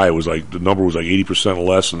totally a lie. It was like the number was like 80%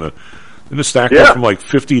 less, and the stock went from like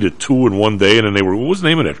 50 to 2 in one day, and then what was the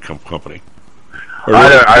name of that company?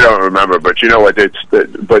 I don't remember, but you know what?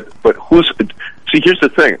 But who's? See, here's the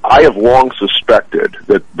thing. I have long suspected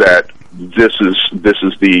that this is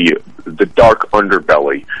the dark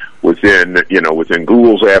underbelly within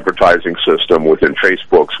Google's advertising system, within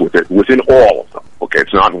Facebook's, within all of them. Okay,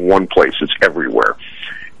 it's not in one place; it's everywhere,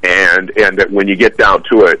 and that when you get down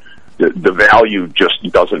to it, the value just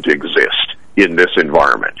doesn't exist in this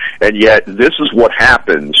environment. And yet, this is what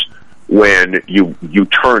happens when you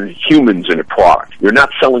turn humans into product. You're not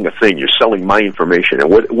selling a thing, you're selling my information. And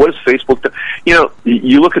what does Facebook do? You know,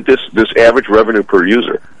 you look at this average revenue per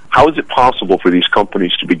user. How is it possible for these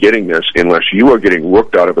companies to be getting this unless you are getting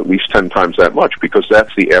worked out of at least 10 times that much? Because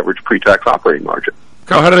that's the average pre-tax operating margin.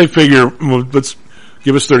 Carl, how do they figure, well, let's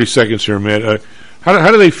give us 30 seconds here, man.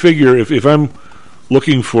 How do they figure if I'm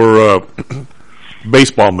looking for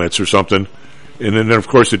baseball mitts or something, and then of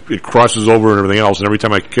course it crosses over and everything else, and every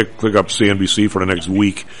time I click up CNBC for the next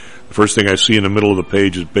week, the first thing I see in the middle of the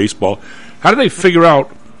page is baseball. How do they figure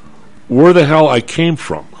out where the hell I came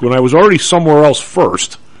from when I was already somewhere else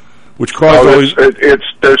first, which caused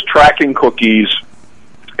there's tracking cookies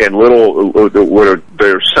and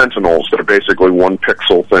there's sentinels that are basically 1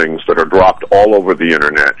 pixel things that are dropped all over the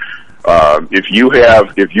internet. If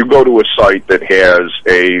you go to a site that has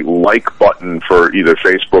a like button for either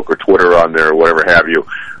Facebook or Twitter on there or whatever have you,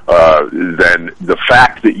 then the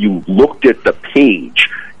fact that you looked at the page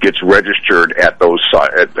gets registered at those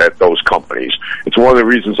companies. It's one of the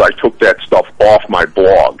reasons I took that stuff off my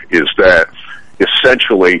blog, is that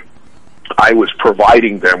essentially I was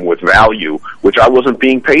providing them with value which I wasn't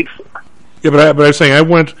being paid for. Yeah, but I'm saying I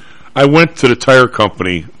went to the tire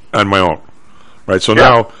company on my own. Right, so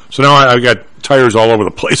now I got tires all over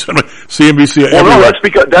the place. CNBC. Well, no, that's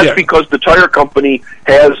because the tire company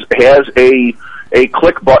has a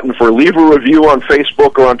click button for leave a review on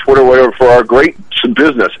Facebook or on Twitter, whatever, for our great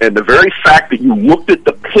business, and the very fact that you looked at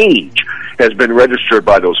the page has been registered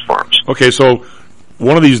by those firms. Okay, so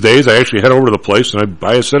one of these days I actually head over to the place and I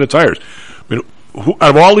buy a set of tires. I mean, out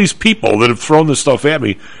of all these people that have thrown this stuff at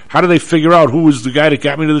me, how do they figure out who was the guy that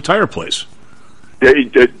got me to the tire place? That's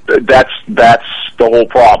the whole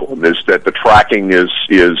problem, is that the tracking is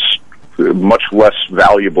much less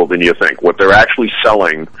valuable than you think. What they're actually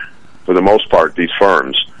selling, for the most part, these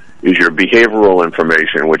firms, is your behavioral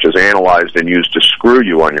information, which is analyzed and used to screw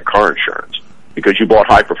you on your car insurance because you bought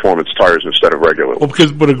high-performance tires instead of regular ones.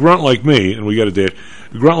 Well, but a grunt like me, and we got a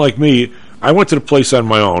grunt like me, I went to the place on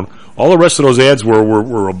my own. All the rest of those ads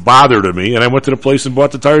were a bother to me, and I went to the place and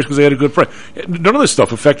bought the tires because they had a good price. None of this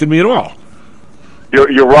stuff affected me at all.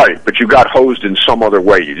 You're right, but you got hosed in some other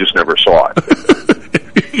way. You just never saw it.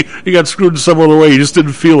 You got screwed in some other way. You just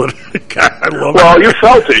didn't feel it. God, I love it. Well, you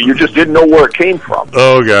felt it. You just didn't know where it came from.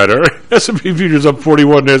 Oh, God. All right. S&P Futures up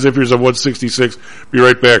 41. S&P Futures up 166. Be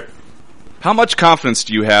right back. How much confidence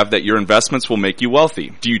do you have that your investments will make you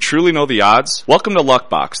wealthy? Do you truly know the odds? Welcome to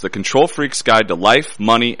Luckbox, the control freak's guide to life,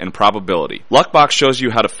 money, and probability. Luckbox shows you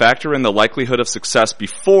how to factor in the likelihood of success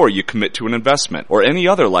before you commit to an investment or any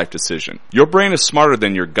other life decision. Your brain is smarter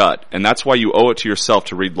than your gut, and that's why you owe it to yourself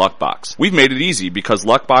to read Luckbox. We've made it easy because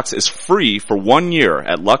Luckbox is free for 1 year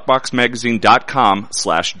at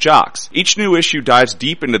luckboxmagazine.com/jocks. Each new issue dives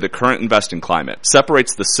deep into the current investing climate,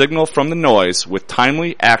 separates the signal from the noise with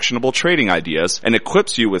timely, actionable trading ideas, and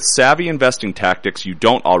equips you with savvy investing tactics you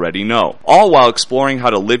don't already know, all while exploring how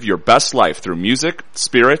to live your best life through music,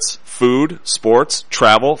 spirits, food, sports,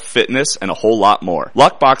 travel, fitness, and a whole lot more.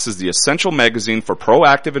 Luckbox is the essential magazine for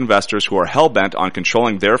proactive investors who are hell-bent on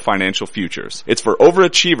controlling their financial futures. It's for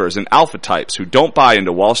overachievers and alpha types who don't buy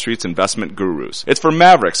into Wall Street's investment gurus. It's for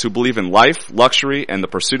mavericks who believe in life, luxury, and the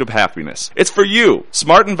pursuit of happiness. It's for you.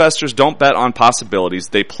 Smart investors don't bet on possibilities,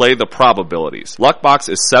 they play the probabilities. Luckbox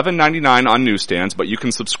is $7.99 on newsstands, but you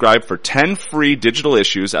can subscribe for 10 free digital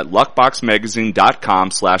issues at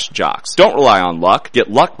luckboxmagazine.com/jocks. Don't rely on luck. Get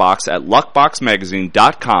Luckbox at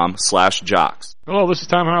luckboxmagazine.com/jocks. Hello, this is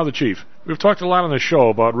Tom Howell, the Chief. We've talked a lot on the show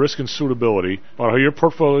about risk and suitability, about how your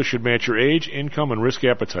portfolio should match your age, income, and risk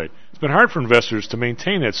appetite. It's been hard for investors to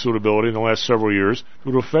maintain that suitability in the last several years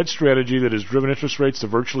due to a Fed strategy that has driven interest rates to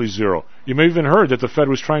virtually zero. You may have even heard that the Fed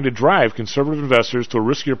was trying to drive conservative investors to a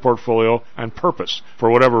riskier portfolio on purpose,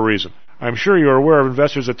 for whatever reason. I'm sure you're aware of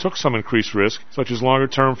investors that took some increased risk, such as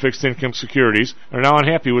longer-term fixed income securities, and are now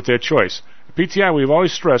unhappy with that choice. At PTI, we've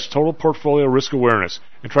always stressed total portfolio risk awareness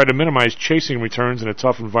and tried to minimize chasing returns in a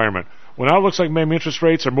tough environment. Well, now it looks like maybe interest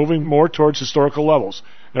rates are moving more towards historical levels.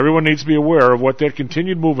 Everyone needs to be aware of what that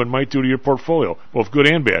continued movement might do to your portfolio, both good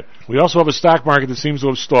and bad. We also have a stock market that seems to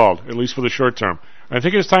have stalled, at least for the short term. I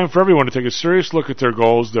think it's time for everyone to take a serious look at their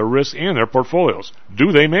goals, their risks, and their portfolios.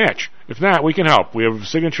 Do they match? If not, we can help. We have a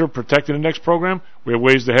Signature Protected Index program. We have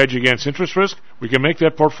ways to hedge against interest risk. We can make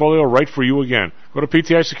that portfolio right for you again. Go to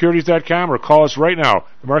PTIsecurities.com or call us right now.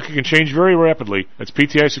 The market can change very rapidly. That's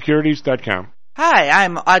PTIsecurities.com. Hi,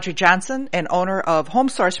 I'm Audrey Johnson, an owner of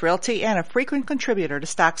HomeSource Realty and a frequent contributor to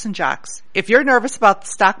Stocks and Jocks. If you're nervous about the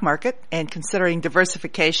stock market and considering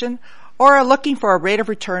diversification, or are looking for a rate of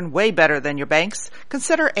return way better than your banks,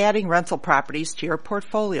 consider adding rental properties to your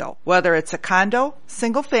portfolio. Whether it's a condo,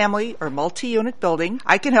 single family, or multi-unit building,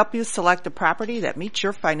 I can help you select a property that meets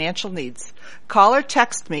your financial needs. Call or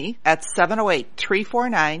text me at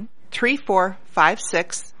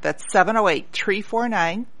 708-349-3456. That's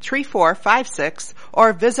 708-349-3456.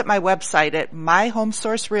 Or visit my website at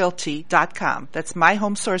myhomesourcerealty.com. That's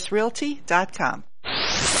myhomesourcerealty.com.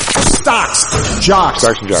 Stocks, jocks,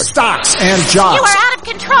 Stocks and jocks. Stocks and jocks. You are out of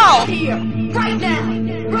control. Here, right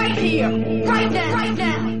now, right here, right now, right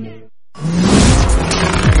now.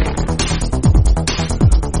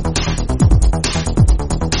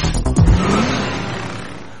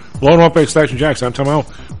 Hello and welcome back to Stocks and Jocks. I'm Tom Al.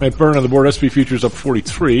 Matt Byrne on the board. SP Futures up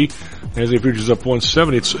 43. NASDAQ Futures up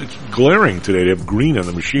 170. It's glaring today to have green on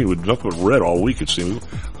the machine with nothing but red all week, it seems.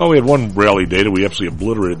 Oh, we had one rally data. We absolutely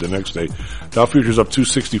obliterated the next day. Dow Futures up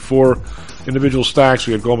 264. Individual stocks,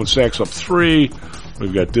 we had Goldman Sachs up 3.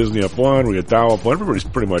 We've got Disney up 1. We got Dow up 1. Everybody's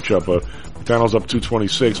pretty much up. McDonald's up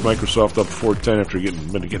 226. Microsoft up 410 after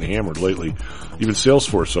been getting hammered lately. Even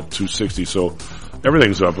Salesforce up 260. So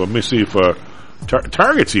everything's up. Let me see if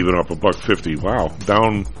Target's even up $1.50. Wow.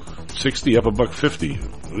 Down 60, up $1.50.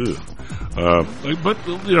 But,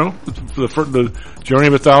 you know, the journey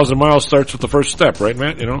of 1,000 miles starts with the first step, right,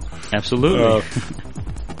 Matt? You know? Absolutely.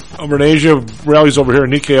 Over in Asia, rallies over here.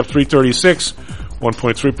 Nikkei up 336,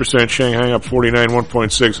 1.3%. Shanghai up 49,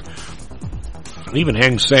 1.6. And even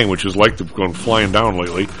Hang Seng, which is like they've gone flying down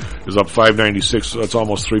lately, is up 596. That's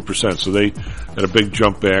almost 3%. So they had a big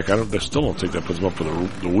jump back. I still don't think that puts them up for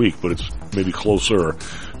the week, but it's maybe closer.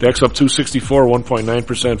 DAX up 264, 1.9%.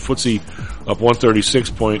 FTSE up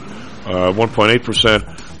 1.8%.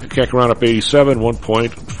 Kakaran up 87,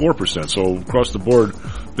 1.4%. So across the board,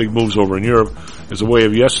 big moves over in Europe as a way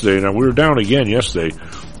of yesterday. Now we were down again yesterday,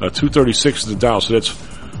 236 is the Dow. So that's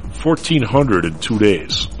 1,400 in 2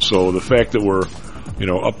 days. So the fact that we're,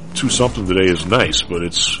 up to something today is nice, but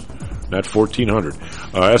it's not 1,400.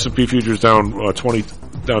 S&P futures down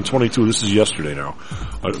 22. This is yesterday now.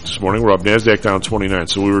 This morning we're up. NASDAQ down 29.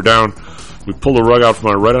 So we were down. We pulled the rug out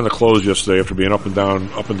from right on the close yesterday after being up and down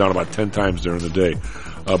about 10 times during the day.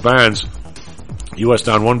 Bonds, U.S.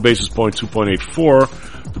 down 1 basis point, 2.84.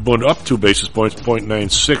 The Bund up 2 basis points,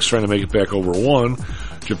 0.96, trying to make it back over 1.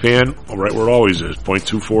 Japan, right where it always is,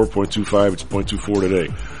 0.24, 0.25. It's 0.24 today.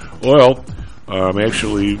 Oil,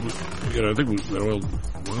 actually, I think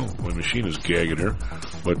my machine is gagging here,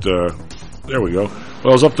 but there we go.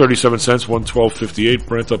 Oil's up 37 cents, 112.58.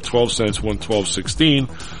 Brent up 12 cents, 112.16.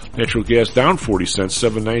 Natural gas down 40 cents,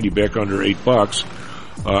 7.90, back under $8.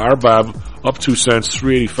 RBOB up 2 cents,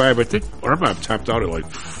 3.85. I think RBOB topped out at like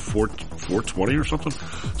 4.20 or something.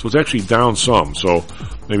 So it's actually down some. So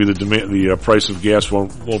maybe the price of gas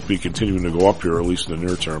won't be continuing to go up here, at least in the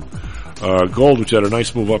near term. Gold, which had a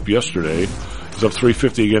nice move up yesterday, is up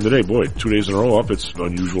 3.50 again today. Boy, 2 days in a row up. It's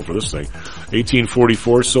unusual for this thing.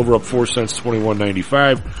 18.44. Silver up 4 cents,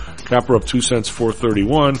 21.95. Copper up 2 cents,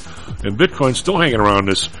 4.31. And Bitcoin still hanging around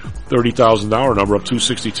this $30,000 number, up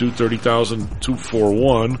 262,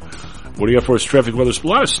 30,241. What do you have for us? Traffic, weather? A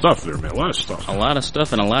lot of stuff there, man. A lot of stuff. A lot of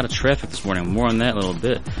stuff and a lot of traffic this morning. More on that in a little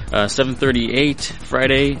bit. 7:38,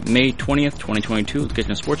 Friday, May 20th, 2022. Let's get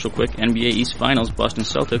into sports real quick. NBA East Finals, Boston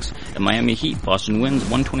Celtics and Miami Heat. Boston wins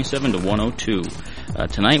 127-102.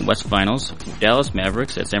 Tonight, West Finals, Dallas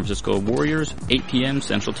Mavericks at San Francisco Warriors, 8 p.m.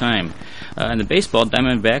 Central Time. In the baseball,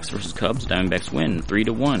 Diamondbacks versus Cubs, Diamondbacks win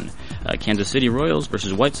 3-1. Kansas City Royals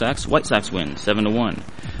versus White Sox win 7-1.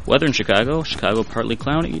 Weather in Chicago, Chicago partly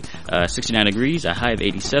cloudy, 69 degrees, a high of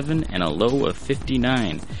 87, and a low of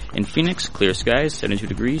 59. In Phoenix, clear skies, 72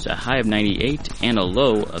 degrees, a high of 98, and a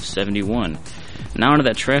low of 71. Now onto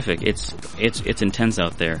that traffic. It's intense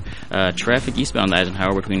out there. Traffic eastbound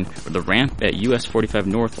Eisenhower between the ramp at US 45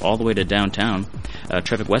 North all the way to downtown.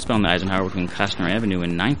 Traffic westbound Eisenhower between Costner Avenue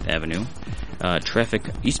and 9th Avenue. Traffic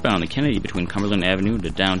eastbound the Kennedy between Cumberland Avenue to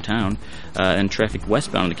downtown, and traffic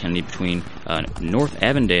westbound the Kennedy between North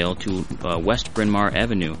Avondale to West Bryn Mawr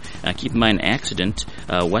Avenue. Keep in mind an accident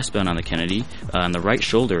westbound on the Kennedy on the right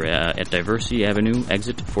shoulder at Diversity Avenue,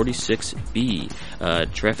 exit 46B.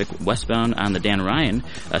 Traffic westbound on the Dan Ryan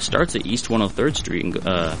starts at East 103rd Street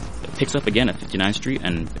and picks up again at 59th Street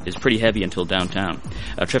and is pretty heavy until downtown.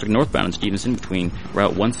 Traffic northbound in Stevenson between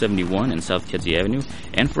Route 171 and South Kedzie Avenue,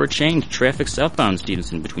 and for a change, traffic southbound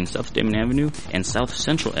Stevenson between South Stedman Avenue and South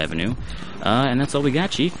Central Avenue. And that's all we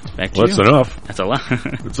got, Chief. Back to you. That's enough. That's a lot.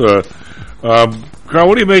 Carl,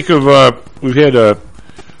 what do you make of, we've had a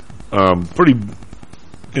pretty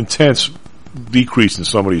intense decrease in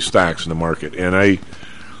some of these stocks in the market, and I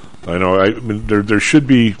mean, there should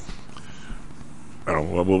be, I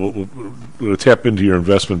don't know, we'll tap into your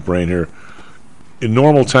investment brain here. In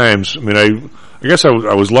normal times, I mean, I guess I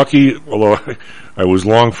was lucky, although I was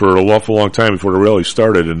long for an awful long time before the rally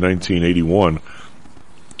started in 1981,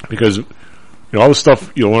 because all the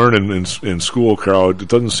stuff you learn in school, Carl, it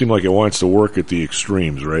doesn't seem like it wants to work at the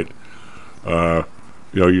extremes, right? Well,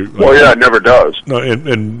 yeah, it never does. No,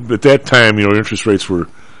 and at that time, interest rates were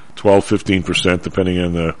 12-15%, depending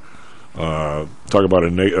on the talk about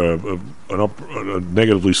a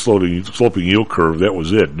negatively sloping yield curve. That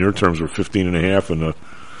was it. Near terms were 15.5, and the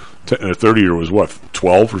 30-year was what,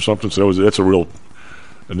 12 or something. So that's a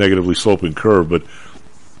negatively sloping curve. But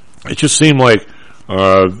it just seemed like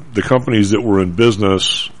the companies that were in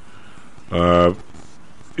business, they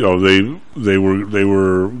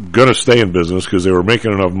were going to stay in business because they were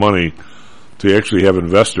making enough money to actually have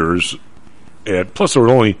investors. Plus, there were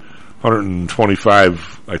only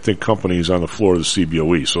 125, I think, companies on the floor of the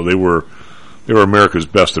CBOE, so they were America's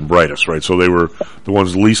best and brightest, right? So they were the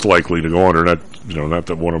ones least likely to go under. Not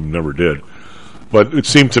that one of them never did, but it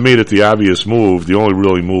seemed to me that the obvious move, the only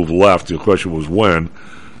really move left, the question was when,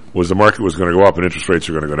 was the market was going to go up and interest rates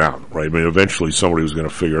are going to go down, right? I mean, eventually somebody was going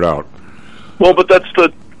to figure it out. Well, but that's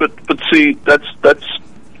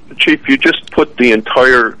Chief. You just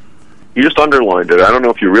underlined it. I don't know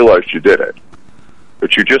if you realized you did it,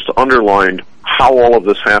 but you just underlined how all of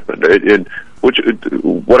this happened.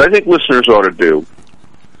 What I think listeners ought to do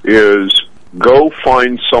is go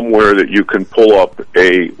find somewhere that you can pull up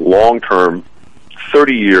a long-term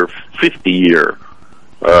 30-year, 50-year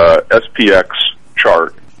SPX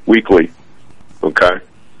chart weekly, okay?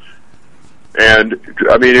 And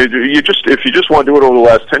I mean, if you just want to do it over the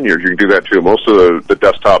last 10 years, you can do that too. Most of the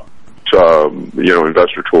desktop,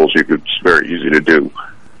 investor tools, it's very easy to do.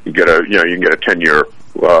 You can get a 10-year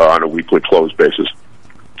on a weekly close basis.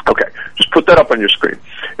 Okay, just put that up on your screen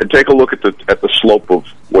and take a look at the slope of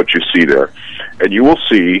what you see there, and you will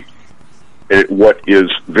see what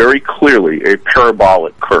is very clearly a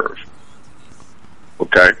parabolic curve.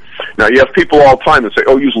 Okay. Now you have people all the time that say,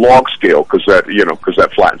 "Oh, use log scale because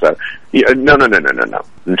that flattens out." Yeah, no. The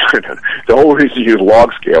whole reason you use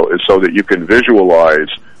log scale is so that you can visualize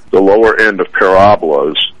the lower end of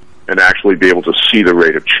parabolas and actually be able to see the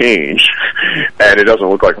rate of change, and it doesn't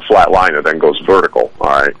look like a flat line that then goes vertical. All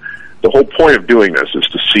right. The whole point of doing this is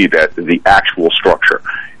to see that the actual structure.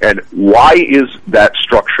 And why is that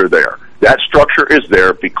structure there? That structure is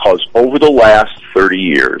there because over the last 30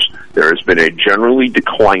 years, there has been a generally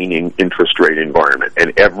declining interest rate environment.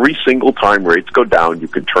 And every single time rates go down, you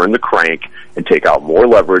can turn the crank and take out more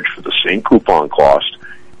leverage for the same coupon cost.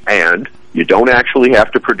 And you don't actually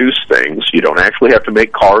have to produce things. You don't actually have to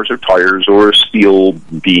make cars or tires or steel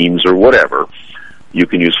beams or whatever. You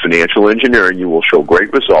can use financial engineering. You will show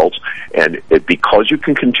great results. And because you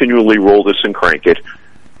can continually roll this and crank it,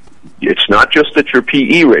 it's not just that your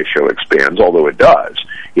PE ratio expands, although it does.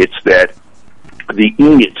 It's that the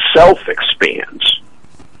E itself expands.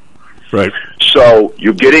 Right. So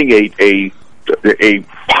you're getting a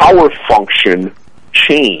power function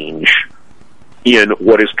change in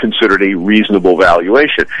what is considered a reasonable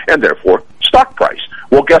valuation, and therefore stock price.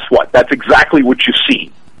 Well, guess what? That's exactly what you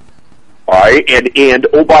see. All right, and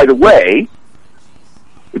oh, by the way,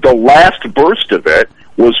 the last burst of it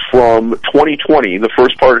was from 2020, the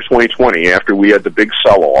first part of 2020, after we had the big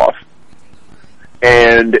sell-off.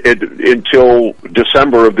 and until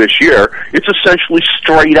December of this year, it's essentially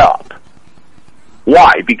straight up.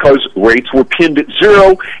 Why? Because rates were pinned at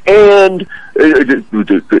zero, and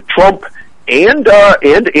Trump and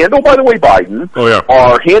oh, by the way, Biden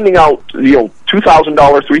are handing out $2,000,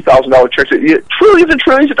 $3,000 checks, trillions and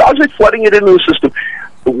trillions of dollars. They're flooding it into the system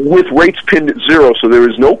with rates pinned at zero, so there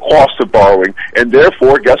is no cost of borrowing, and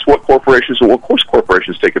therefore, guess what corporations, well, of course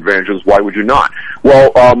corporations take advantage of this. Why would you not?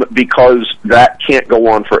 Well, because that can't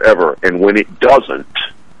go on forever, and when it doesn't,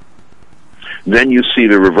 then you see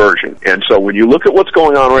the reversion. And so when you look at what's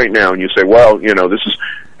going on right now and you say, well, this is,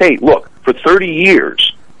 hey, look, for 30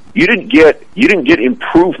 years, you didn't get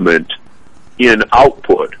improvement in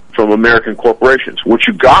output from American corporations. What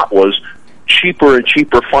you got was cheaper and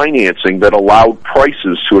cheaper financing that allowed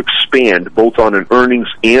prices to expand both on an earnings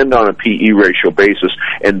and on a PE ratio basis.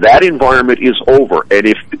 And that environment is over. And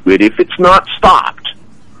if it's not stopped,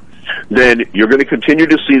 then you're going to continue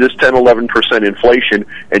to see this 10, 11% inflation,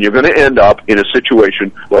 and you're going to end up in a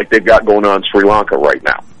situation like they've got going on in Sri Lanka right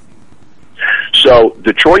now. So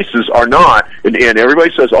the choices are not, and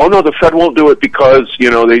everybody says, oh no, the Fed won't do it because,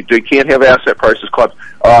 they can't have asset prices collapse.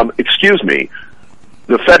 Excuse me.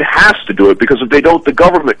 The Fed has to do it because if they don't, the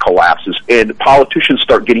government collapses and politicians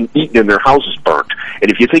start getting eaten and their houses burnt.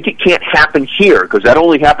 And if you think it can't happen here, because that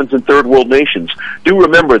only happens in third world nations, do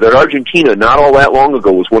remember that Argentina, not all that long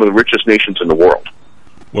ago, was one of the richest nations in the world.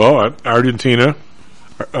 Well, Argentina,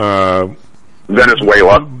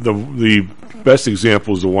 Venezuela. The best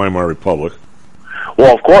example is the Weimar Republic.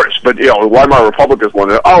 Well, of course, but the Weimar Republic is one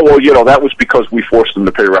that, that was because we forced them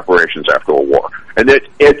to pay reparations after a war. And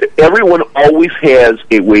everyone always has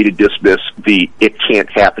a way to dismiss the "it can't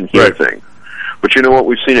happen here" thing. But you know what?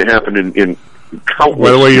 We've seen it happen in countless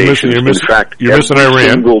By the way, nations. you're missing every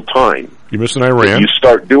Iran. Single time you're missing Iran. If you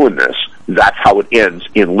start doing this, that's how it ends,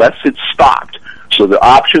 unless it's stopped. So the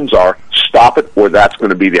options are stop it, or that's going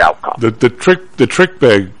to be the outcome. The trick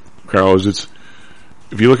bag, Carl, is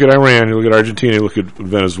if you look at Iran, you look at Argentina, you look at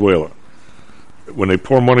Venezuela. When they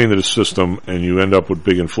pour money into the system and you end up with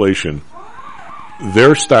big inflation,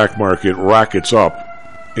 their stock market rockets up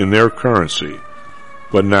in their currency,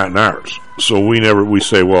 but not in ours. So we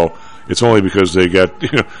say, well, it's only because they got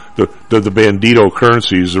the bandito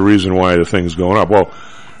currency is the reason why the thing's going up. Well,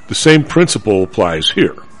 the same principle applies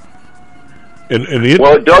here.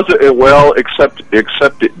 It doesn't. Well, except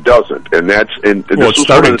it doesn't, and this was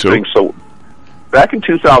one of the things. So, back in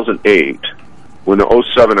 2008, when the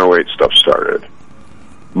 07-08 stuff started,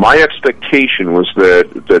 my expectation was that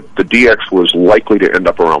the DX was likely to end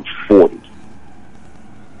up around 40.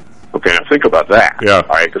 Okay, now think about that. Yeah. All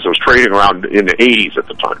right, because it was trading around in the 80s at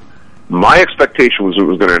the time. My expectation was it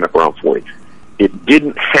was going to end up around 40. It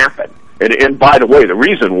didn't happen. And by the way, the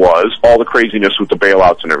reason was all the craziness with the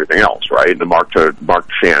bailouts and everything else, right? The mark to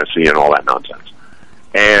fantasy and all that nonsense.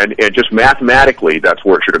 And just mathematically, that's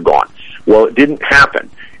where it should have gone. Well, it didn't happen.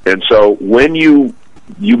 And so when you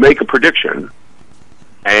make a prediction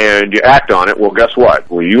and you act on it, well, guess what?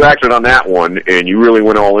 Well, you acted on that one and you really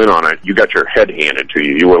went all in on it. You got your head handed to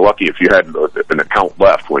you. You were lucky if you had an account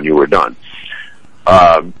left when you were done.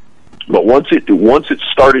 But once it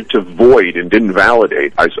started to void and didn't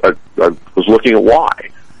validate, I was looking at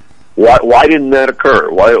why. Why didn't that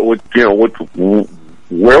occur? Where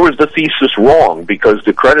was the thesis wrong? Because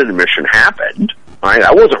the credit emission happened. Right?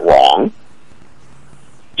 That wasn't wrong.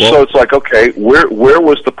 Well, so it's like, okay, where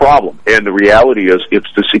was the problem? And the reality is, it's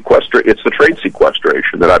the trade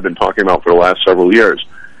sequestration that I've been talking about for the last several years,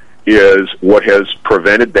 is what has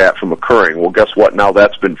prevented that from occurring. Well, guess what? Now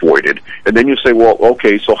that's been voided. And then you say, well,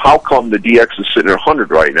 okay, so how come the DX is sitting at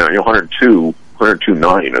 100 right now?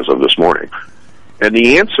 102.9 as of this morning. And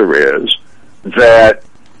the answer is that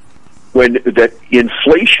that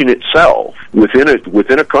inflation itself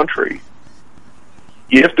within a country,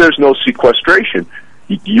 if there's no sequestration,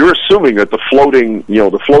 you're assuming that the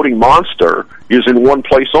floating monster is in one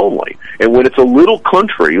place only. And when it's a little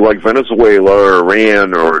country like Venezuela or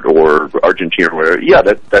Iran or Argentina or whatever, yeah,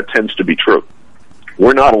 that tends to be true.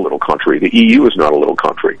 We're not a little country. The EU is not a little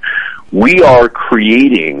country. We are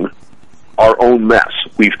creating our own mess.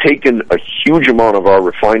 We've taken a huge amount of our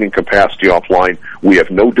refining capacity offline. We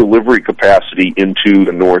have no delivery capacity into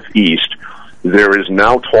the Northeast. There is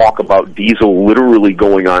now talk about diesel literally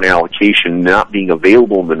going on allocation, not being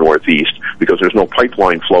available in the Northeast because there's no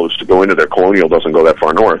pipeline flows to go into there. Colonial doesn't go that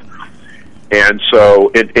far north. And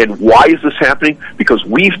so, and why is this happening? Because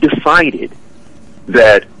we've decided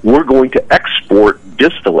that we're going to export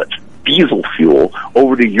distillate, diesel fuel,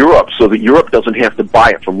 over to Europe so that Europe doesn't have to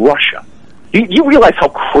buy it from Russia. You realize how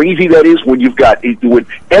crazy that is when when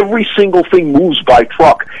every single thing moves by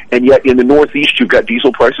truck, and yet in the Northeast you've got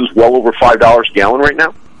diesel prices well over $5 a gallon right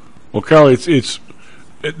now? Well, Carl,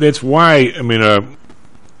 that's why, I mean,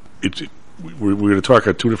 we're going to talk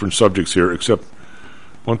on two different subjects here, except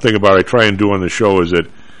one thing about I try and do on the show is that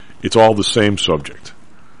it's all the same subject.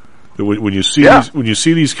 When you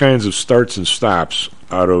see these kinds of starts and stops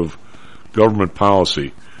out of government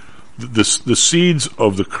policy, the seeds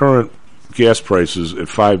of the current gas prices at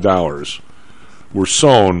 $5 were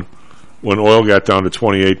sown when oil got down to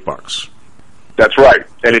 $28. That's right,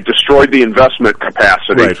 and it destroyed the investment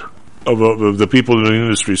capacity. Right. Of the people in the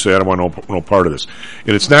industry say, I don't want no part of this.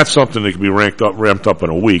 And it's not something that can be ramped up in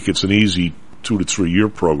a week. It's an easy 2 to 3 year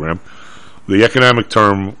program. The economic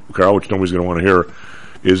term, Carl, which nobody's going to want to hear,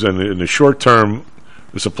 is in the short term,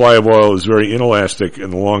 the supply of oil is very inelastic. In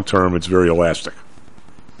the long term, it's very elastic.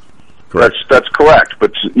 Correct? That's correct.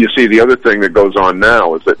 But you see, the other thing that goes on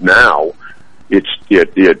now is that now it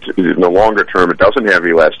in the longer term, it doesn't have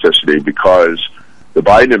elasticity because the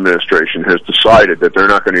Biden administration has decided that they're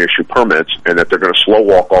not going to issue permits and that they're going to slow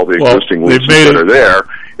walk all the existing leases that are there.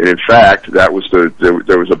 And in fact, that was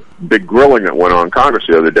there was a big grilling that went on in Congress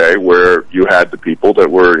the other day where you had the people that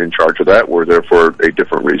were in charge of that were there for a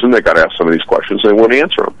different reason. They got asked some of these questions and they wouldn't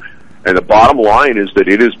answer them. And the bottom line is that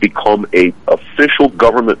it has become a official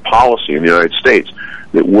government policy in the United States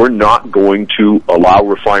that we're not going to allow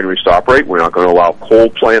refineries to operate. We're not going to allow coal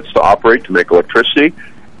plants to operate to make electricity.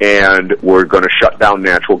 And we're going to shut down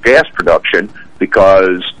natural gas production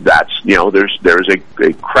because that's, there's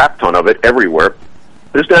a crap ton of it everywhere.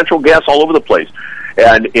 There's natural gas all over the place.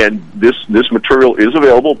 And this material is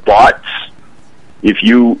available, but if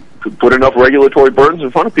you put enough regulatory burdens in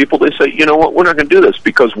front of people, they say, you know what, we're not going to do this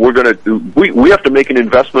because we have to make an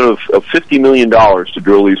investment of $50 million to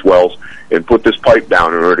drill these wells and put this pipe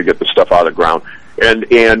down in order to get the stuff out of the ground.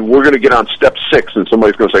 And we're going to get on step 6, and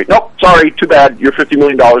somebody's going to say, nope, sorry, too bad, your $50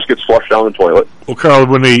 million gets flushed down the toilet. Well, Carl,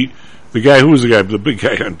 when the guy, who was the big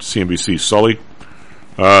guy on CNBC, Sully,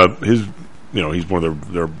 he's one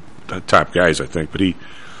of their top guys, I think, but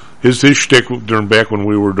his shtick during back when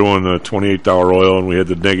we were doing the $28 oil and we had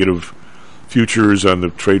the negative futures on the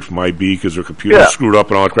trade from IB because their computer screwed up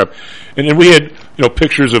and all that crap. And then we had,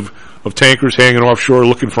 pictures of tankers hanging offshore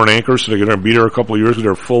looking for an anchor so they're going to be there a couple of years because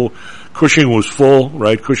they're full. Cushing was full,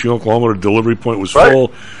 right? Cushing, Oklahoma, the delivery point was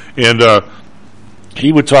full. And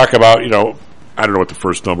he would talk about, I don't know what the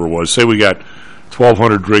first number was. Say we got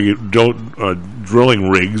 1,200 drilling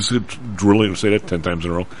rigs, say that 10 times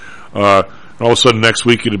in a row. And all of a sudden next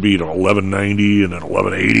week it'd be 1,190 and then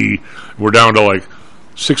 1,180. We're down to like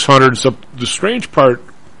 600. So the strange part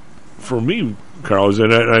for me, Carl, is,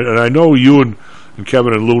 and I know you and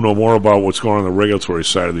Kevin and Lou know more about what's going on the regulatory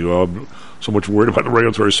side of the oil. I'm so much worried about the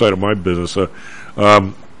regulatory side of my business.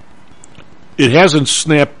 It hasn't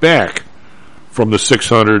snapped back from the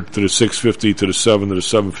 600 to the 650 to the 7 to the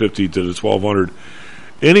 750 to the 1,200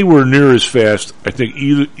 anywhere near as fast. I think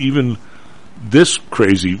even this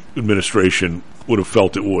crazy administration would have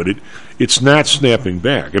felt it would. It's not snapping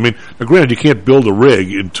back. I mean, now granted, you can't build a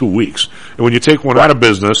rig in 2 weeks. And when you take one out of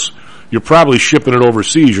business, you're probably shipping it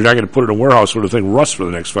overseas. You're not going to put it in a warehouse where the thing rusts for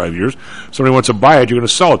the next 5 years. Somebody wants to buy it, you're going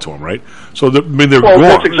to sell it to them, right? So, they're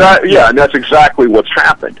gone. And that's exactly what's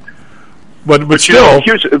happened. But still,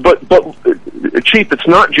 Chief, it's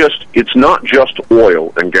not just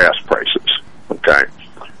oil and gas prices. Okay,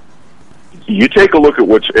 you take a look at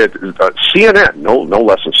what's at CNN. No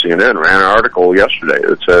less than CNN ran an article yesterday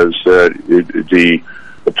that says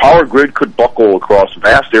the power grid could buckle across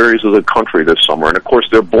vast areas of the country this summer, and of course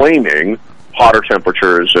they're blaming hotter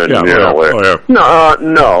temperatures and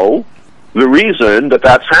no. The reason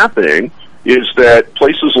that's happening is that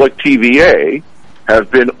places like TVA have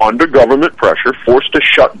been under government pressure, forced to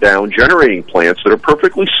shut down generating plants that are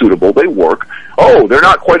perfectly suitable. They work. Oh, they're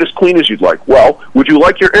not quite as clean as you'd like. Well, would you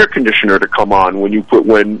like your air conditioner to come on when you dial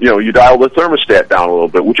the thermostat down a little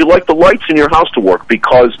bit? Would you like the lights in your house to work?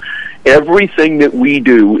 Because everything that we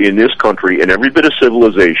do in this country and every bit of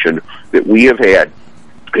civilization that we have had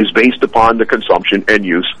is based upon the consumption and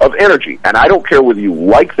use of energy. And I don't care whether you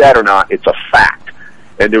like that or not, it's a fact.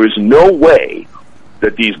 And there is no way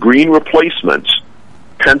that these green replacements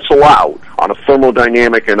pencil out on a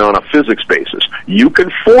thermodynamic and on a physics basis. You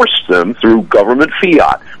can force them through government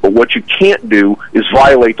fiat, but what you can't do is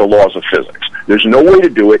violate the laws of physics. There's no way to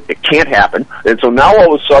do it. It can't happen. And so now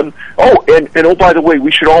all of a sudden, by the way,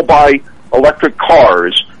 we should all buy electric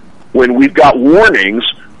cars when we've got warnings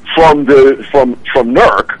from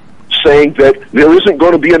NERC saying that there isn't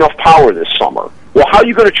going to be enough power this summer. Well, how are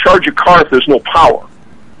you going to charge a car if there's no power?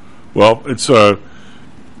 Well, it's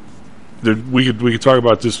we could talk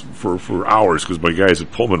about this for hours because my guys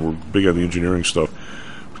at Pullman were big on the engineering stuff.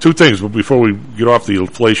 Two things, but before we get off the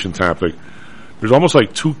inflation topic, there's almost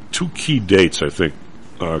like two key dates, I think,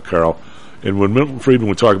 Carl. And when Milton Friedman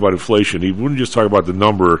would talk about inflation, he wouldn't just talk about the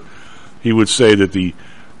number. He would say that the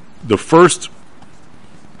first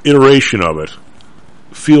iteration of it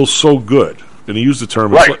feels so good, and he used the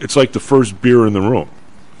term, it's like the first beer in the room.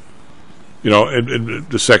 And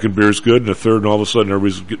the second beer is good, and the third, and all of a sudden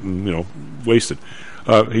everybody's getting, wasted.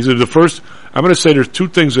 He said I'm going to say there's two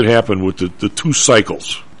things that happened with the two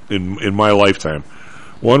cycles in my lifetime.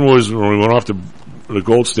 One was when we went off the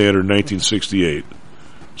gold standard in 1968,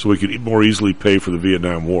 so we could more easily pay for the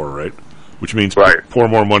Vietnam War, right? Which means pour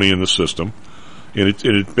more money in the system. And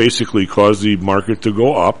it basically caused the market to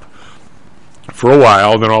go up for a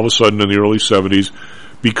while, and then all of a sudden in the early 70s,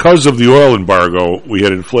 because of the oil embargo, we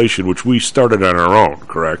had inflation, which we started on our own,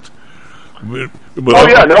 correct? We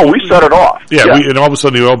started off. And all of a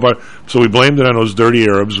sudden the oil so we blamed it on those dirty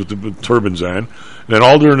Arabs with the turbans on. And then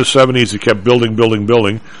all during the 70s, it kept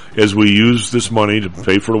building as we used this money to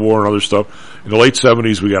pay for the war and other stuff. In the late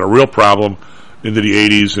 70s, we got a real problem into the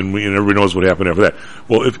 80s, and everybody knows what happened after that.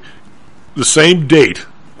 Well, if the same date,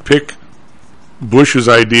 pick Bush's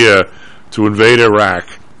idea to invade Iraq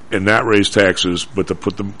and not raise taxes, but to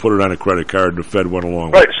put it on a credit card, and the Fed went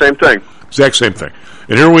along with it. Same thing. Exact same thing.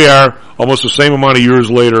 And here we are, almost the same amount of years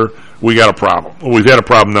later, we got a problem. Well, we've had a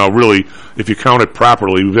problem now, really, if you count it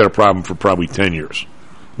properly, we've had a problem for probably 10 years.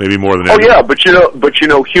 Maybe more than that. Oh yeah, but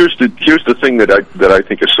here's the thing that I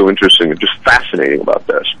think is so interesting and just fascinating about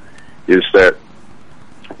this is that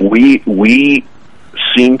we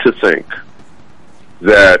seem to think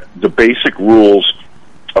that the basic rules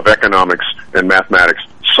of economics and mathematics,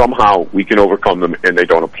 somehow we can overcome them, and they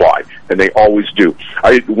don't apply, and they always do.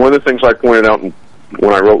 One of the things I pointed out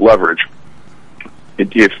when I wrote Leverage,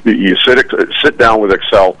 if you sit down with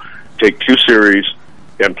Excel, take two series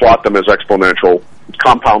and plot them as exponential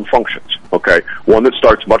compound functions, okay? One that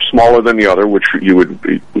starts much smaller than the other, which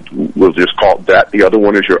we'll just call it debt. The other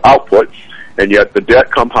one is your output, and yet the debt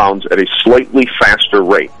compounds at a slightly faster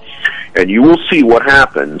rate. And you will see what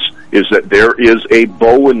happens is that there is a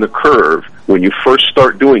bow in the curve when you first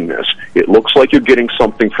start doing this. It looks like you're getting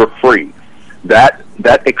something for free. That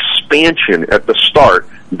expansion at the start,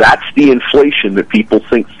 that's the inflation that people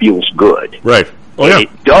think feels good. Right. Oh, yeah.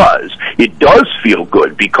 It does feel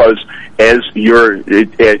good because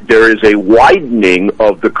there is a widening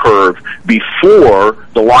of the curve before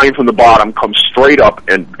the line from the bottom comes straight up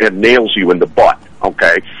and nails you in the butt,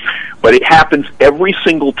 okay? But it happens every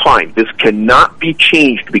single time. This cannot be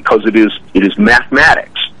changed because it is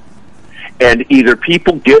mathematics. And either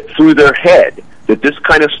people get through their head that this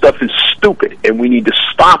kind of stuff is stupid and we need to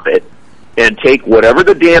stop it and take whatever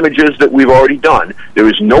the damage is that we've already done. There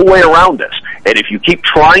is no way around this. And if you keep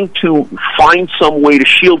trying to find some way to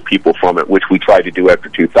shield people from it, which we tried to do after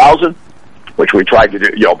 2000, which we tried to do,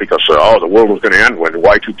 because, the world was going to end when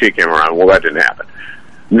Y2K came around. Well, that didn't happen.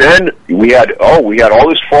 Then we had all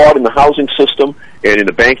this fraud in the housing system and in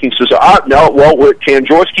the banking system.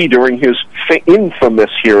 Kanjorski, during his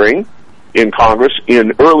infamous hearing in Congress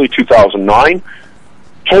in early 2009,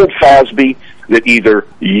 told FASB that either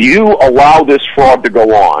you allow this fraud to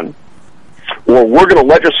go on or we're going to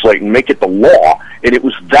legislate and make it the law. And it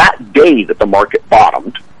was that day that the market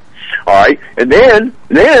bottomed. All right, and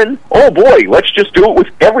then, oh boy, let's just do it with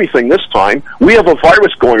everything this time. We have a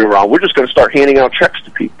virus going around. We're just going to start handing out checks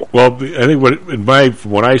to people. Well, I think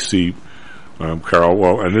from what I see, Carl,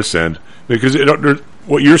 on this end, because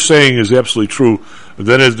what you're saying is absolutely true.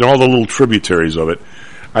 Then there's all the little tributaries of it.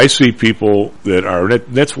 I see people that are.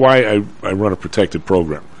 That's why I run a protected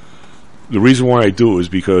program. The reason why I do is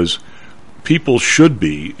because people should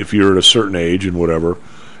be, if you're at a certain age and whatever.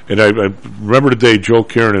 And I remember the day Joe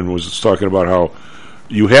Kiernan was talking about how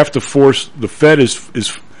you have to force, the Fed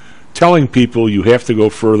is telling people you have to go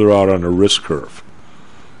further out on the risk curve.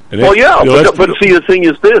 And but see, the thing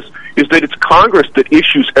is that it's Congress that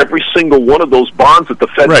issues every single one of those bonds that the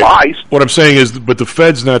Fed buys. What I'm saying is, but the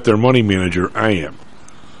Fed's not their money manager, I am.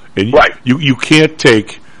 And you can't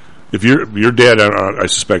take, if your dad, I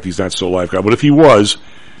suspect he's not still alive, but if he was,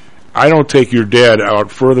 I don't take your dad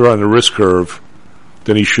out further on the risk curve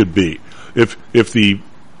than he should be. Maybe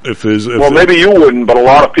you wouldn't, but a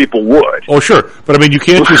lot of people would. Oh, sure, but I mean, you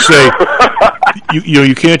can't just say,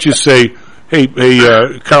 you can't just say, hey,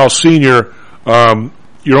 Carl Senior,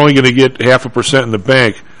 you're only going to get 0.5% in the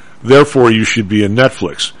bank, therefore you should be in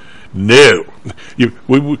Netflix. No,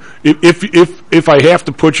 if I have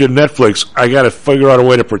to put you in Netflix, I got to figure out a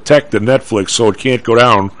way to protect the Netflix so it can't go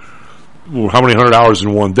down how many $100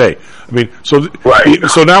 in one day? I mean,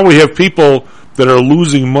 so now we have people that are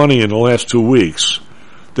losing money in the last 2 weeks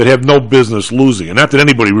that have no business losing. And not that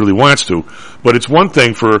anybody really wants to, but it's one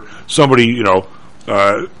thing for somebody, in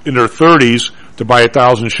their 30s to buy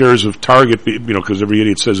 1,000 shares of Target, because every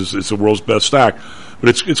idiot says it's the world's best stock.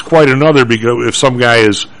 But it's quite another because if some guy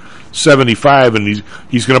is 75 and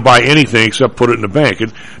he's going to buy anything except put it in the bank.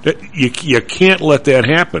 You can't let that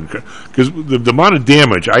happen because the amount of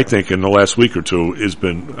damage I think in the last week or two has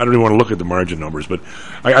been. I don't even want to look at the margin numbers, but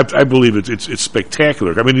I believe it's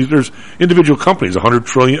spectacular. I mean, there's individual companies, 100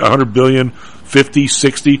 trillion, 100 billion, 50,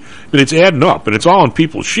 60, but it's adding up and it's all on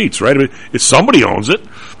people's sheets, right? I mean, if somebody owns it.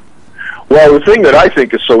 Well, the thing that I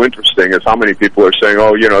think is so interesting is how many people are saying,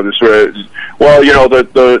 "Oh,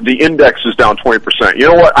 the index is down 20%." You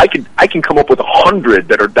know what? I can come up with 100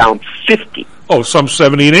 that are down 50. Oh, some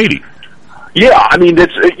 70 and 80. Yeah, I mean,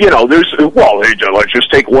 let's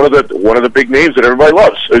just take one of the big names that everybody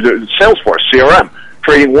loves, Salesforce, CRM,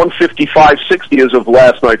 trading 155.60 as of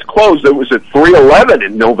last night's close. It was at 311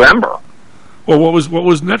 in November. Well, what was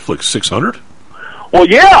Netflix? 600. Well,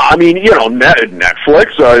 yeah, I mean,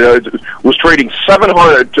 Netflix was trading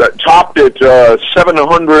 700, topped at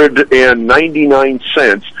 799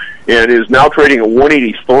 cents, and is now trading at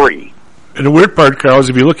 183. And the weird part, Carl, is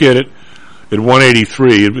if you look at it at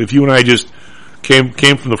 183, if you and I just came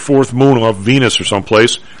from the fourth moon off Venus or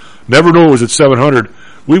someplace, never knew it was at 700,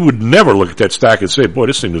 we would never look at that stock and say, boy,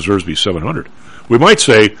 this thing deserves to be 700. We might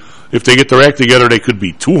say, if they get their act together, they could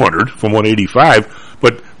be 200 from 185,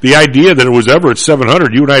 but the idea that it was ever at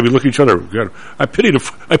 700, you and I would be looking at each other. God, I pity the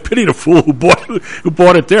fool who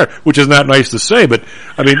bought it there, which is not nice to say, but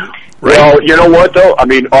I mean. Right? Well, you know what though? I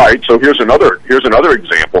mean, all right. So here's another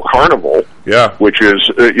example. Carnival, yeah, which is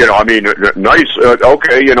nice.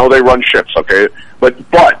 Okay, they run ships. Okay, but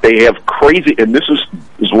they have crazy, and this is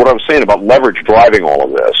what I was saying about leverage driving all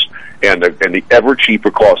of this, and the ever cheaper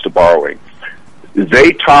cost of borrowing.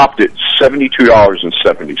 They topped at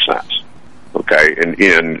 $72.70. Okay, in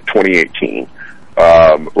 2018,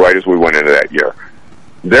 right as we went into that year,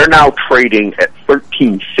 they're now trading at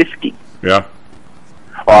 $13.50. Yeah.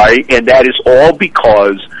 All right, and that is all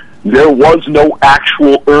because there was no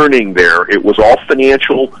actual earning there. It was all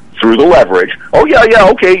financial through the leverage. Oh yeah,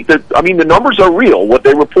 okay. The numbers are real. What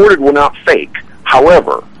they reported were not fake.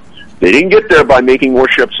 However, they didn't get there by making more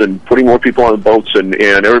ships and putting more people on the boats and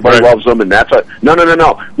everybody loves them and that's no.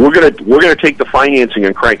 We're gonna take the financing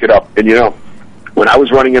and crank it up. And when I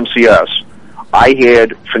was running MCS, I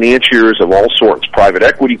had financiers of all sorts, private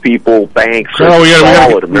equity people, banks,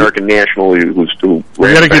 American National, who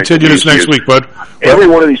we got to continue this next week, bud. Every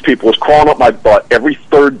one of these people was crawling up my butt every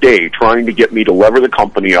third day trying to get me to lever the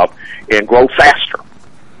company up and grow faster.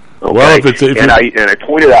 Okay? Well, I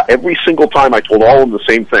pointed out every single time I told all of them the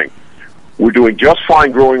same thing. We're doing just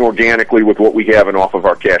fine growing organically with what we have and off of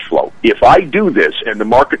our cash flow. If I do this and the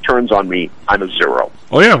market turns on me, I'm a zero.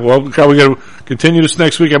 Oh, yeah. Well, Kyle, we got to continue this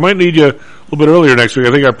next week. I might need you a little bit earlier next week.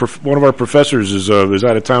 I think one of our professors is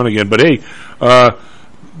out of town again. But, hey,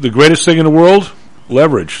 the greatest thing in the world,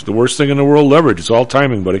 leverage. The worst thing in the world, leverage. It's all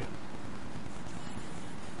timing, buddy.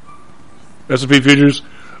 S&P futures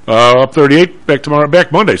up 38.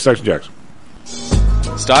 Back Monday. Stocks and Jocks.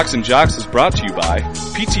 Stocks and Jocks is brought to you by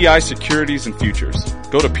PTI Securities and Futures.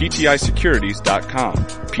 Go to PTIsecurities.com.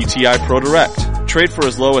 PTI ProDirect. Trade for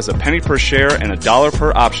as low as a penny per share and $1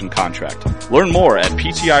 per option contract. Learn more at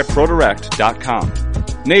PTIProDirect.com.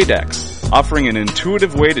 Nadex. Offering an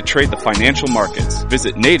intuitive way to trade the financial markets.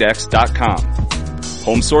 Visit Nadex.com.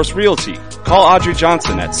 HomeSource Realty. Call Audrey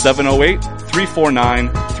Johnson at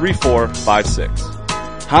 708-349-3456.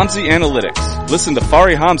 Hamzy Analytics. Listen to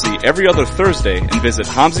Fari Hamzy every other Thursday and visit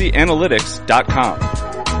HamzyAnalytics.com.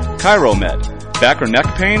 ChiroMed. Back or neck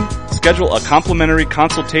pain? Schedule a complimentary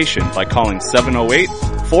consultation by calling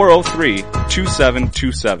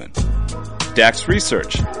 708-403-2727. DAX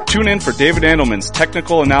Research. Tune in for David Andelman's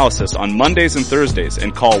technical analysis on Mondays and Thursdays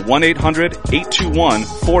and call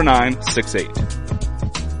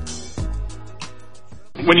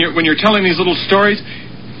 1-800-821-4968. When you're telling these little stories,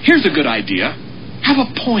 here's a good idea. Have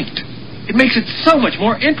a point. It makes it so much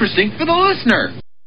more interesting for the listener.